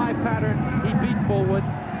a fly pattern. He beat Fullwood,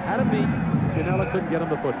 had him beat. Janela couldn't get him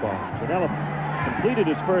the football. Janela completed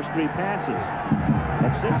his first 3 passes,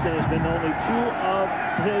 but since then has been only 2 of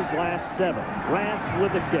his last 7. Rask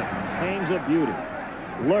with the kick. Hangs a beauty.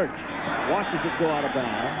 Lurch watches it go out of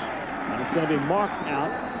bounds, and it's going to be marked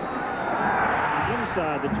out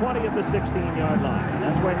inside the 20 at the 16-yard line. And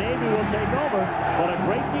that's where Navy will take over, but a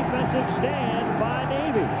great defensive stand by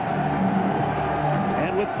Navy.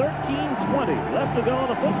 And with 13:20 left to go in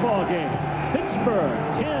the football game, Pittsburgh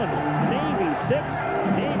 10, Navy 6.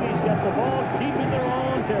 Navy's got the ball deep in their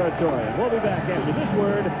own territory. We'll be back after this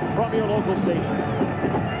word from your local station.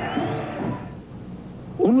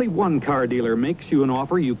 Only one car dealer makes you an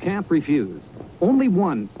offer you can't refuse. Only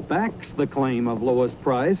one backs the claim of lowest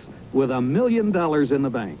price with $1 million in the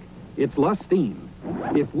bank. It's Lustine.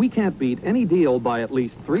 If we can't beat any deal by at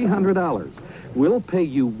least $300, we'll pay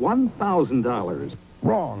you $1,000.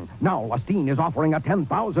 Wrong. Now, Lustine is offering a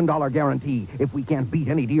 $10,000 guarantee. If we can't beat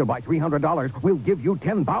any deal by $300, we'll give you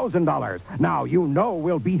 $10,000. Now, you know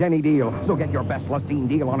we'll beat any deal. So get your best Lustine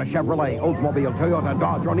deal on a Chevrolet, Oldsmobile, Toyota,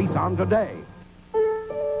 Dodge, or Nissan today.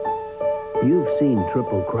 You've seen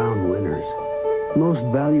Triple Crown winners, most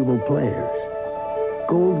valuable players,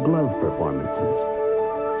 Gold Glove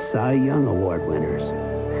performances, Cy Young Award winners,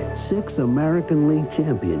 6 American League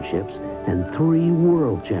championships, and 3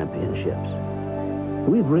 World Championships.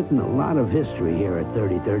 We've written a lot of history here at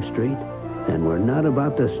 33rd Street, and we're not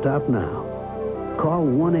about to stop now. Call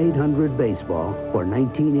 1-800-BASEBALL for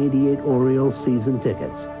 1988 Orioles season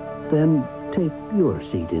tickets. Then take your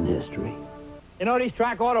seat in history. You know, these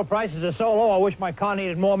track auto prices are so low, I wish my car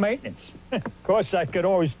needed more maintenance. Of course, I could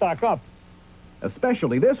always stock up.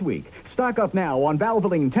 Especially this week. Stock up now on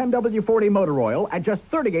Valvoline 10W40 motor oil at just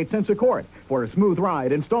 38 cents a quart. For a smooth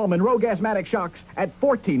ride, install Monroe Gasmatic shocks at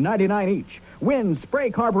 $14.99 each. Win spray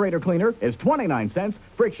carburetor cleaner is 29 cents.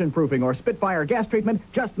 Friction proofing or Spitfire gas treatment,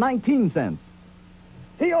 just 19 cents.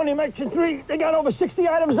 He only makes it 3. They got over 60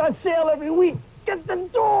 items on sale every week. Get the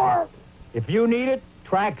door! If you need it,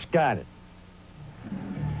 Track's got it.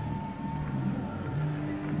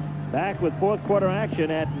 Back with 4th quarter action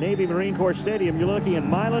at Navy Marine Corps Stadium. You're looking at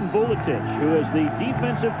Milan Vuletic, who is the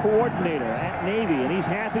defensive coordinator at Navy, and he's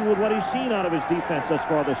happy with what he's seen out of his defense thus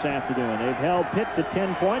far this afternoon. They've held Pitt to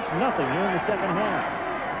 10 points, nothing here in the 2nd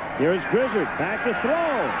half. Here's Grizzard, back to throw,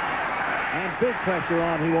 and big pressure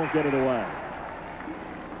on, he won't get it away.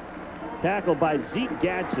 Tackled by Zeke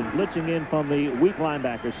Gadsden, blitzing in from the weak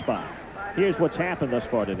linebacker spot. Here's what's happened thus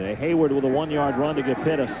far today. Hayward with a 1-yard run to give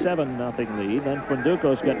Pitt a 7-0 lead. Then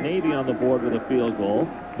Frunduco's got Navy on the board with a field goal.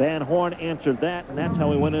 Van Horn answered that, and that's how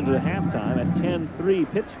we went into halftime at 10-3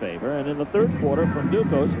 Pitt's favor. And in the third quarter,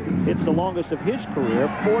 Frunduco's hits the longest of his career,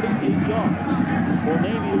 48 yards. For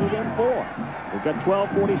Navy within 4. We've got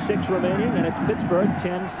 12:46 remaining, and it's Pittsburgh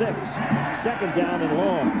 10-6. Second down and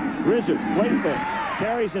long. Grizzard, playful,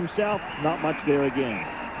 carries himself. Not much there again.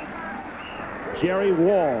 Jerry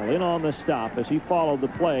Wall in on the stop as he followed the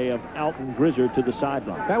play of Alton Grizzard to the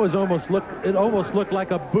sideline. That was almost looked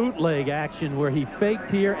like a bootleg action where he faked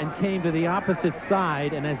here and came to the opposite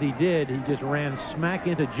side, and as he did, he just ran smack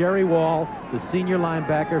into Jerry Wall, the senior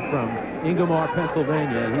linebacker from Ingomar,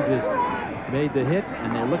 Pennsylvania. He just made the hit,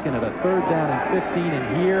 and they're looking at a third down and 15,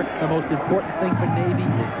 and here the most important thing for Navy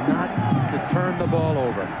is not to turn the ball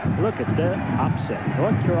over. Look at the upset.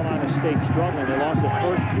 North Carolina State struggling. They lost their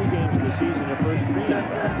first 2 games of the season, their first 3 in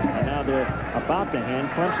fact, and now they're about to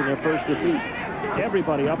hand Clemson their first defeat.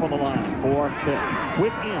 Everybody up on the line for Pitt.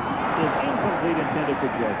 Quick in is incomplete, intended for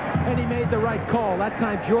Jordan. And he made the right call. That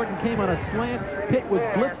time Jordan came on a slant. Pitt was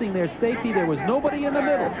blitzing their safety. There was nobody in the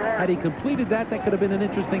middle. Had he completed that, that could have been an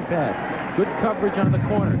interesting pass. Good coverage on the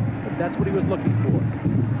corner, but that's what he was looking for.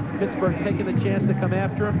 Pittsburgh taking the chance to come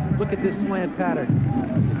after him. Look at this slant pattern.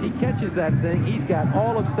 If he catches that thing, he's got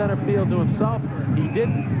all of center field to himself. He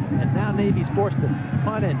didn't, and now Navy's forced to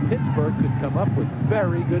punt, and Pittsburgh could come up with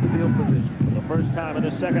very good field position. For the first time in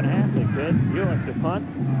the second half, they could. Buick to punt.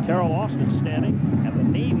 Terrell Austin standing at the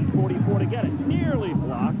Navy 44 to get it. Nearly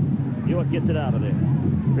blocked. Buick gets it out of there.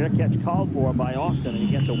 Fair catch called for by Austin, and he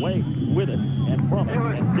gets away with it and from it.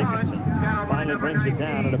 And Dickinson finally brings it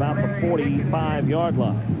down at about the 45-yard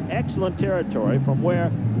line. Excellent territory from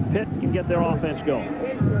where Pitt can get their offense going.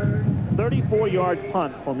 34-yard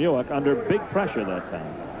punt from Buick under big pressure that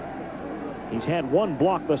time. He's had 1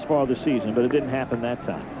 block thus far this season, but it didn't happen that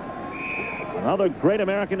time. Another great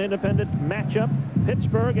American independent matchup.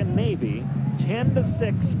 Pittsburgh and Navy,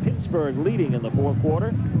 10-6. Pittsburgh leading in the fourth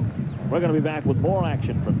quarter. We're going to be back with more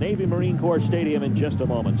action from Navy Marine Corps Stadium in just a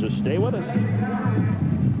moment, so stay with us.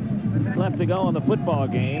 Left to go in the football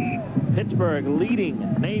game. Pittsburgh leading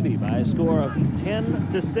Navy by a score of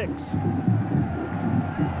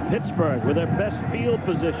 10-6. Pittsburgh with their best field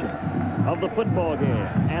position of the football game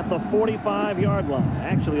at the 45-yard line,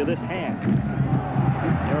 actually of this half.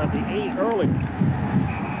 They're at the 8 early.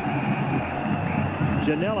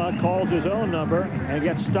 Janela calls his own number and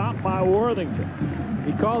gets stopped by Worthington.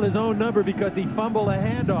 He called his own number because he fumbled a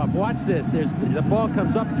handoff. Watch this. The ball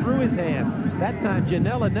comes up through his hands. That time,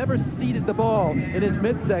 Janela never seated the ball in his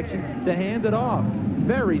midsection to hand it off.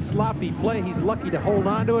 Very sloppy play. He's lucky to hold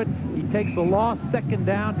on to it. He takes the loss, second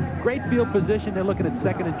down. Great field position. They're looking at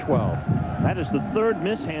 2nd and 12. That is the 3rd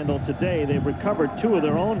mishandle today. They've recovered 2 of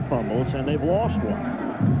their own fumbles, and they've lost 1.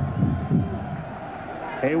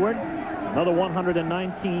 Hayward, another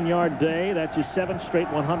 119-yard day. That's his 7th straight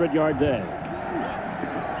 100-yard day.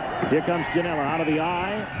 Here comes Janela out of the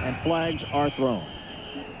eye, and flags are thrown.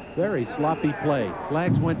 Very sloppy play.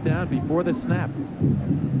 Flags went down before the snap.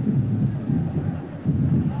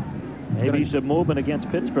 Maybe some movement against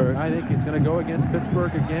Pittsburgh. I think it's going to go against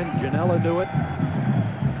Pittsburgh again. Janela knew it.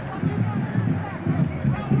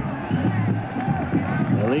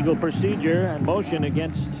 Illegal procedure and motion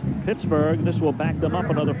against Pittsburgh. This will back them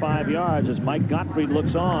up another 5 yards as Mike Gottfried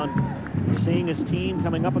looks on, seeing his team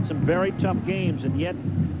coming up with some very tough games, and yet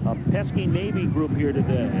a pesky Navy group here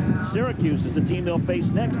today. Syracuse is the team they'll face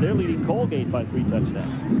next. They're leading Colgate by 3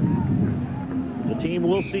 touchdowns. The team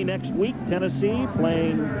we'll see next week, Tennessee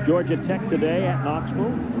playing Georgia Tech today at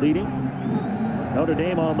Knoxville, leading. Notre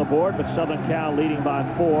Dame on the board, but Southern Cal leading by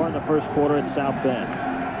 4 in the first quarter at South Bend.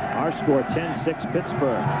 Our score 10-6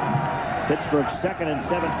 Pittsburgh. Pittsburgh 2nd and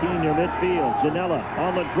 17 near midfield. Janela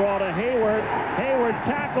on the draw to Hayward. Hayward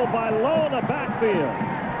tackled by Lowe in the backfield.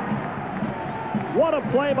 What a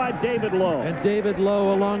play by David Lowe. And David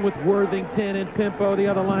Lowe along with Worthington and Pimpo, the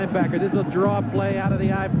other linebacker. This is a draw play out of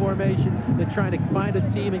the I formation. They're trying to find a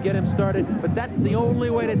seam and get him started, but that's the only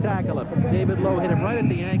way to tackle him. David Lowe hit him right at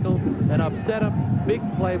the ankle and upset him. Big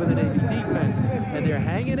play by the Navy defense. And they're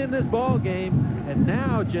hanging in this ball game, and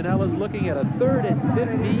now Janela's looking at a 3rd and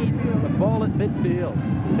 15, the ball at midfield.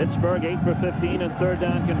 Pittsburgh 8 for 15 and 3rd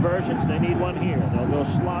down conversions. They need one here. They'll go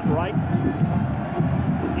slot right.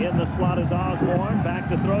 In the slot is Osborne. Back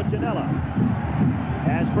to throw Janela.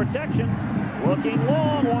 Has protection. Looking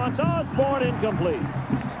long. Wants Osborne. Incomplete.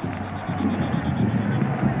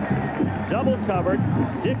 Double covered.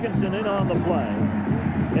 Dickinson in on the play,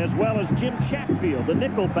 as well as Jim Chatfield, the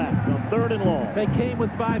nickel back, on 3rd and long. They came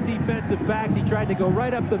with 5 defensive backs. He tried to go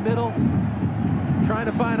right up the middle, trying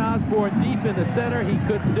to find Osborne deep in the center. He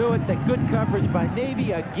couldn't do it. The good coverage by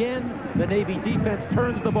Navy. Again, the Navy defense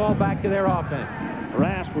turns the ball back to their offense.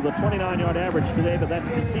 Rasp with a 29-yard average today, but that's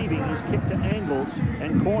deceiving. He's kicked to angles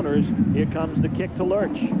and corners. Here comes the kick to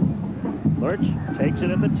Lurch. Lurch takes it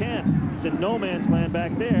at the 10. He's in no man's land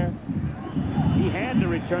back there. He had to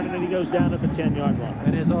return it, and he goes down at the 10-yard line.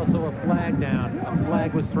 And there's also a flag down. A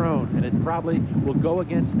flag was thrown, and it probably will go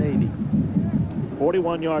against Navy.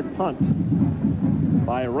 41-yard punt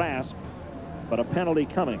by Rasp, but a penalty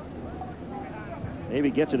coming. Navy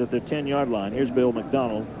gets it at their 10-yard line. Here's Bill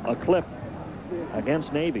McDonald. A clip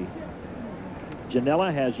against Navy.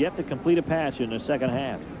 Janella has yet to complete a pass in the second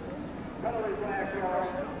half.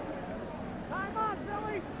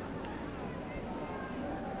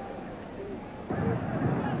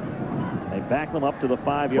 They back them up to the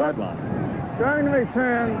 5-yard line. During the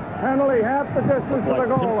return, penalty half the distance Like to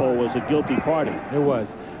the goal Pimpo line. was a guilty party. It was.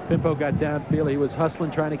 Pimpo got downfield. He was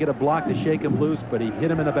hustling, trying to get a block to shake him loose, but he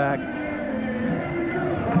hit him in the back.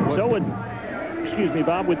 So with, excuse me,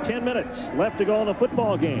 Bob, with 10 minutes left to go in the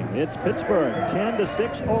football game, it's Pittsburgh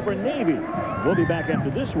 10-6 over Navy. We'll be back after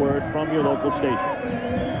this word from your local station.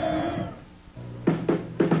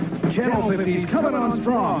 Channel 50's coming on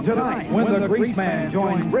strong tonight when the Greaseman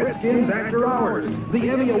joins Redskins After Hours, the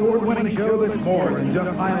Emmy Award-winning show that's more than just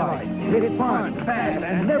highlights. It's fun, fast,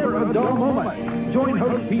 and never a dull moment. Join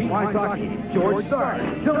host Pete Wysocki, George Stark,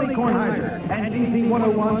 Tony Kornheiser, and DC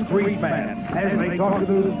 101's Greaseman as they talk to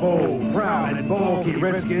those bold, proud, and bulky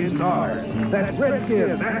Redskins stars. That's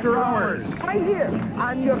Redskins After Hours. Right here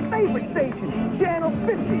on your favorite station, Channel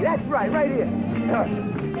 50. That's right here.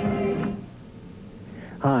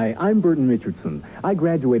 Hi, I'm Burton Richardson. I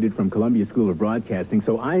graduated from Columbia School of Broadcasting,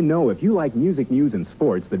 so I know if you like music, news, and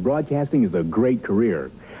sports, that broadcasting is a great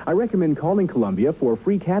career. I recommend calling Columbia for a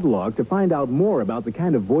free catalog to find out more about the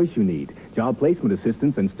kind of voice you need, job placement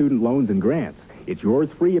assistance, and student loans and grants. It's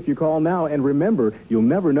yours free if you call now, and remember, you'll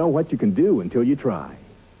never know what you can do until you try.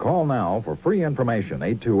 Call now for free information,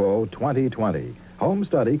 820-2020. Home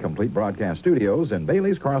Study Complete Broadcast Studios in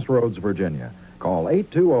Bailey's Crossroads, Virginia. Call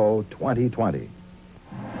 820-2020.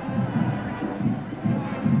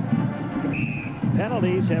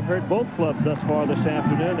 Penalties have hurt both clubs thus far this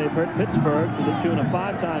afternoon. They've hurt Pittsburgh to the tune of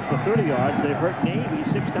 5 times for 30 yards. They've hurt Navy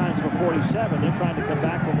 6 times for 47. They're trying to come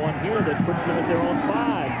back from one here that puts them at their own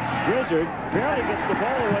 5. Grizzard barely gets the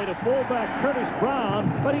ball away to fullback Curtis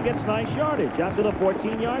Brown, but he gets nice yardage out to the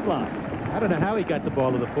 14-yard line. I don't know how he got the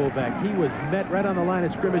ball to the fullback. He was met right on the line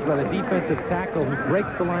of scrimmage by the defensive tackle who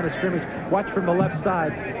breaks the line of scrimmage. Watch from the left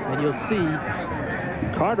side, and you'll see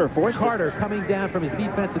Carter coming down from his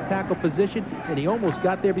defensive tackle position, and he almost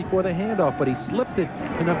got there before the handoff, but he slipped it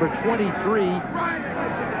to number 23,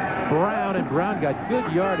 Brown, and Brown got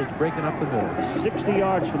good yardage breaking up the middle. 60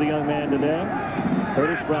 yards for the young man today.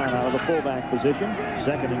 Curtis Brown out of the fullback position.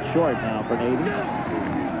 Second and short now for Navy.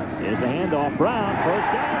 Here's the handoff. Brown, first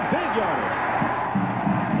down, big yardage.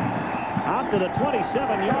 Out to the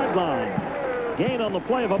 27-yard line. Gain on the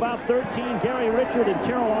play of about 13. Gary Richard and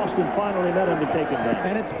Terrell Austin finally met him to take him down.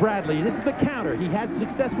 And it's Bradley. This is the counter. He had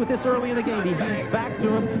success with this early in the game. He hands back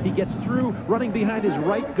to him. He gets through running behind his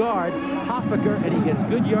right guard, Hoffaker, and he gets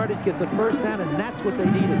good yardage, gets a first down, and that's what they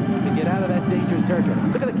needed to get out of that dangerous territory.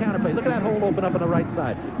 Look at the counter play. Look at that hole open up on the right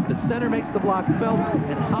side. The center makes the block, Felt,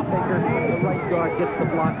 and Hoffaker, the right guard, gets the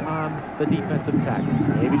block on the defensive tackle.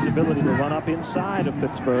 Navy's ability to run up inside of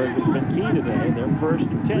Pittsburgh has been key today. They're first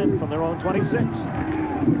and 10 from their own 26.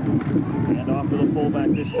 And off to the fullback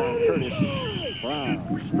this time, Curtis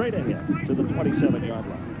Brown. Straight ahead to the 27-yard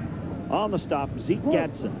line. On the stop, Zeke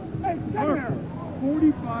Gadsden.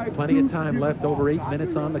 Plenty of time left, over 8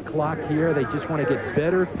 minutes on the clock here. They just want to get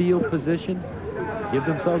better field position, give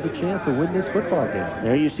themselves a chance to win this football game.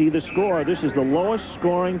 There you see the score. This is the lowest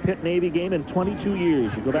scoring Pitt-Navy game in 22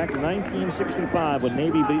 years. You go back to 1965 when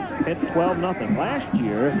Navy beat Pitt 12-0. Last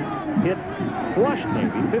year, Pitt crushed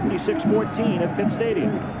Navy 56-14 at Pitt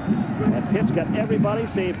Stadium. And Pitt's got everybody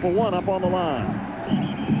save for one up on the line.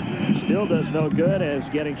 Still does no good, as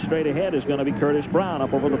getting straight ahead is going to be Curtis Brown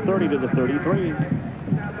up over the 30 to the 33.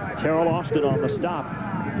 Terrell Austin on the stop.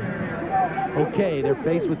 Okay, they're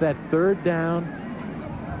faced with that third down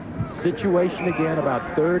situation again,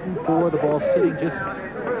 about 3rd and 4. The ball sitting just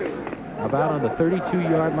about on the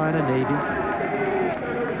 32-yard line of Navy.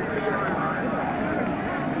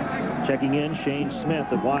 Checking in, Shane Smith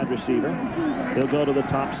at wide receiver. He'll go to the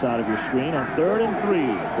top side of your screen on 3rd and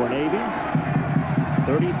 3 for Navy.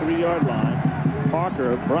 33-yard line.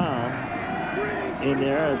 Parker, Brown in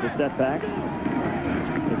there as the setbacks.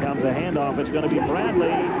 Here comes a handoff. It's going to be Bradley,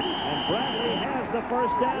 and Bradley has the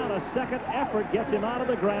first down. A second effort gets him out of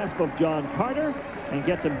the grasp of John Carter and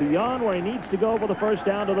gets him beyond where he needs to go for the first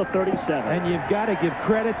down to the 37. And you've got to give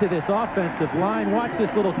credit to this offensive line. Watch this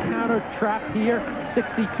little counter trap here.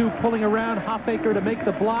 62 pulling around Hoffaker to make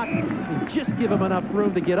the block. And just give him enough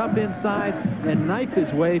room to get up inside and knife his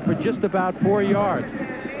way for just about 4 yards.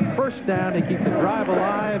 First down to keep the drive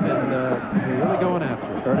alive, and they're really going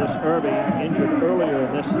after it. Curtis Irby injured earlier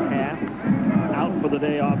in this half. Out for the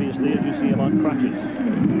day, obviously, as you see him on crutches.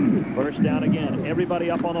 First down again. Everybody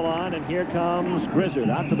up on the line, and here comes Grizzard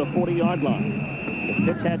out to the 40-yard line. If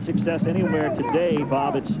Pitt's had success anywhere today,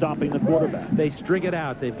 Bob, it's stopping the quarterback. They string it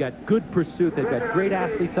out. They've got good pursuit. They've got great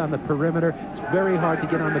athletes on the perimeter. It's very hard to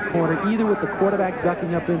get on the corner, either with the quarterback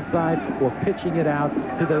ducking up inside or pitching it out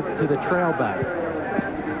to the trail back.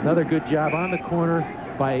 Another good job on the corner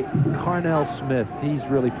by Carnell Smith. He's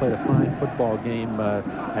really played a fine football game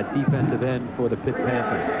at defensive end for the Pitt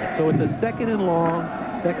Panthers. So it's a second and long,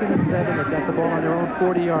 2nd and 7. They've got the ball on their own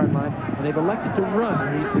 40-yard line, and they've elected to run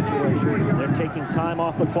in these situations. They're taking time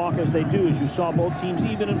off the clock as they do, as you saw both teams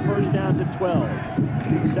even in first downs at 12.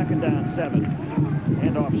 2nd down, 7.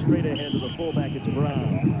 Handoff straight ahead to the fullback. It's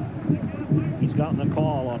Brown. He's gotten the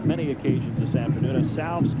call on many occasions this afternoon, and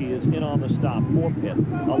Salvsky is in on the stop for Pitt,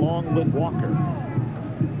 along with Walker.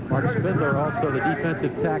 Mark Spindler, also the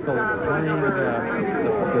defensive tackle, playing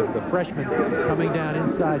the freshman, coming down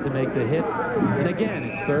inside to make the hit. And again,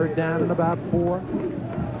 it's 3rd down and about 4.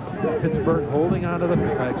 Pittsburgh holding onto the,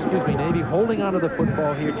 Navy holding onto the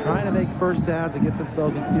football here, trying to make first downs and get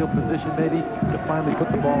themselves in field position maybe to finally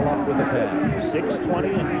put the ball up with a pass.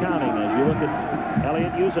 6:20 and counting as you look at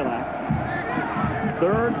Elliott Uzelak.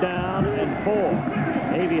 3rd down and 4.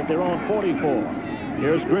 Navy at their own 44.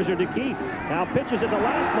 Here's Grizzard to keep. Now pitches at the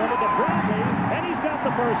last moment to Bradley, and he's got the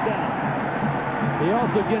first down. He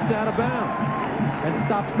also gets out of bounds and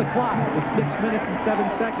stops the clock with 6 minutes and 7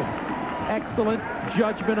 seconds. Excellent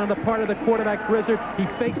judgment on the part of the quarterback, Grizzard. He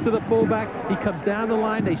fakes to the fullback. He comes down the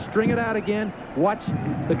line. They string it out again. Watch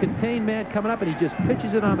the contained man coming up, and he just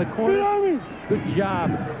pitches it on the corner. Good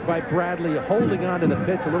job by Bradley holding on to the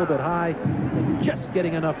pitch a little bit high and just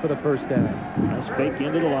getting enough for the first down. Nice fake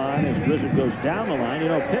into the line as Grizzard goes down the line. You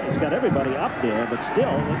know, Pitt has got everybody up there, but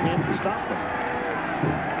still they can't stop them.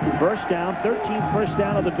 First down, 13th first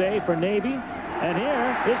down of the day for Navy. And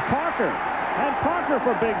here is Parker. And Parker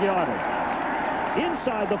for big yardage.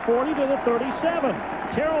 Inside the 40 to the 37.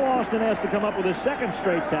 Terrell Austin has to come up with his 2nd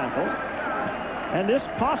straight tackle. And this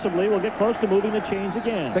possibly will get close to moving the chains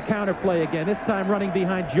again. The counter play again, this time running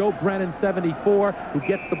behind Joe Brennan, 74, who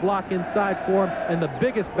gets the block inside for him. And the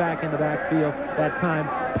biggest back in the backfield that time,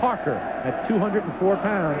 Parker, at 204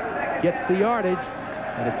 pounds, gets the yardage.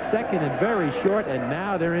 And it's 2nd and very short, and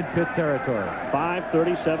now they're in Pitt territory.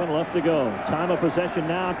 5:37 left to go. Time of possession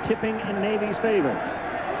now tipping in Navy's favor.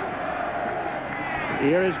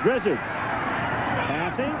 Here is Grizzard.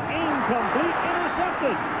 Passing, incomplete,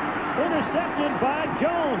 intercepted. Intercepted by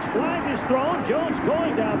Jones. Flag is thrown. Jones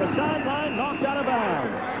going down the sideline, knocked out of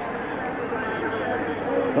bounds.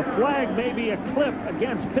 The flag may be a clip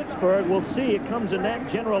against Pittsburgh. We'll see. It comes in that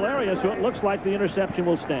general area, so it looks like the interception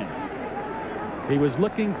will stand. He was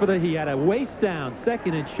looking for he had a waist down,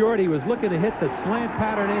 2nd and short. He was looking to hit the slant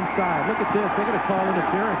pattern inside. Look at this. They're going to call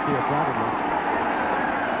interference here, probably.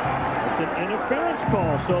 It's an interference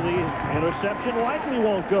call, so the interception likely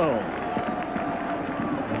won't go.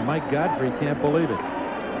 And Mike Godfrey can't believe it.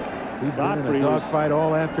 He's been in a dogfight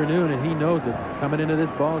all afternoon, and he knows it coming into this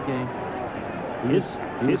ball game. His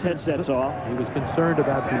headset's off. He was concerned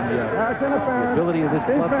about the ability of this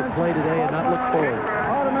club to play today and not look forward.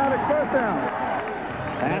 Automatic first down.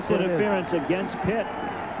 Pass interference against Pitt.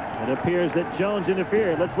 It appears that Jones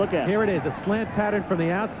interfered. Let's look at it. Here it is, a slant pattern from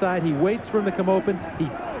the outside. He waits for him to come open. He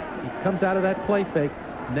comes out of that play fake.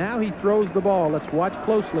 Now he throws the ball. Let's watch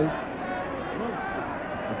closely. It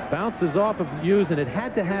bounces off of Hughes, and it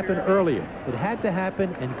had to happen earlier. It had to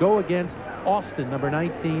happen and go against Austin, number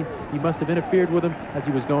 19. He must have interfered with him as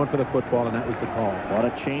he was going for the football, and that was the call. What a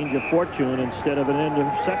change of fortune. Instead of an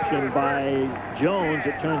interception by Jones,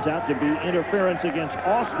 it turns out to be interference against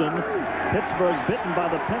Austin. Pittsburgh bitten by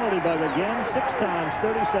the penalty bug again, 6 times,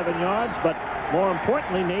 37 yards, but more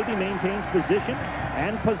importantly, Navy maintains position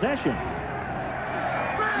and possession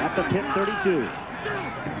at the Pitt 32.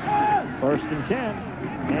 1st and 10,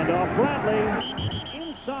 and off Bradley.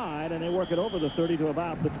 Inside, and they work it over the 30 to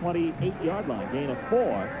about the 28-yard line. Gain of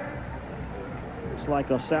 4. Looks like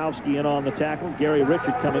Osowski in on the tackle. Gary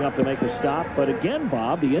Richard coming up to make a stop. But again,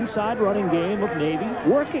 Bob, the inside running game of Navy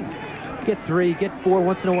working. get 3, get 4,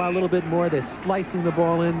 once in a while a little bit more. They're slicing the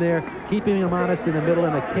ball in there, keeping them honest in the middle,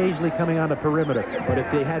 and occasionally coming on the perimeter. But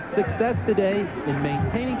if they had success today in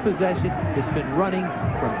maintaining possession, it's been running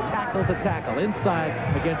from tackle to tackle inside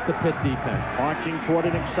against the Pitt defense. Marching toward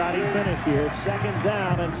an exciting finish here. 2nd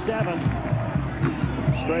down and 7.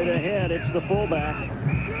 Straight ahead, it's the fullback.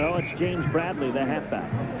 No, it's James Bradley, the halfback.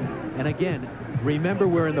 And again, remember,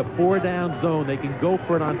 we're in the 4-down zone. They can go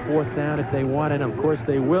for it on 4th down if they want, and of course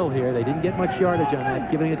they will here. They didn't get much yardage on that,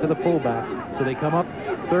 giving it to the fullback. So they come up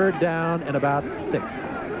 3rd down and about 6.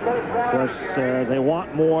 Of course, they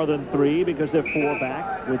want more than 3 because they're 4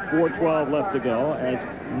 back with 4:12 left to go as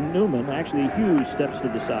Newman, actually Hughes, steps to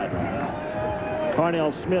the sideline.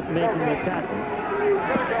 Carnell Smith making the tackle.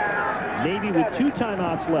 Navy with 2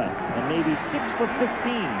 timeouts left, and Navy 6 for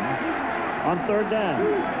 15 on 3rd down.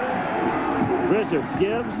 Grizzard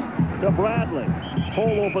gives to Bradley.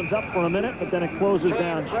 Hole opens up for a minute, but then it closes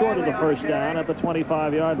down short of the 1st down at the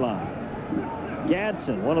 25-yard line.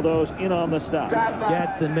 Gadsden, one of those in on the stop.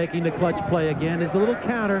 Gadsden making the clutch play again. Is the little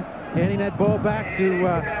counter, handing that ball back to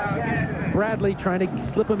Bradley, trying to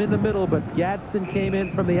slip him in the middle, but Gadsden came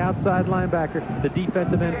in from the outside linebacker, the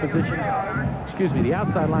defensive end position, the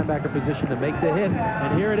outside linebacker position to make the hit,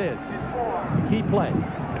 and here it is. Key play.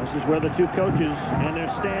 This is where the 2 coaches and their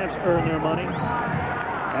staffs earn their money.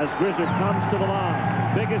 As Grizzard comes to the line.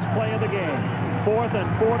 Biggest play of the game. 4th and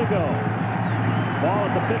 4 to go. Ball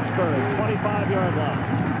at the Pittsburgh 25-yard line.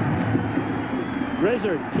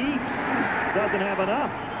 Grizzard keeps. Doesn't have enough.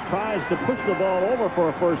 Tries to push the ball over for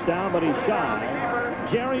a 1st down, but he's shy.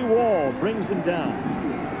 Jerry Wall brings him down.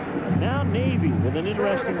 Now Navy with an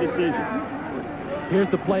interesting decision. Here's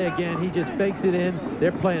the play again. He just fakes it in.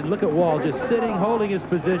 They're playing. Look at Wall just sitting, holding his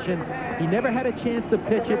position. He never had a chance to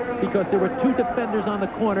pitch it because there were 2 defenders on the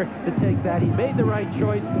corner to take that. He made the right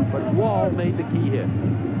choice, but Wall made the key hit.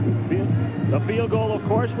 The field goal, of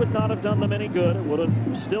course, would not have done them any good. It would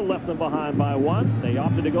have still left them behind by 1. They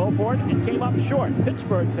opted to go for it and came up short.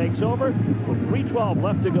 Pittsburgh takes over with 3:12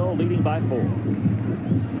 left to go, leading by 4.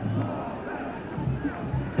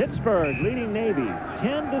 Pittsburgh leading Navy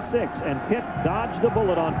 10-6, and Pitt dodged the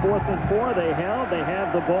bullet on 4th and 4. They held, they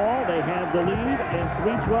have the ball, they have the lead, and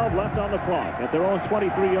 3:12 left on the clock at their own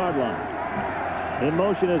 23-yard line. In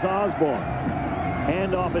motion is Osborne.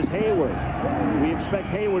 Handoff is Hayward. We expect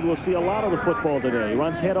Hayward will see a lot of the football today. He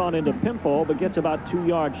runs head-on into Pimple, but gets about 2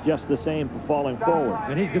 yards just the same for falling forward.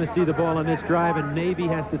 And he's going to see the ball on this drive, and Navy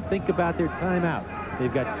has to think about their timeout.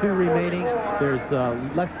 They've got 2 remaining. There's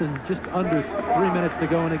less than just under 3 minutes to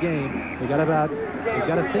go in the game. They've got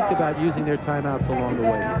to think about using their timeouts along the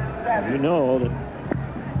way. You know that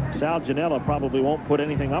Sal Janella probably won't put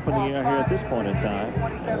anything up in the air here at this point in time.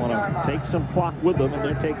 They want to take some clock with them, and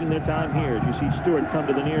they're taking their time here. As you see Stewart come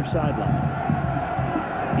to the near sideline.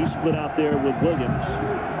 He split out there with Williams.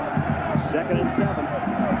 2nd and 7.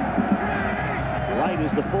 Wright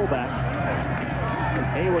is the fullback.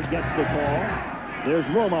 Hayward gets the call. There's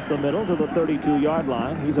room up the middle to the 32-yard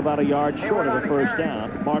line. He's about a yard short of the 1st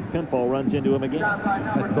down. Mark Pimple runs into him again.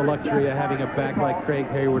 That's the luxury of having a back like Craig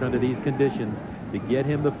Hayward under these conditions, to get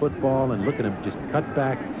him the football and look at him just cut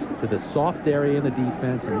back to the soft area in the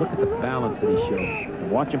defense, and look at the balance that he shows.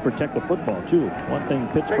 And watch him protect the football, too. One thing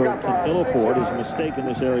Pittsburgh can ill afford is a mistake in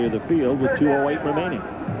this area of the field with 2:08 remaining.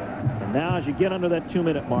 And now as you get under that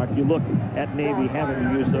 2-minute mark, you look at Navy having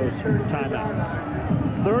to use those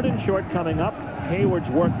timeouts. 3rd and short coming up. Hayward's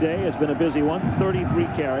work day has been a busy one. 33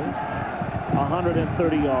 carries,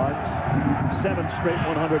 130 yards, 7 straight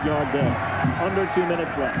 100-yard day. Under 2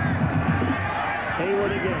 minutes left.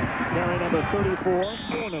 Hayward again, carry number 34,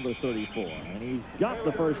 for number 34, and he's got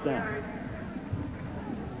the 1st down.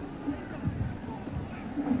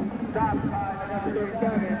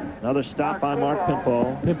 Another stop by Mark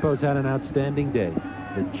Pimpo. Pimpo's had an outstanding day.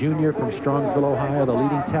 The junior from Strongsville, Ohio, the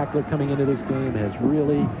leading tackler coming into this game, has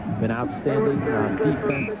really been outstanding on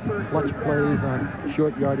defense, clutch plays on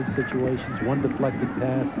short yardage situations, 1 deflected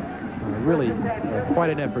pass. Really quite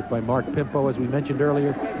an effort by Mark Pimpo. As we mentioned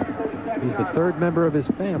earlier, he's the 3rd member of his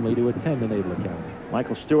family to attend the Naval Academy.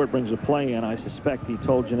 Michael Stewart brings a play in. I suspect he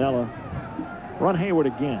told Janella, run Hayward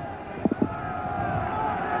again.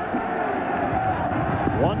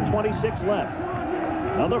 1:26 left.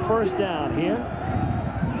 Another 1st down here.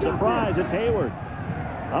 Surprise, it's Hayward.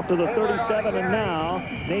 Up to the 37, and now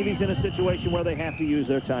Navy's in a situation where they have to use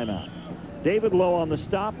their timeout. David Lowe on the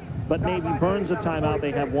stop, but Navy burns a timeout.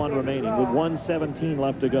 They have 1 remaining with 1:17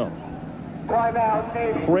 left to go.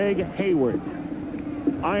 Craig Hayward.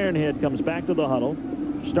 Ironhead comes back to the huddle.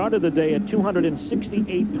 Started the day at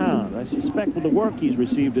 268 pounds. I suspect with the work he's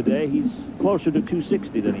received today, he's closer to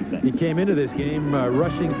 260 than he thinks. He came into this game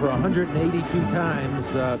rushing for 182 times,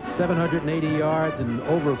 780 yards, and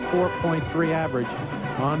over 4.3 average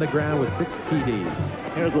on the ground with 6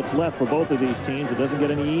 TDs. Here's what's left for both of these teams. It doesn't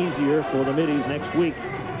get any easier for the Middies next week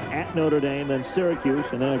at Notre Dame, then Syracuse,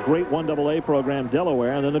 and then a great 1AA program,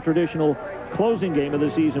 Delaware, and then the traditional closing game of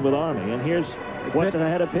the season with Army. And here's what's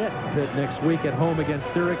ahead of Pitt. Pitt next week at home against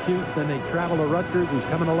Syracuse. Then they travel to Rutgers, who's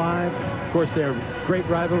coming alive. Of course, their great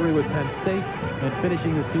rivalry with Penn State, and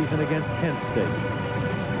finishing the season against Kent State.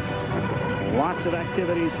 Lots of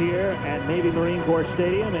activities here at Navy Marine Corps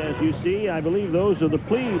Stadium. As you see, I believe those are the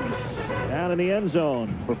plebes down in the end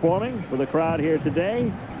zone performing for the crowd here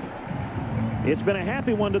today. It's been a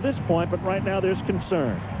happy one to this point, but right now there's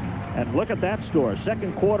concern. And look at that score.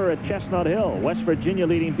 Second quarter at Chestnut Hill. West Virginia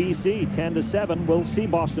leading BC 10-7. We'll see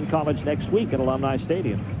Boston College next week at Alumni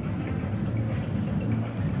Stadium.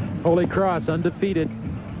 Holy Cross undefeated,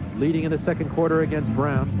 leading in the second quarter against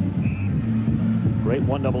Brown. Great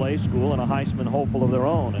 1AA school and a Heisman hopeful of their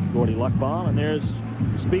own, and Gordy Luckbaum. And there's,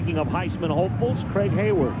 speaking of Heisman hopefuls, Craig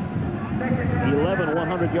Hayward. 11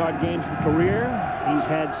 100-yard games in career. He's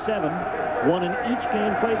had 7, one in each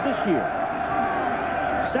game played this year.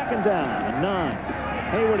 Second down and 9.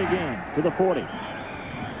 Hayward again to the 40.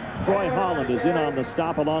 Troy Holland is in on the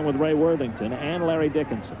stop along with Ray Worthington and Larry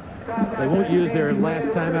Dickinson. They won't use their last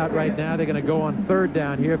timeout right now. They're going to go on third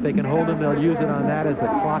down here. If they can hold them, they'll use it on that as the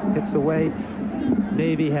clock ticks away.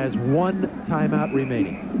 Navy has 1 timeout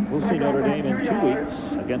remaining. We'll see Notre Dame in 2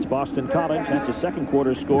 weeks against Boston College. That's a second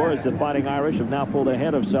quarter score as the Fighting Irish have now pulled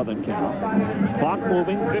ahead of Southern Cal. Clock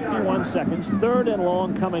moving, 51 seconds. Third and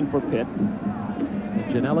long coming for Pitt.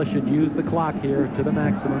 Janela should use the clock here to the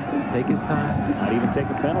maximum. Take his time. Might even take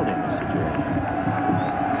a penalty in this situation.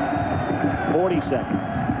 40 seconds.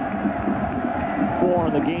 4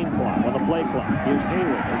 on the game clock, on the play clock. Here's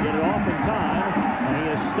Hayward. They get it off in time, and he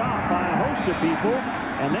is stopped by a host of people,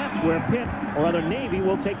 and that's where Pitt, or other Navy,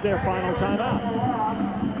 will take their final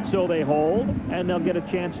timeout. So they hold, and they'll get a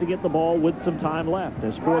chance to get the ball with some time left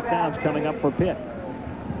as fourth down's coming up for Pitt.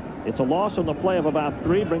 It's a loss on the play of about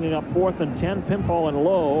 3, bringing up 4th and 10. Pimpall and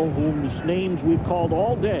Lowe, whose names we've called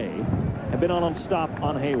all day, have been on stop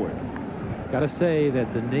on Hayward. Got to say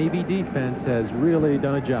that the Navy defense has really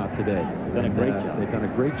done a job today. Done a great job. They've done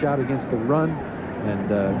a great job against the run.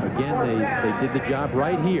 And again, they did the job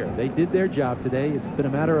right here. They did their job today. It's been a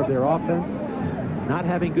matter of their offense not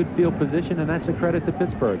having good field position, and that's a credit to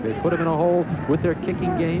Pittsburgh. They put them in a hole with their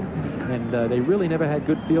kicking game, and they really never had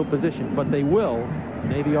good field position. But they will,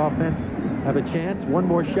 Navy offense, have a chance, one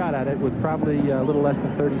more shot at it with probably a little less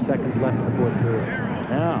than 30 seconds left in the fourth period.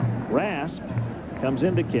 Now, Rasp comes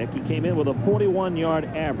in to kick. He came in with a 41-yard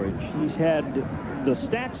average. He's had, the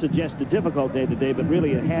stats suggest a difficult day today, but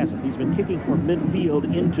really it hasn't. He's been kicking from midfield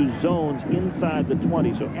into zones inside the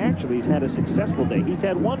 20, so actually he's had a successful day. He's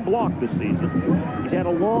had 1 block this season. He's had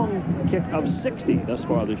a long kick of 60 thus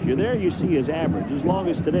far this year. There you see his average. His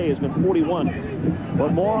longest today has been 41,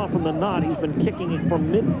 but more often than not, he's been kicking it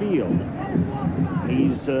from midfield.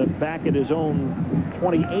 He's back at his own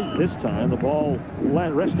 28 this time. The ball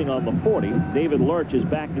resting on the 40. David Lurch is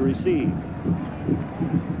back to receive.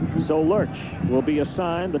 So Lurch will be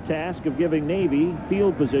assigned the task of giving Navy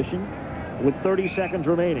field position with 30 seconds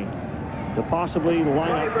remaining to possibly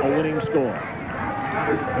line up a winning score.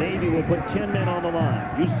 Navy will put 10 men on the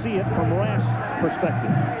line. You see it from Rasp's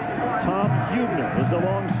perspective. Tom Hubner is the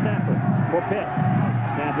long snapper for Pitt.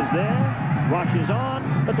 Snap is there, rush is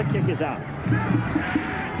on, but the kick is out.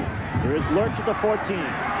 Here is Lurch at the 14.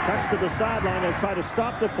 Cuts to the sideline. They'll try to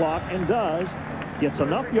stop the clock, and does. Gets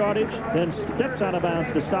enough yardage, then steps out of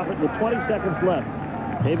bounds to stop it with 20 seconds left.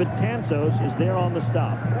 David Tansos is there on the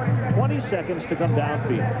stop. 20 seconds to come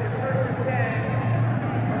downfield.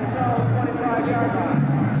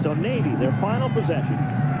 So Navy, their final possession.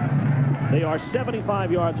 They are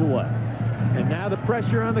 75 yards away. And now the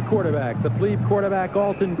pressure on the quarterback. The plebe quarterback,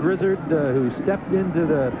 Alton Grizzard, who stepped into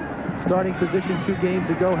the starting position 2 games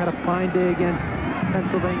ago, had a fine day against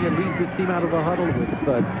Pennsylvania, leads his team out of the huddle with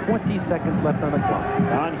 20 seconds left on the clock.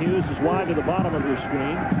 Don Hughes is wide to the bottom of your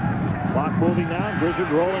screen. Clock moving now. Grizzard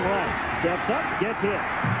rolling right. Steps up, gets hit.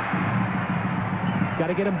 Got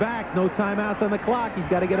to get him back. No timeouts on the clock. He's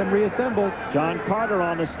got to get him reassembled. John Carter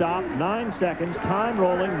on the stop. 9 seconds. Time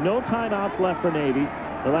rolling. No timeouts left for Navy.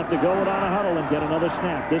 They'll have to go without a huddle and get another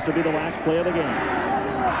snap. This will be the last play of the game.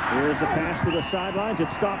 Here's a pass to the sidelines. It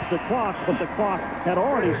stops the clock, but the clock had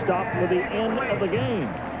already stopped with the end of the game.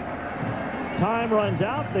 Time runs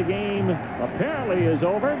out. The game apparently is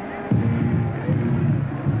over.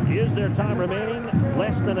 Is there time remaining?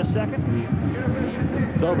 Less than a second?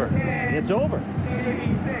 It's over. It's over.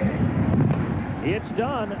 It's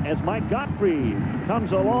done as Mike Gottfried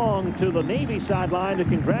comes along to the Navy sideline to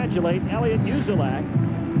congratulate Elliot Uzelak.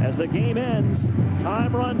 As the game ends,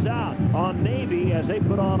 time runs out on Navy as they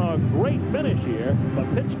put on a great finish here.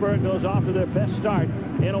 But Pittsburgh goes off to their best start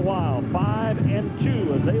in a while.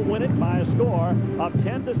 5-2 as they win it by a score of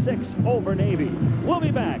 10-6 over Navy. We'll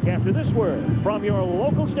be back after this word from your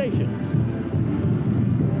local station.